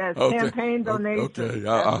 Yes, campaign donations. Okay.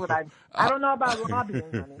 That's what I don't know about lobbying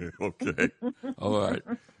money. Okay. All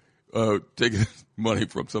right. Taking money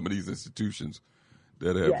from some of these institutions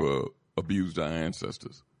that have abused our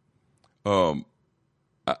ancestors.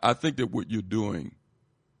 I think that what you're doing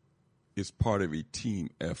is part of a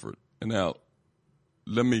team effort. And now,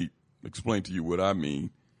 let me explain to you what I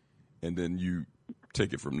mean, and then you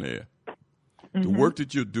take it from there. The work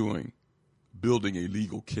that you're doing building a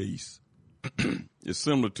legal case is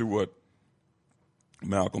similar to what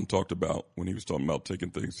Malcolm talked about when he was talking about taking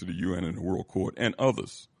things to the UN and the World Court and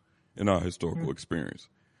others in our historical experience.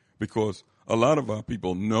 Because a lot of our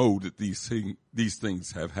people know that these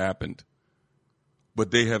things have happened,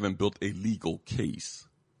 but they haven't built a legal case.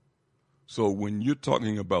 So when you're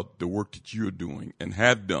talking about the work that you're doing and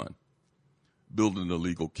have done, building a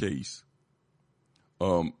legal case,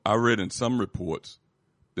 I read in some reports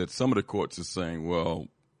that some of the courts are saying, well,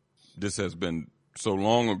 this has been so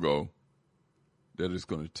long ago that it's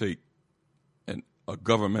going to take a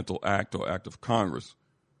governmental act or act of Congress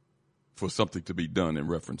for something to be done in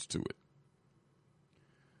reference to it.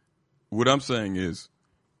 What I'm saying is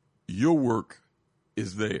your work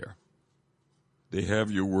is there. They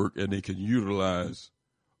have your work and they can utilize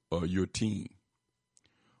your team.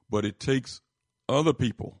 But it takes other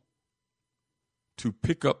people to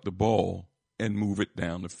pick up the ball and move it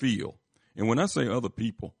down the field. And when I say other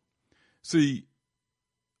people, see,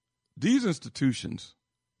 these institutions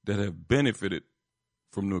that have benefited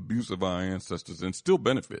from the abuse of our ancestors and still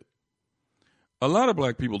benefit, a lot of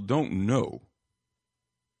black people don't know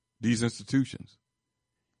these institutions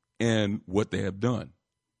and what they have done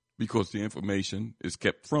because the information is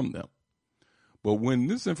kept from them. But when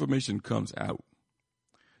this information comes out,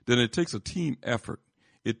 then it takes a team effort.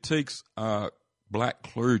 It takes our black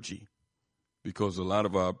clergy, because a lot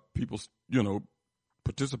of our people,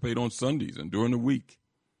 participate on Sundays and during the week.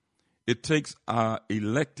 It takes our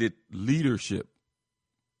elected leadership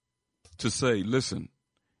to say, listen,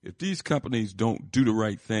 if these companies don't do the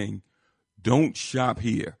right thing, don't shop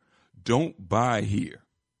here, don't buy here,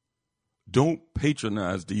 don't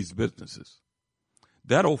patronize these businesses.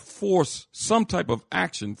 That'll force some type of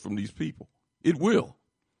action from these people. It will.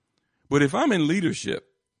 But if I'm in leadership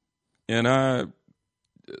and I,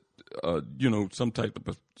 some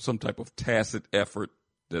type of tacit effort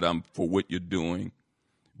that I'm for what you're doing,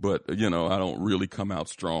 but I don't really come out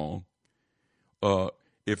strong.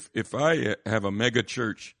 If I have a mega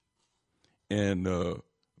church and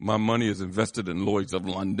my money is invested in Lloyd's of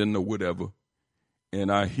London or whatever, and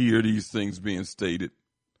I hear these things being stated,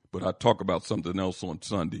 but I talk about something else on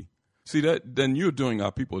Sunday, then you're doing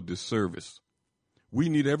our people a disservice. We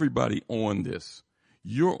need everybody on this.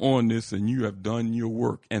 You're on this and you have done your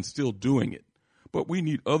work and still doing it. But we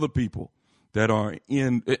need other people that are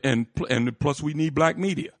in, and plus we need black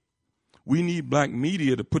media. We need black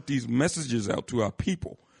media to put these messages out to our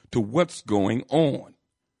people, to what's going on.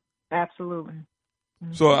 Absolutely.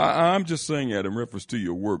 Mm-hmm. So I'm just saying that in reference to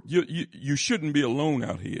your work. You shouldn't be alone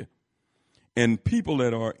out here. And people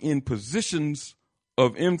that are in positions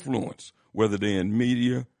of influence, whether they're in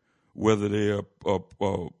media, whether they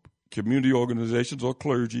are community organizations or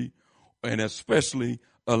clergy, and especially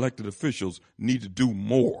elected officials, need to do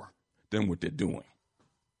more than what they're doing.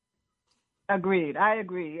 Agreed. I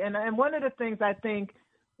agree. And one of the things I think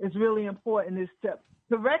is really important is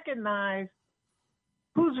to recognize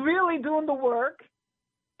who's really doing the work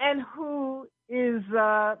and who is,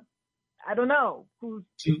 who's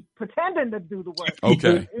pretending to do the work.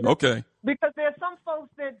 Okay. Okay. Because there are some folks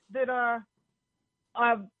that are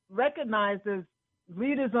recognized as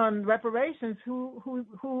leaders on reparations who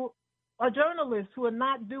are journalists who are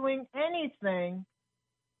not doing anything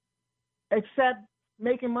except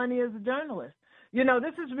making money as a journalist.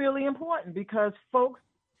 This is really important because folks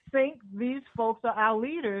think these folks are our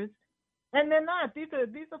leaders, and they're not. These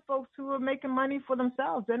are folks who are making money for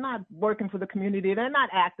themselves. They're not working for the community. They're not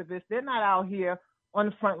activists. They're not out here on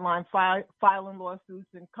the front line filing lawsuits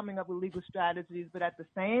and coming up with legal strategies. But at the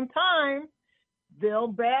same time,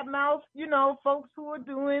 they'll badmouth, folks who are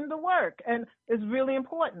doing the work. And it's really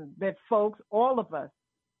important that folks, all of us,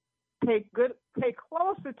 pay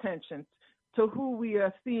close attention to who we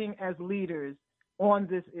are seeing as leaders on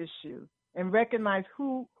this issue and recognize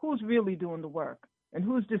who's really doing the work and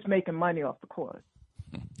who's just making money off the cause.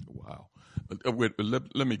 Wow. Wait,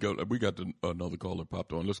 let me go. We got another caller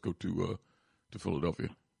popped on. Let's go to Philadelphia.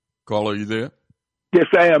 Caller, are you there? Yes,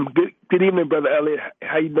 I am. Good evening, Brother Elliott.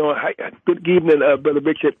 How you doing? Good evening, Brother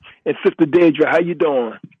Richard and Sister Deidre. How you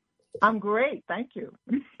doing? I'm great, thank you.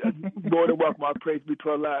 More than welcome. All praise be to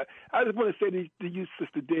Allah. I just want to say to you,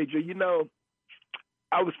 Sister Deidre,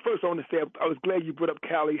 I want to say I was glad you brought up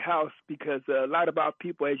Callie House because a lot of our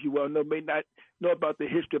people, as you well know, may not know about the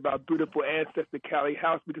history of our beautiful ancestor, Callie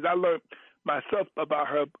House, because I learned myself about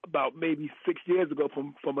her about maybe 6 years ago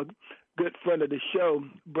from a good friend of the show,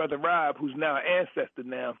 Brother Rob, who's now an ancestor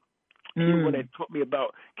now. He when they taught me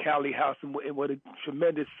about Callie House and what a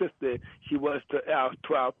tremendous sister she was to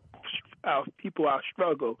our people, our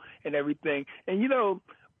struggle and everything. And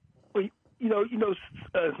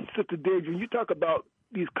Sister Deidre, when you talk about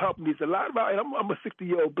these companies, a lot of our, and I'm a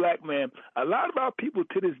 60-year-old black man, a lot of our people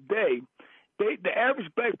to this day, the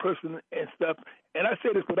average black person and stuff, and I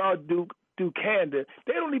say this with all due candor,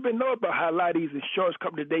 they don't even know about how a lot of these insurance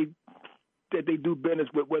companies that they do business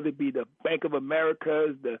with, whether it be the Bank of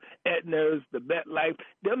Americas, the Aetnas, the MetLife.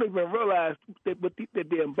 They don't even realize that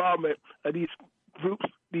the involvement of these groups,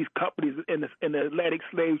 these companies in the Atlantic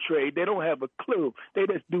slave trade, they don't have a clue. They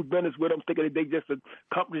just do business with them, thinking that they just a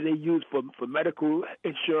company they use for medical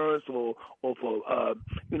insurance or for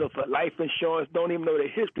for life insurance. Don't even know their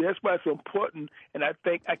history. That's why it's so important. And I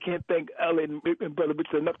can't thank Ellen and Brother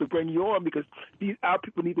Richard enough to bring you on, because our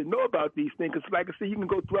people need to know about these things. Because like I said, you can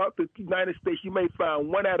go throughout the United States, you may find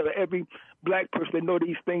one out of every black person that know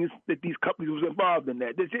these things, that these companies was involved in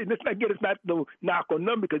that. It's not no knock on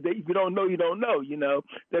them, because if you don't know, you don't know.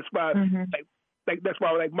 That's why, that's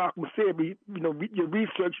why, like Malcolm said, your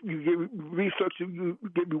research, you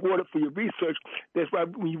get rewarded for your research. That's why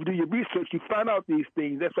when you do your research, you find out these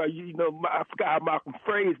things. That's why I forgot how Malcolm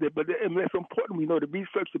phrased it, but that's important. We know the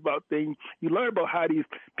research about things. You learn about how these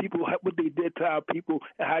people, what they did to our people,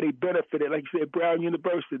 and how they benefited. Like you said, Brown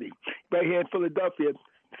University, right here in Philadelphia,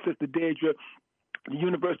 Sister Deidre, the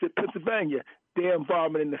University of Pennsylvania, their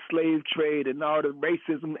involvement in the slave trade and all the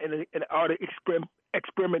racism and all the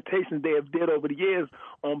experimentations they have did over the years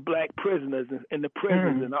on black prisoners and the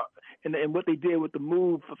prisons and what they did with the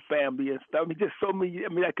Move family and stuff. I mean, just so many.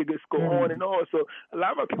 I mean, I could just go on and on. So a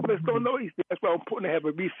lot of our people just don't know these things. That's why it's important to have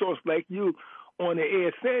a resource like you on the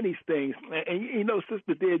air saying these things. And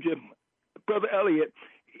Sister Deidre, Bro.Elliott,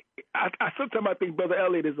 I sometimes I think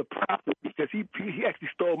Bro.Elliott is a prophet, because he actually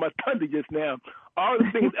stole my thunder just now. All the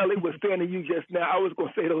things Elliott was saying to you just now, I was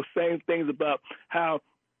going to say those same things about how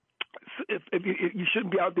if you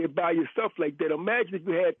shouldn't be out there by yourself like that. Imagine if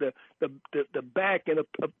you had the backing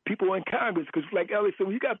of people in Congress, because like Elliott said,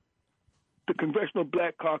 when you got the Congressional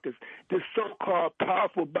Black Caucus, this so-called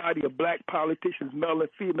powerful body of black politicians, male and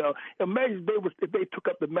female. Imagine if they took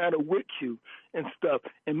up the matter with you and stuff,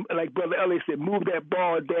 and like Brother Elliott said, move that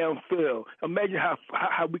ball downfield. Imagine how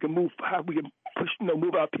we can push,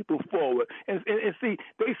 move our people forward. And see,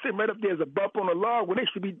 they sit right up there as a bump on the log when they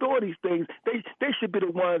should be doing these things. They should be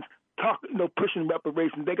the ones pushing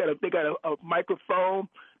reparations. They got a microphone.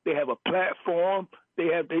 They have a platform. They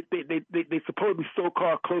supposed to be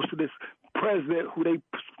so-called close to this president who they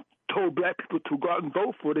told black people to go out and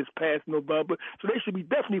vote for this past November. So they should be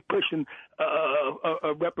definitely pushing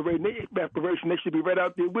a reparation. They should be right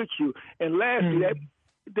out there with you. And lastly,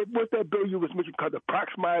 what's that bill you was mentioning called the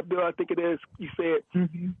Proxmire bill, I think it is, you said.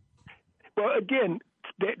 Well, again,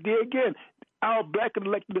 our black and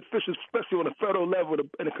elected officials, especially on the federal level,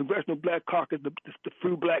 in the Congressional Black Caucus, the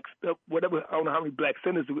few black stuff, whatever, I don't know how many black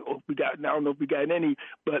senators we got, and I don't know if we got any,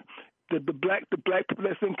 but the black people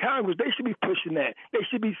that's in Congress, they should be pushing that. They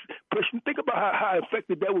should be pushing. Think about how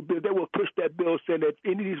effective that would be. They will push that bill saying that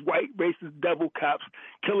any of these white racist devil cops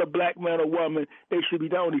kill a black man or woman, they should be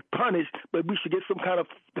not only punished, but we should get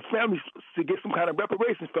the families should get some kind of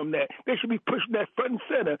reparations from that. They should be pushing that front and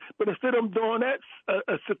center. But instead of them doing that,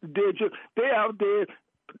 Sister Deidre, they're out there,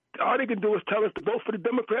 all they can do is tell us to vote for the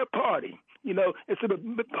Democrat Party. Instead of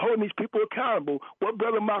holding these people accountable. What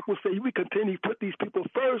Brother Mark would say, we continue to put these people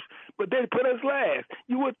first, but they put us last.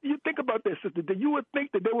 You think about that, Sister. You would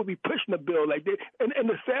think that they would be pushing a bill like that. And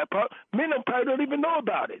the sad part, men probably don't even know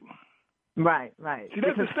about it. Right. See,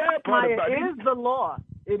 that's the sad part about it. It is the law.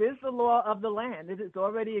 It is the law of the land. It is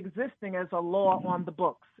already existing as a law on the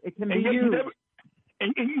books. It can be used.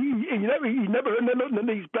 And you never heard none of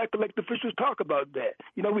these black elected officials talk about that.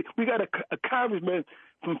 We got a congressman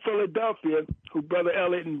from Philadelphia who Brother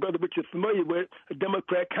Elliott and Brother Richard are familiar with, a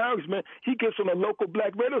Democrat congressman. He gets on a local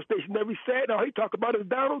black radio station every Saturday. All he talk about is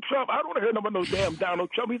Donald Trump. I don't want to hear about no damn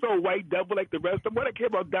Donald Trump. He's a white devil like the rest of them. What I care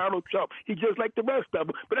about Donald Trump? He's just like the rest of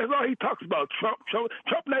them. But that's all he talks about. Trump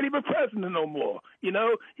not even president no more. He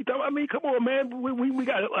talk. I mean, come on, man. We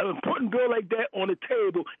got an important bill like that on the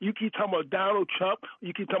table. You keep talking about Donald Trump.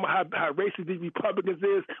 You keep talking about how racist these Republicans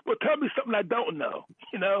is. Well, tell me something I don't know.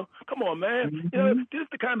 Come on, man.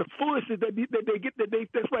 Just the kind of foolishness that they get.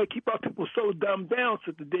 That's why they keep our people so dumbed down.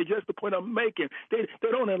 Sister Deidre, that's the point I'm making. They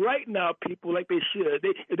don't enlighten our people like they should.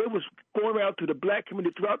 They was going around to the black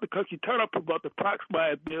community throughout the country, turn up about the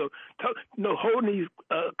Proxmire bill, holding these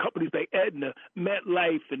companies like Aetna,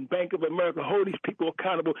 MetLife, and Bank of America, hold these people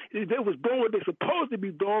accountable. If they was doing what they're supposed to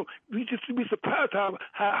be doing, we just be surprised how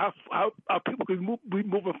our people could be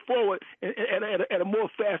moving forward at a more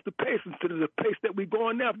faster pace instead of the pace that we're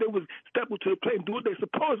going now. If they was step up to the plate and do what they're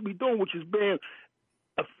supposed to be doing, which is being,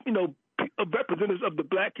 representatives of the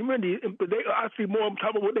black community. But I see more of them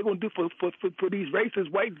talking about what they're going to do for these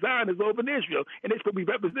racist white Zionists over in Israel. And they're supposed to be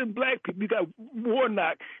representing black people. You got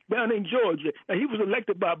Warnock down in Georgia. Now, he was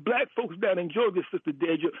elected by black folks down in Georgia, Sister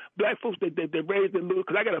Deidre. Black folks that raised their little,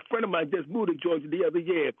 because I got a friend of mine just moved to Georgia the other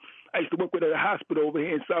year. I used to work with at a hospital over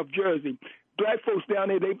here in South Jersey. Black folks down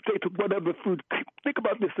there, they took whatever food. Think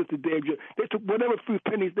about this, Sister Deidre. They took whatever food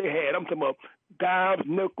pennies they had. I'm talking about dimes,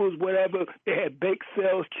 nickels, whatever. They had bake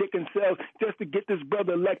sales, chicken sales, just to get this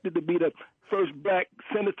brother elected to be the first black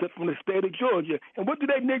senator from the state of Georgia. And what do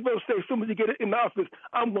they Negroes say as soon as you get in office?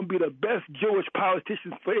 I'm going to be the best Jewish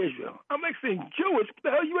politician for Israel. I'm like saying, Jewish? What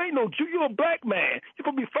the hell? You ain't no Jew. You're a black man. You're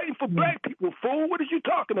going to be fighting for black people, fool. What are you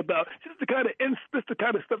talking about? This is the kind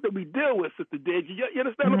of stuff that we deal with, Sister Deidre. You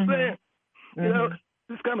understand what I'm saying? You know,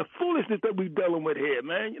 this kind of foolishness that we're dealing with here,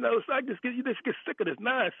 man. You know, so you just get sick of this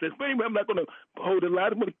nonsense. But anyway, I'm not going to hold a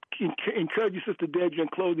lot. I'm going to encourage you, Sister Deidre, in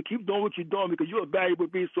closing. Keep doing what you're doing because you're a valuable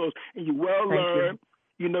resource and you're well learned.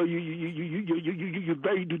 You know, you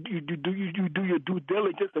do your due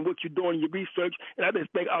diligence and what you're doing, your research, and I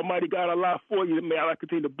just thank Almighty God Allah for you. May Allah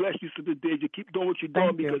continue to bless you, Sister Deidre. Keep doing what you're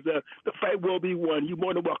doing because the fight will be won. You're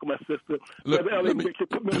more than welcome, my sister.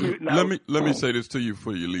 Let me say this to you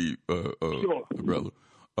before you leave, sure. brother.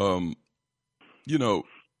 You know,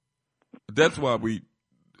 that's why we,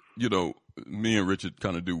 you know, me and Richard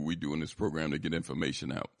kind of do what we do in this program to get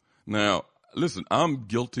information out. Now, listen, I'm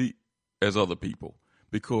guilty as other people.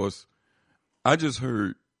 Because I just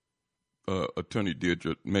heard Attorney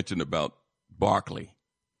Deidre mention about Barkley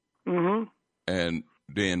and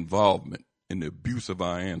their involvement in the abuse of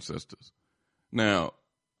our ancestors. Now,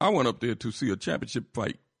 I went up there to see a championship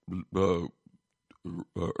fight.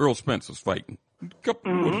 Earl Spencer's fighting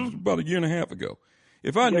about a year and a half ago.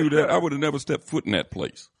 If I knew that, I would have never stepped foot in that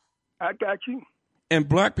place. I got you. And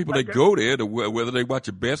black people, they go there to whether they watch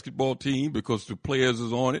a basketball team because the players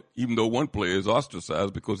is on it, even though one player is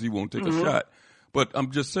ostracized because he won't take a shot. But I'm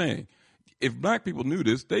just saying, if black people knew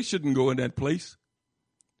this, they shouldn't go in that place.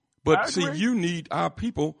 But see, you need our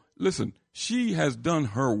people. Listen, she has done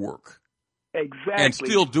her work. Exactly. And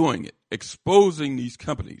still doing it, exposing these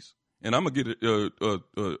companies. And I'm going to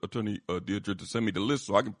get Attorney Deidre to send me the list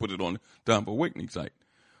so I can put it on the Time for Awakening site.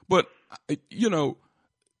 But, you know,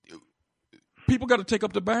 people got to take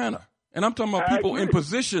up the banner. And I'm talking about people in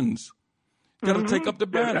positions got to take up the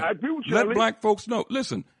banner. I agree with you, Let black folks know.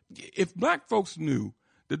 Listen, if black folks knew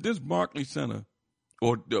that this Barkley Center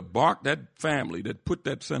or that family that put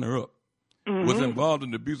that center up was involved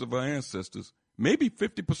in the abuse of our ancestors, maybe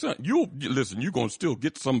 50%. You're going to still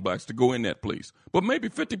get some blacks to go in that place. But maybe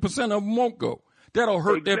 50% of them won't go. That'll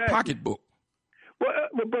hurt their pocketbook.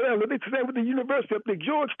 But they say with the university up there,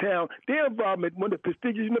 Georgetown, their involvement, one of the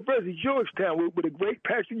prestigious universities, Georgetown, with a great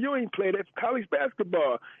Patrick Ewing played at college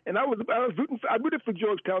basketball. And I rooted for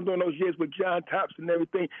Georgetown during those years with John Thompson and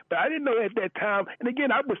everything. But I didn't know at that time. And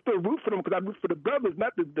again, I would still root for them because I root for the brothers,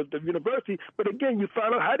 not the university. But again, you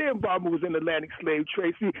find out how their involvement was in the Atlantic slave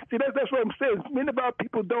trade. See, that's what I'm saying. Many of our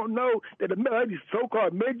people don't know that these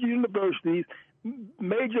so-called major universities,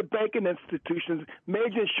 major banking institutions,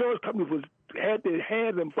 major insurance companies had their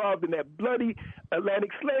hands involved in that bloody Atlantic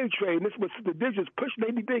slave trade. And this was the digits pushing.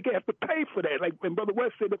 They have to pay for that. Like when Brother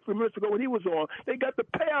West said a few minutes ago when he was on, they got to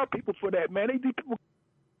pay our people for that, man. They do people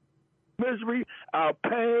misery, our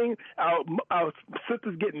pain, our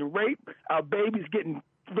sisters getting raped, our babies getting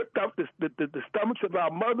ripped out the stomachs of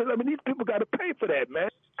our mothers. I mean, these people got to pay for that, man.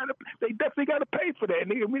 They definitely got to pay for that. And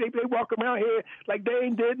they walk around here like they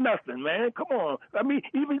ain't did nothing, man. Come on. I mean,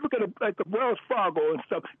 even look at like the Wells Fargo and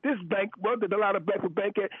stuff. This bank, that a lot of black people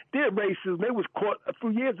bank at, they're racist. They was caught a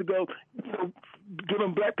few years ago,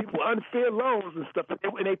 giving black people unfair loans and stuff.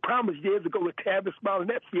 And they promised years ago with Tavis Smile and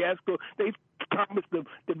that fiasco, they promised to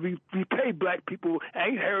repay black people. I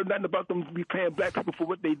ain't heard nothing about them repaying black people for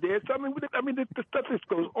what they did. So, I mean, the stuff just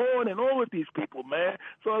goes on and on with these people, man.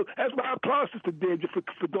 So that's why I applaud Sister Deidre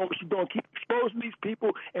for doing what she's doing, keep exposing these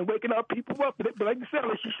people and waking our people up. But like you said,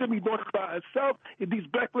 she shouldn't be doing it by herself. If these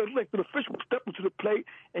black elected officials step into the plate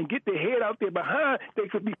and get their head out there behind, they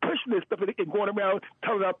could be pushing this stuff and going around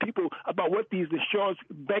telling our people about what these insurance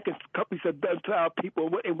banking companies have done to our people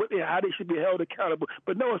and how they should be held accountable.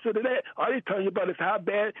 But no, instead of that, all they're telling you about is how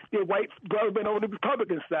bad their white government on the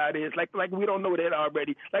Republican side is. Like we don't know that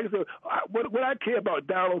already. Like I said, what I care about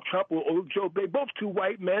Donald Trump or Joe, they both two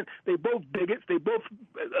white men. They both bigots. They both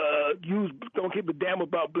don't give a damn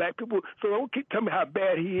about black people. So don't keep telling me how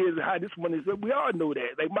bad he is and how this one is. We all know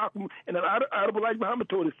that. Like Malcolm and an Honorable Elijah Muhammad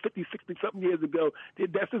told us 50, 60-something years ago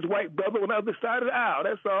that that's his white brother on the other side of the aisle.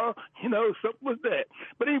 That's all. Something was that.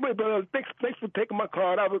 But anyway, brother, thanks for taking my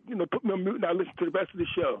card. I would, put me on mute and I'll listen to the rest of the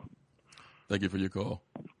show. Thank you for your call.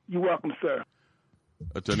 You're welcome, sir.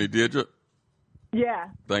 Attorney Deidre. Yeah.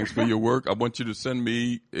 Thanks for your work. I want you to send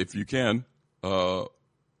me, if you can,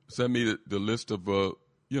 send me the list of,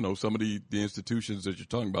 some of the institutions that you're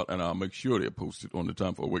talking about, and I'll make sure they're posted on the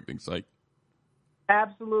Time for Awakening site.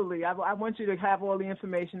 Absolutely. I want you to have all the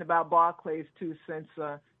information about Barclays, too, since,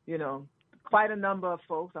 quite a number of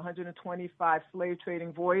folks, 125 slave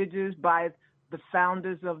trading voyages by the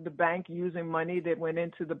founders of the bank using money that went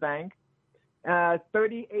into the bank.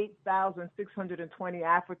 38,620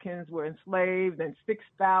 Africans were enslaved, and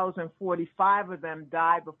 6,045 of them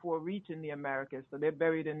died before reaching the Americas. So they're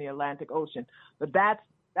buried in the Atlantic Ocean. But that's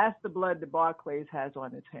the blood that Barclays has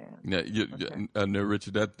on its hands. Yeah,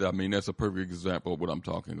 Richard, that's a perfect example of what I'm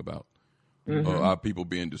talking about. Mm-hmm. Our people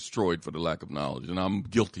being destroyed for the lack of knowledge, and I'm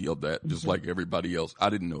guilty of that, just like everybody else.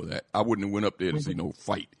 I didn't know that. I wouldn't have went up there to see no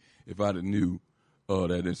fight if I'd have knew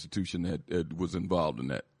that institution that was involved in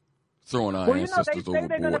that. Throwing our ancestors they say overboard.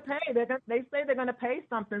 they're going to pay. They say they're going to pay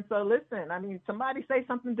something. So listen, I mean, somebody say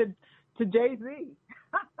something to Jay-Z.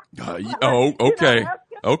 Okay.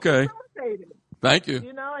 Okay. Thank you.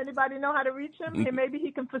 Anybody know how to reach him? And maybe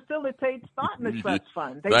he can facilitate starting a trust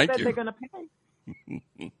fund. They Thank said you. they're going to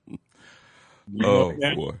pay. Oh,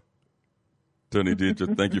 boy. Attorney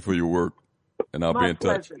Deidre, thank you for your work, and I'll be in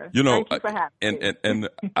touch. Pleasure. Thank you for having me. And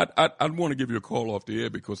I want to give you a call off the air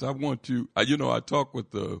because I want to, I talked with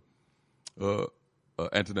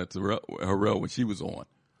Antoinette Harrell when she was on.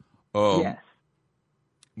 Yes.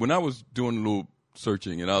 When I was doing a little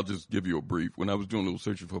searching, and I'll just give you a brief, when I was doing a little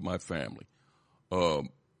searching for my family, and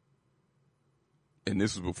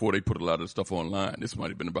this is before they put a lot of stuff online. This might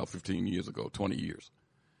have been about 15 years ago, 20 years.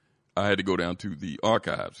 I had to go down to the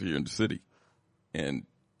archives here in the city, and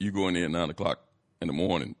you go in there at 9 o'clock in the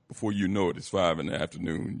morning. Before you know it, it's 5 in the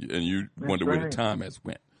afternoon, and you wonder where the time has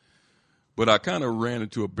went. But I kind of ran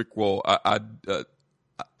into a brick wall. I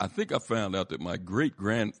think I found out that my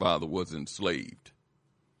great-grandfather was enslaved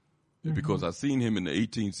because I seen him in the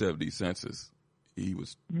 1870 census. He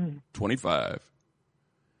was 25,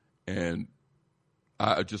 and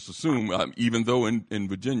I just assume, even though in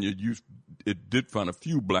Virginia it did find a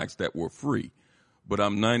few blacks that were free, but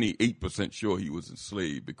I'm 98% sure he was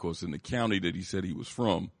enslaved because in the county that he said he was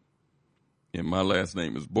from, and my last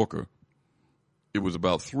name is Booker, it was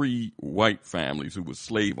about 3 white families who were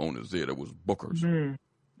slave owners there that was Bookers.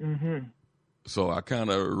 Mm-hmm. So I kind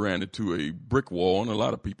of ran into a brick wall, and a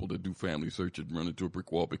lot of people that do family searches run into a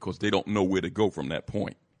brick wall because they don't know where to go from that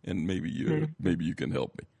point. And maybe you can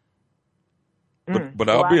help me. But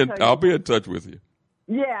I'll be in touch with you.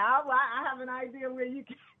 Yeah, I have an idea where you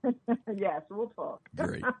can. Yes, we'll talk.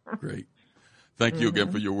 Great. Thank you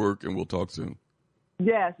again for your work, and we'll talk soon.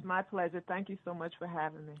 Yes, my pleasure. Thank you so much for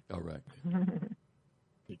having me. All right.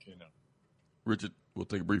 Richard, we'll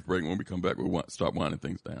take a brief break. When we come back, we'll start winding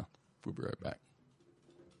things down. We'll be right back.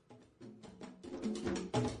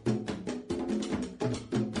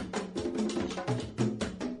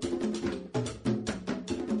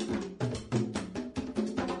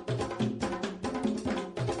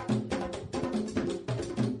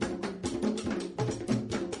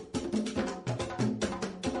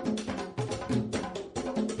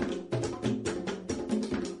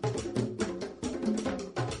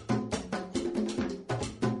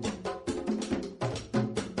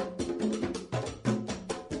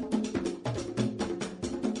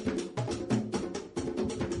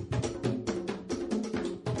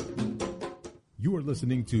 You are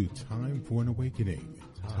listening to Time for an Awakening.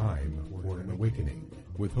 Time for an Awakening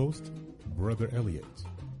with host Bro.Elliott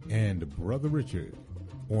and Brother Richard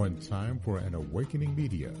on Time for an Awakening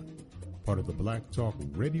Media, part of the Black Talk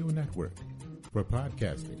Radio Network. For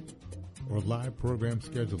podcasting or live program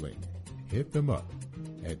scheduling, hit them up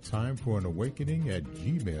at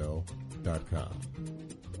timeforanawakening@gmail.com.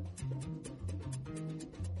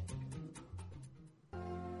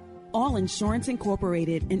 All Insurance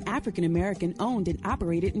Incorporated, an African-American owned and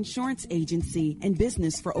operated insurance agency in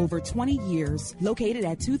business for over 20 years, located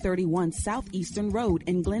at 231 Southeastern Road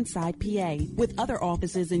in Glenside, PA, with other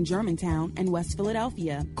offices in Germantown and West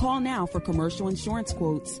Philadelphia. Call now for commercial insurance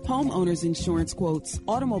quotes, homeowners insurance quotes,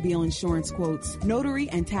 automobile insurance quotes, notary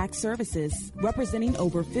and tax services, representing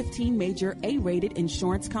over 15 major A-rated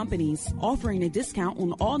insurance companies, offering a discount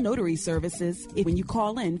on all notary services when you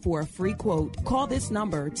call in for a free quote. Call this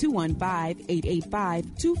number, 215-885-2444.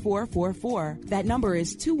 That number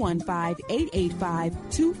is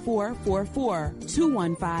 215-885-2444.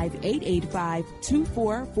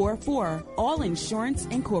 215-885-2444. All Insurance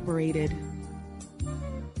Incorporated.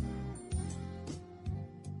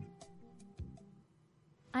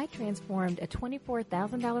 I transformed a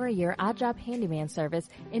 $24,000 a year odd job handyman service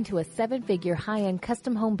into a 7-figure high-end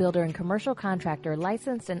custom home builder and commercial contractor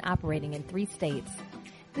licensed and operating in 3 states.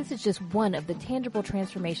 This is just one of the tangible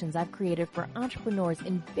transformations I've created for entrepreneurs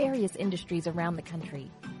in various industries around the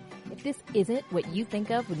country. If this isn't what you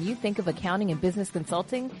think of when you think of accounting and business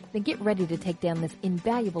consulting, then get ready to take down this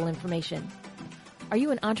invaluable information. Are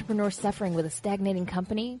you an entrepreneur suffering with a stagnating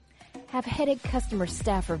company? Have headache customer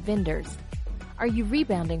staff or vendors? Are you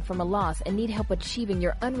rebounding from a loss and need help achieving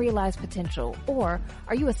your unrealized potential? Or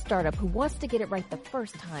are you a startup who wants to get it right the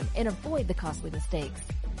first time and avoid the costly mistakes?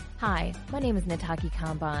 Hi, my name is Nataki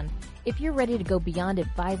Kamban. If you're ready to go beyond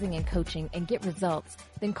advising and coaching and get results,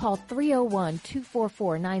 then call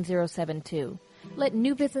 301-244-9072. Let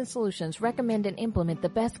New Business Solutions recommend and implement the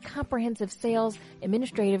best comprehensive sales,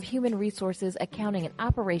 administrative, human resources, accounting, and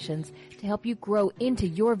operations to help you grow into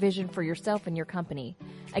your vision for yourself and your company.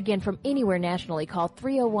 Again, from anywhere nationally, call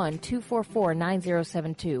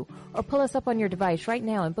 301-244-9072 or pull us up on your device right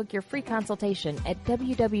now and book your free consultation at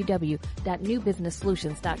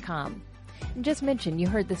www.newbusinesssolutions.com. And just mention you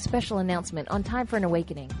heard this special announcement on Time for an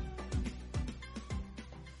Awakening.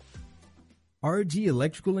 RG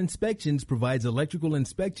Electrical Inspections provides electrical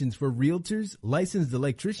inspections for realtors, licensed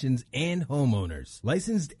electricians, and homeowners.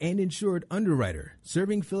 Licensed and insured underwriter,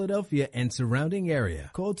 serving Philadelphia and surrounding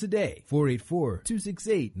area. Call today,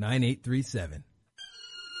 484-268-9837.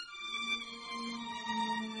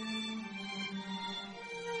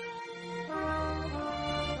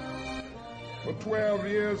 For 12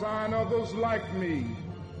 years, I and others like me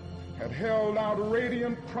had held out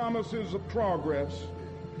radiant promises of progress.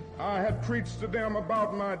 I had preached to them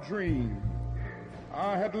about my dream.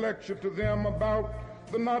 I had lectured to them about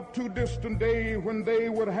the not too distant day when they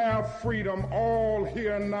would have freedom all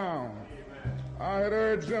here now. I had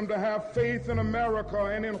urged them to have faith in America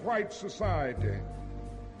and in white society.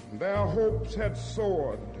 Their hopes had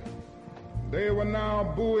soared. They were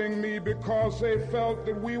now booing me because they felt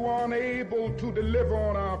that we were unable to deliver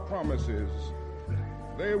on our promises.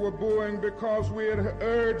 They were booing because we had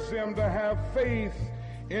urged them to have faith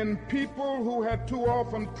in people who had too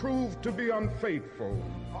often proved to be unfaithful.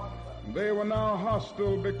 They were now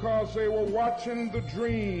hostile because they were watching the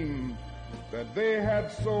dream that they had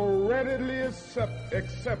so readily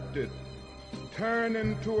accepted turn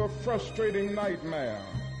into a frustrating nightmare.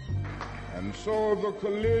 And so the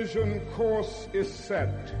collision course is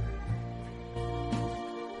set.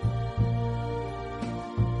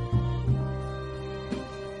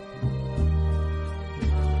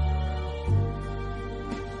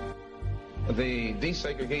 The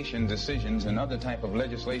desegregation decisions and other type of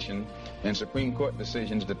legislation and Supreme Court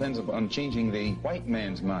decisions depends upon changing the white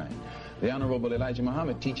man's mind. The Honorable Elijah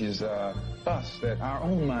Muhammad teaches us that our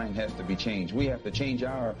own mind has to be changed. We have to change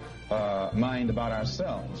our mind about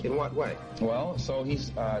ourselves. In what way? Well, so he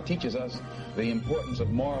teaches us the importance of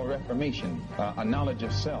moral reformation, a knowledge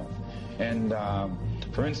of self. And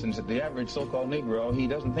for instance, the average so-called Negro, he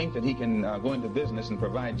doesn't think that he can go into business and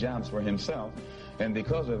provide jobs for himself. And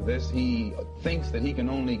because of this, he thinks that he can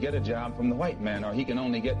only get a job from the white man, or he can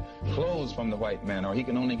only get clothes from the white man, or he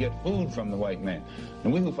can only get food from the white man.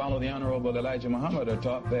 And we who follow the Honorable Elijah Muhammad are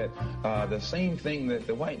taught that the same thing that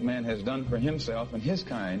the white man has done for himself and his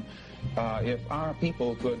kind, if our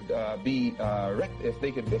people could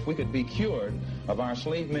if we could be cured of our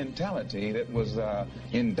slave mentality that was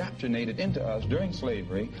indoctrinated into us during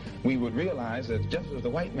slavery, we would realize that just as the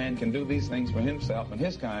white man can do these things for himself and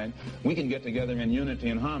his kind, we can get together in unity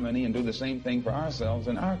and harmony and do the same thing for ourselves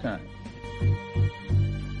and our kind.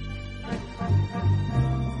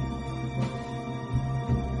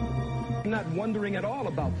 I'm not wondering at all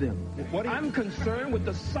about them. I'm concerned with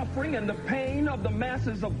the suffering and the pain of the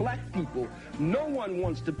masses of black people. No one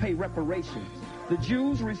wants to pay reparations. The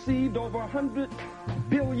Jews received over $100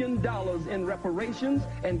 billion in reparations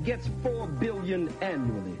and gets $4 billion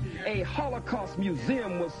annually. A Holocaust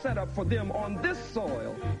museum was set up for them on this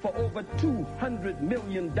soil for over $200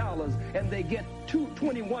 million, and they get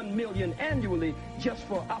 $21 million annually just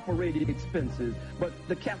for operating expenses. But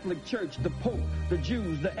the Catholic Church, the Pope, the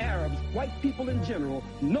Jews, the Arabs, white people in general,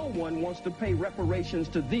 no one wants to pay reparations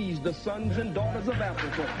to these, the sons and daughters of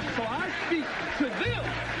Africa. So I speak to them.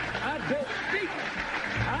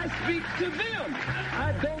 I speak to them.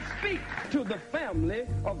 I don't speak to the family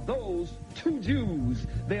of those 2 Jews.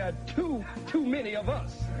 There are too many of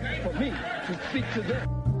us for me to speak to them.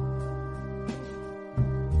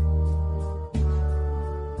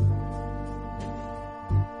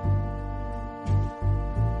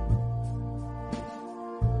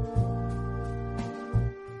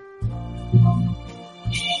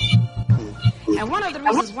 And one of the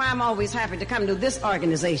reasons why I'm always happy to come to this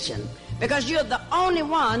organization, because you're the only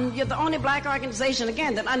black organization,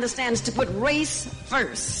 again, that understands to put race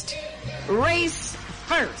first. Race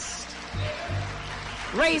first.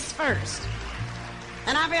 Race first.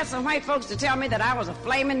 And I've had some white folks to tell me that I was a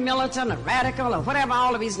flaming militant, a radical, or whatever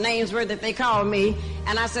all of these names were that they called me.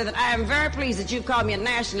 And I said that I am very pleased that you called me a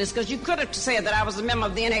nationalist, because you could have said that I was a member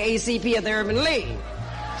of the NAACP of the Urban League.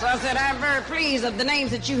 So I said, I'm very pleased of the names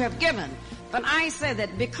that you have given. But I said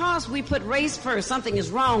that because we put race first, something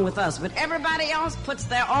is wrong with us. But everybody else puts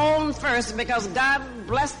their own first, because God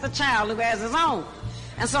bless the child who has his own.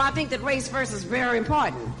 And so I think that race first is very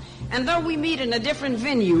important. And though we meet in a different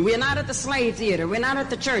venue, we're not at the Slave Theater, we're not at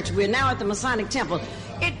the church, we're now at the Masonic Temple,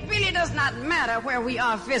 it really does not matter where we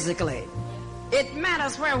are physically. It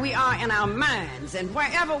matters where we are in our minds. And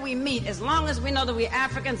wherever we meet, as long as we know that we're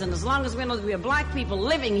Africans and as long as we know that we're black people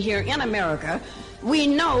living here in America, we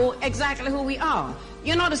know exactly who we are.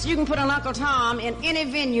 You notice you can put an Uncle Tom in any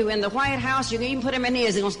venue in the White House, you can even put him in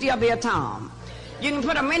his, he's going to still be a Tom. You can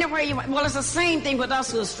put them anywhere you want. Well, it's the same thing with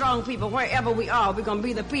us who are strong people. Wherever we are, we're going to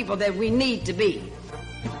be the people that we need to be.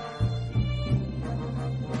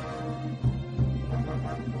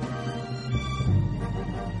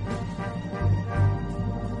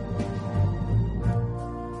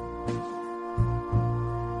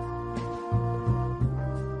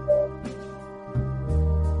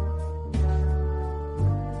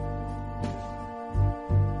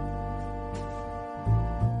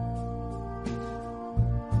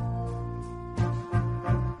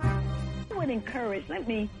 Let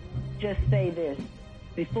me just say this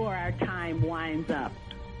before our time winds up.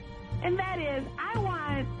 And that is, I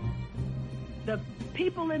want the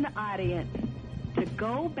people in the audience to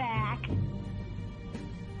go back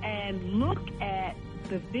and look at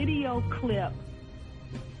the video clip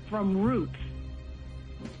from Roots.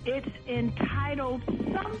 It's entitled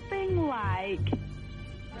something like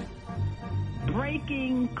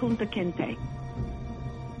Breaking Kunta Kinte.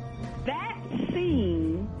 That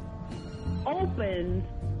scene opens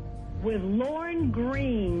with Lorne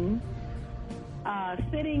Green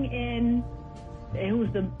sitting in,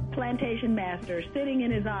 who's the plantation master, sitting in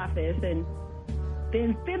his office, and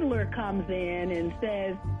then Fiddler comes in and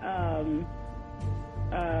says,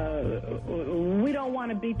 we don't want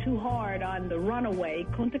to be too hard on the runaway.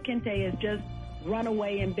 Kunta Kinte has just run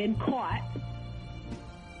away and been caught.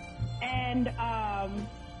 And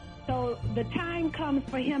so the time comes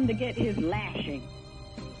for him to get his lashing.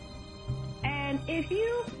 And if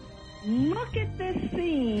you look at this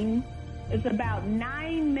scene, it's about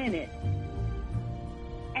 9 minutes,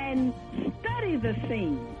 and study the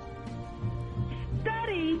scene.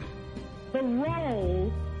 Study the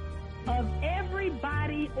role of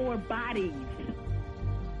everybody or bodies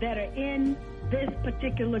that are in this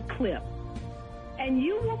particular clip. And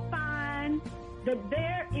you will find that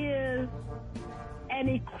there is an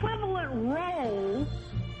equivalent role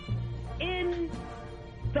in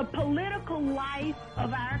the political life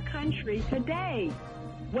of our country today,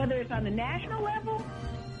 whether it's on the national level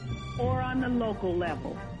or on the local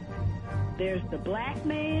level. There's the black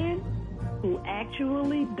man who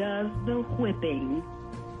actually does the whipping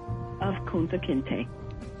of Kunta Kinte.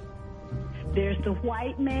 There's the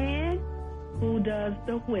white man who does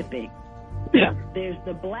the whipping. Yeah. There's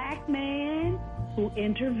the black man who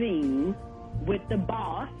intervenes with the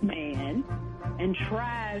boss man and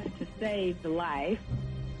tries to save the life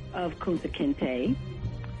of Kunta Kinte.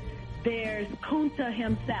 There's Kunta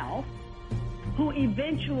himself, who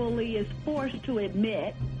eventually is forced to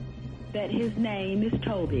admit that his name is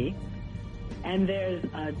Toby. And there's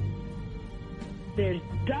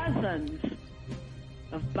dozens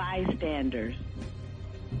of bystanders,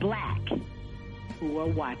 black, who are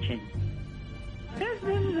watching. This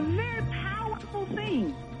is a very powerful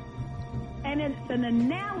thing. And it's an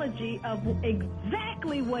analogy of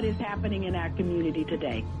exactly what is happening in our community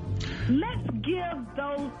today. Let's give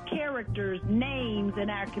those characters names in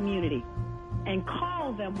our community and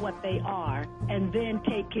call them what they are, and then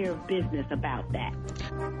take care of business about that.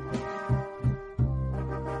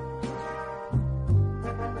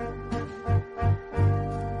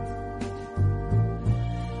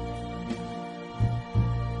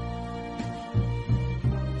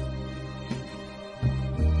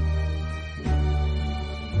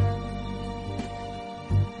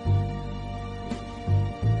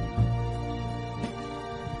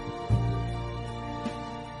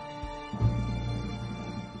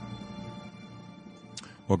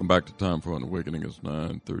 Welcome back to Time for an Awakening. It's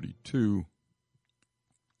 9:32.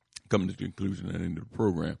 Coming to the conclusion and end of the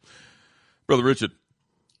program. Brother Richard.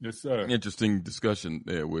 Yes, sir. Interesting discussion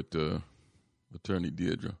there with Attorney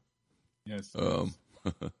Deadria Yes.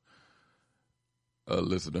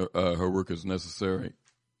 Listen, her work is necessary,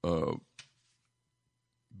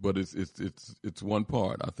 but it's one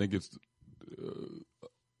part. I think it's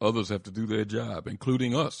others have to do their job,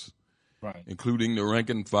 including us, right? Including the rank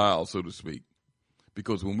and file, so to speak.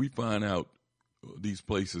 Because when we find out these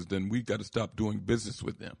places, then we've got to stop doing business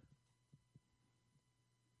with them.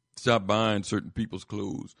 Stop buying certain people's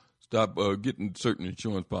clothes. Stop getting certain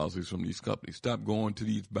insurance policies from these companies. Stop going to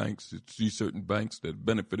these banks, these certain banks that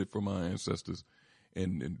benefited from our ancestors,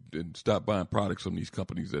 and stop buying products from these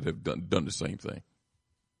companies that have done the same thing.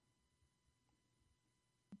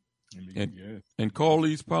 And call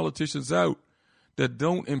these politicians out that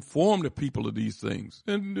don't inform the people of these things.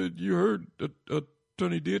 And you heard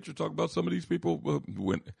Attorney Deadria talk about some of these people.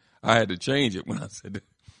 When I had to change it when I said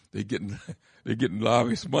they're getting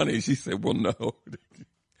lobbyist money, she said, "Well, no."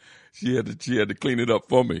 She had to clean it up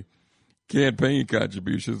for me. Campaign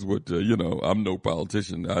contributions, I'm no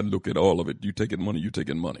politician. I look at all of it. You taking money, you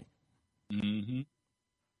taking money. Mm-hmm.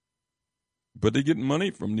 But they're getting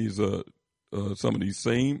money from these some of these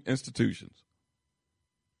same institutions.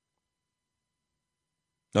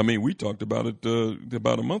 I mean, we talked about it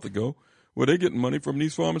about a month ago, where they're getting money from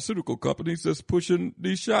these pharmaceutical companies that's pushing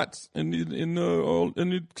these shots in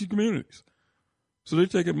the communities. So they're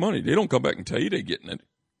taking money. They don't come back and tell you they're getting it.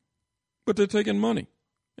 But they're taking money,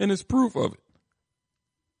 and it's proof of it.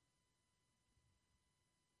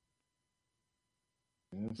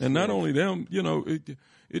 And not only them,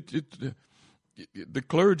 the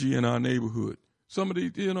clergy in our neighborhood. Some of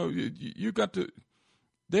these, you got to.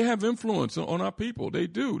 They have influence on our people. They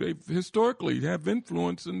do. They historically have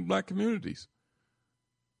influence in black communities.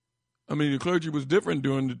 I mean, the clergy was different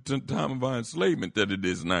during the time of our enslavement than it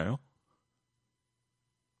is now.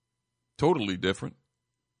 Totally different.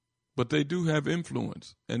 But they do have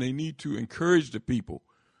influence, and they need to encourage the people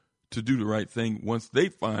to do the right thing once they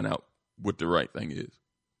find out what the right thing is.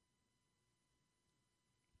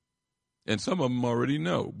 And some of them already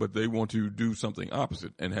know, but they want to do something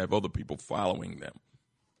opposite and have other people following them.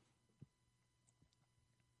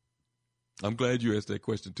 I'm glad you asked that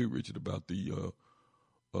question too, Richard, about the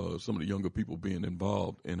some of the younger people being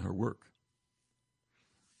involved in her work.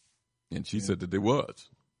 And she said that there was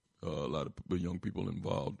a lot of young people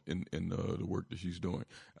involved in the work that she's doing.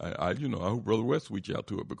 I hope Brother West reach out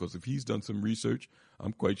to her, because if he's done some research,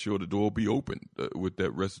 I'm quite sure the door will be open with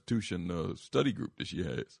that Restitution Study Group that she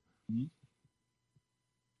has. Mm-hmm.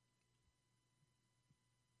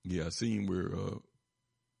 Yeah, I seen where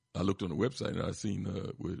I looked on the website and I seen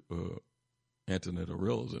where Antoinette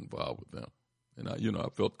Arell is involved with them. And I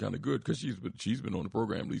felt kind of good because she's been on the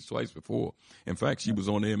program at least twice before. In fact, she was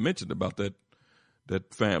on there and mentioned about that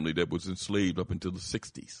family that was enslaved up until the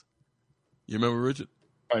 60s. You remember, Richard?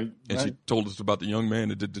 Right. And she told us about the young man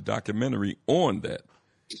that did the documentary on that.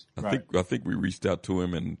 I think we reached out to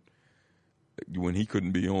him, and when he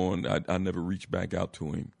couldn't be on, I never reached back out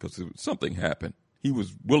to him because something happened. He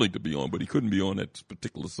was willing to be on, but he couldn't be on that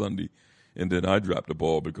particular Sunday. And then I dropped the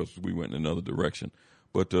ball because we went in another direction.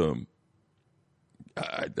 But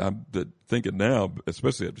I'm thinking now,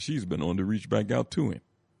 especially after she's been on, to reach back out to him.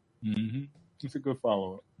 Mm-hmm. It's a good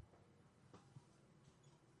follow-up.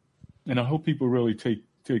 And I hope people really take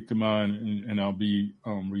to mind, and I'll be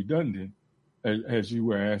redundant, as you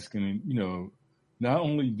were asking, not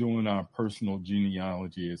only doing our personal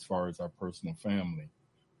genealogy as far as our personal family,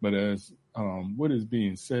 but as what is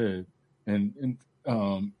being said, and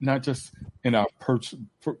not just in our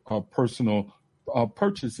personal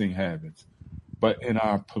purchasing habits, but in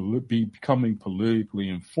our becoming politically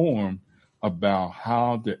informed about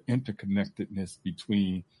how the interconnectedness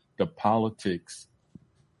between the politics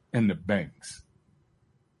and the banks,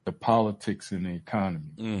 the politics and the economy.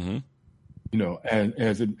 Mm-hmm.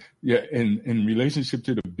 In relationship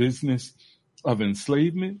to the business of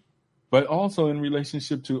enslavement, but also in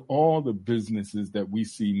relationship to all the businesses that we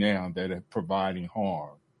see now that are providing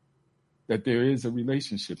harm, that there is a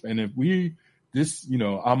relationship. And if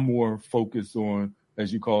I'm more focused on,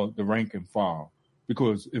 as you call it, the rank and file,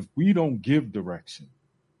 because if we don't give direction,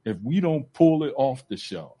 if we don't pull it off the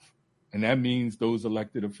shelf, and that means those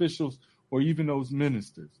elected officials or even those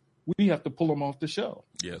ministers, we have to pull them off the shelf.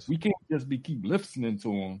 Yes. We can't just keep listening to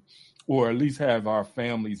them, or at least have our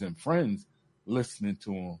families and friends listening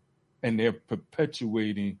to them. And they're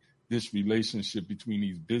perpetuating this relationship between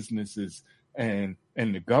these businesses and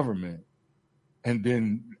the government, and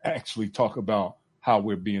then actually talk about how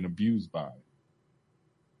we're being abused by it.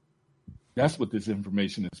 That's what this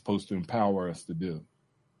information is supposed to empower us to do,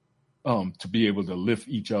 to be able to lift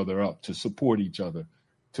each other up, to support each other,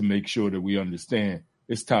 to make sure that we understand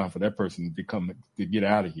it's time for that person to get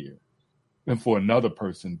out of here. than for another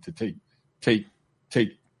person to take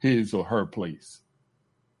his or her place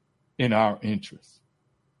in our interests.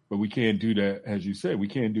 But we can't do that, as you said, we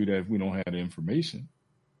can't do that if we don't have the information.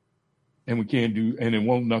 And we can't do, and it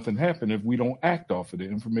won't nothing happen if we don't act off of the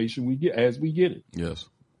information we get as we get it. Yes.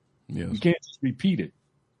 Yes. We can't just repeat it.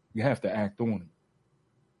 We have to act on it.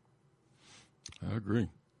 I agree.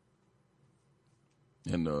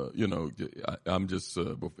 And, I'm just,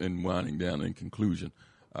 in winding down in conclusion,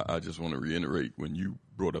 I just want to reiterate when you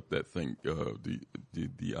brought up that thing,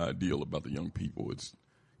 the ideal about the young people. It's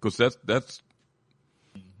because that's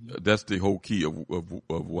the whole key of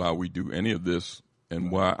why we do any of this, and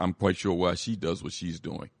why I'm quite sure why she does what she's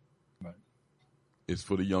doing. Right. It's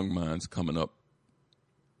for the young minds coming up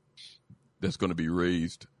that's going to be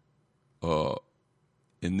raised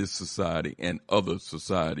in this society and other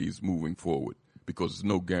societies moving forward, because there's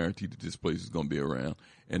no guarantee that this place is going to be around.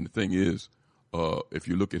 And the thing is, if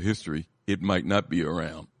you look at history, it might not be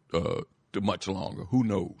around much longer. Who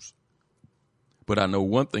knows? But I know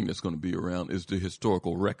one thing that's going to be around is the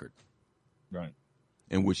historical record. Right.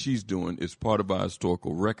 And what she's doing is part of our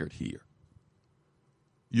historical record here.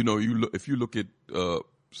 If you look at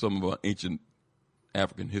some of our ancient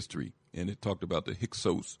African history, and it talked about the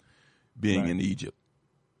Hyksos being in Egypt,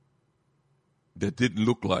 that didn't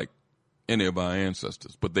look like any of our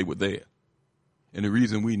ancestors, but they were there. And the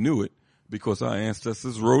reason we knew it, because our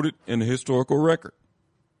ancestors wrote it in the historical record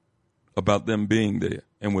about them being there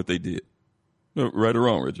and what they did. Right or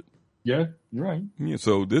wrong, Richard? Yeah, you're right. Yeah,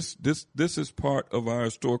 so this is part of our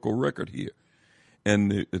historical record here, and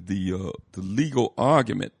the legal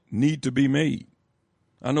argument need to be made.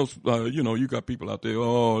 I know, you got people out there,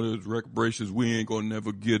 there's reparations, we ain't gonna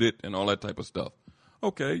never get it, and all that type of stuff.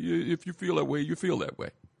 Okay, if you feel that way, you feel that way,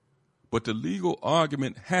 but the legal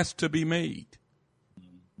argument has to be made.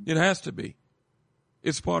 It has to be.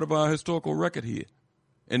 It's part of our historical record here,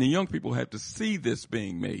 and the young people have to see this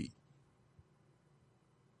being made.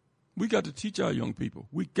 We got to teach our young people.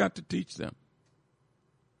 We got to teach them.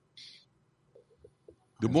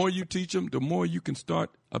 The more you teach them, the more you can start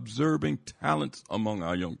observing talents among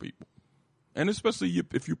our young people. And especially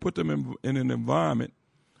if you put them in an environment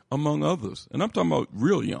among others. And I'm talking about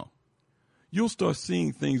real young. You'll start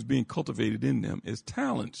seeing things being cultivated in them as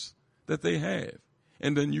talents that they have.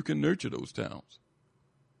 And then you can nurture those talents.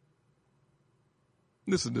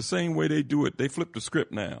 Listen, the same way they do it, they flip the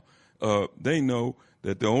script now. They know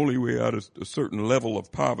that the only way out of a certain level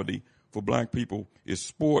of poverty for black people is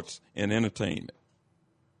sports and entertainment.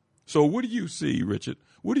 So what do you see, Richard?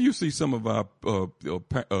 What do you see some of our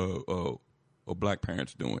black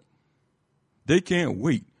parents doing? They can't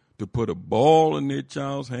wait to put a ball in their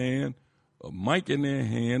child's hand, a mic in their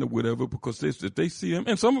hand or whatever, because if they see them,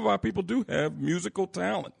 and some of our people do have musical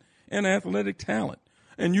talent and athletic talent,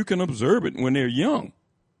 and you can observe it when they're young.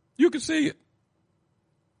 You can see it.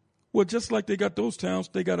 Well, just like they got those talents,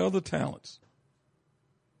 they got other talents.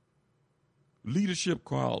 Leadership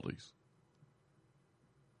qualities.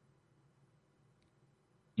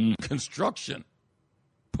 Construction.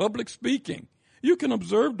 Public speaking. You can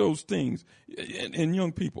observe those things in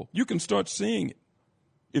young people. You can start seeing it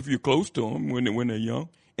if you're close to them when they're young,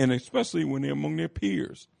 and especially when they're among their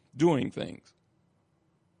peers doing things.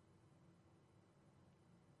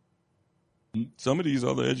 Some of these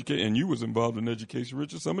other and you was involved in education,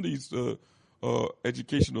 Richard. Some of these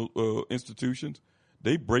educational institutions,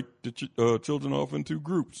 they break the children off into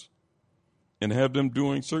groups and have them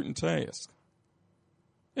doing certain tasks.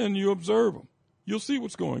 And you observe them. You'll see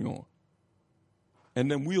what's going on. And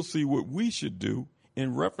then we'll see what we should do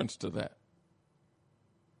in reference to that.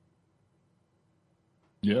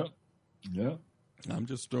 Yeah. Yeah. I'm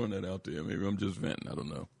just throwing that out there. Maybe I'm just venting. I don't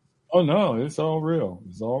know. Oh, no, it's all real.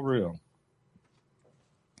 It's all real.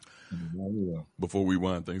 Before we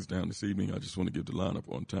wind things down this evening, I just want to give the lineup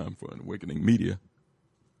on Time for an Awakening Media.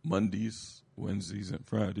 Mondays, Wednesdays, and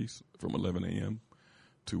Fridays from 11 a.m.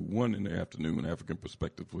 to 1 in the afternoon, African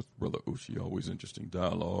Perspectives with Brother Oshi. Always interesting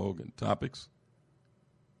dialogue and topics.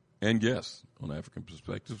 And guests on African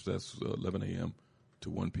Perspectives. That's 11 a.m. to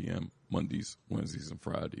 1 p.m. Mondays, Wednesdays, and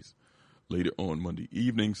Fridays. Later on Monday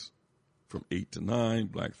evenings from 8 to 9,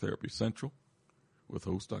 Black Therapy Central with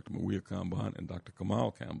host Dr. Mawia Kamban and Dr.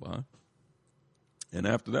 Kamal Kamban. And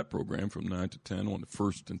after that program, from 9 to 10 on the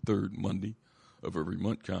first and third Monday of every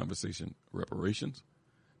month, Conversation Reparations.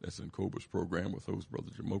 That's in Cobra's program with host Brother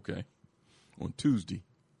Jamoke. On Tuesday,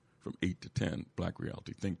 from 8 to 10, Black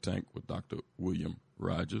Reality Think Tank with Dr. William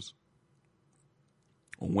Rogers.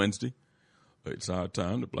 On Wednesday, it's our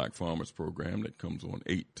time, the Black Farmers program that comes on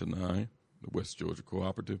 8 to 9, the West Georgia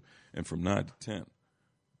Cooperative. And from 9 to 10,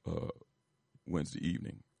 Wednesday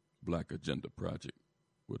evening, Black Agenda Project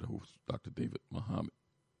with host Dr. David Muhammad.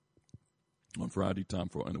 On Friday, Time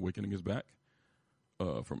for an Awakening is back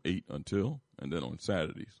from 8 until, and then on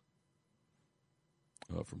Saturdays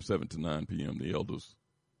from 7 to 9 p.m., the elders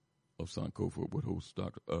of Sankofa would host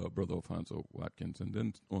Brother Alfonso Watkins, and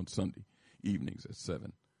then on Sunday evenings at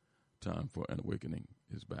 7, Time for an Awakening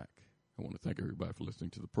is back. I want to thank everybody for listening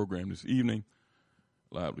to the program this evening.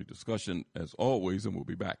 Lively discussion as always, and we'll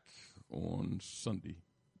be back on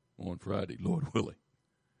Friday, Lord willing,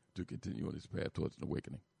 to continue on this path towards an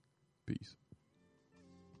awakening. Peace.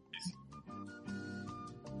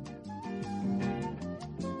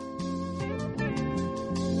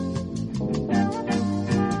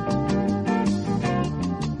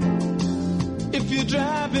 If you're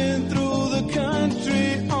driving through the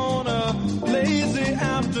country on a lazy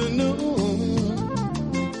afternoon,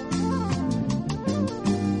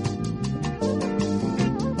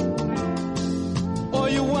 or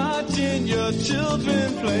you're watching your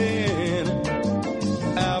children playing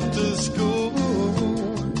after school,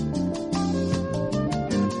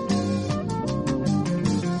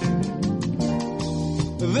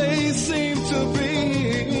 they seem to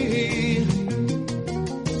be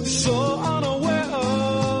so unaware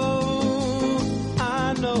of,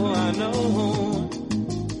 I know,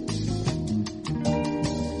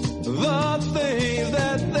 the things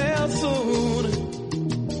that they'll soon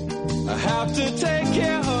have to take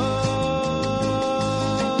care of.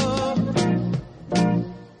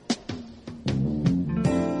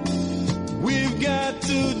 We've got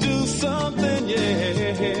to do something,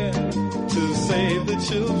 yeah, to save the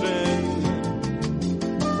children.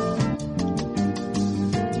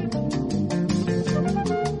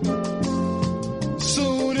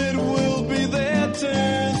 Soon it will be their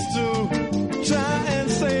turns to try and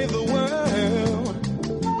save the world.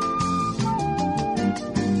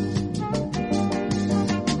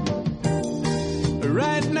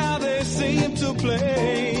 Right now they seem to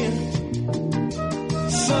play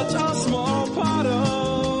such a small part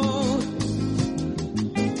of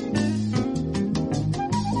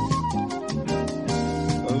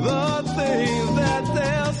the things that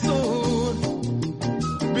they'll soon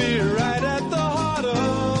be right at the heart of.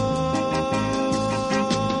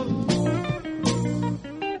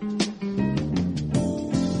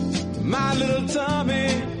 My little Tommy,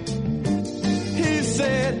 he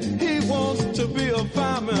said he wants to be a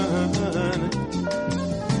farmer.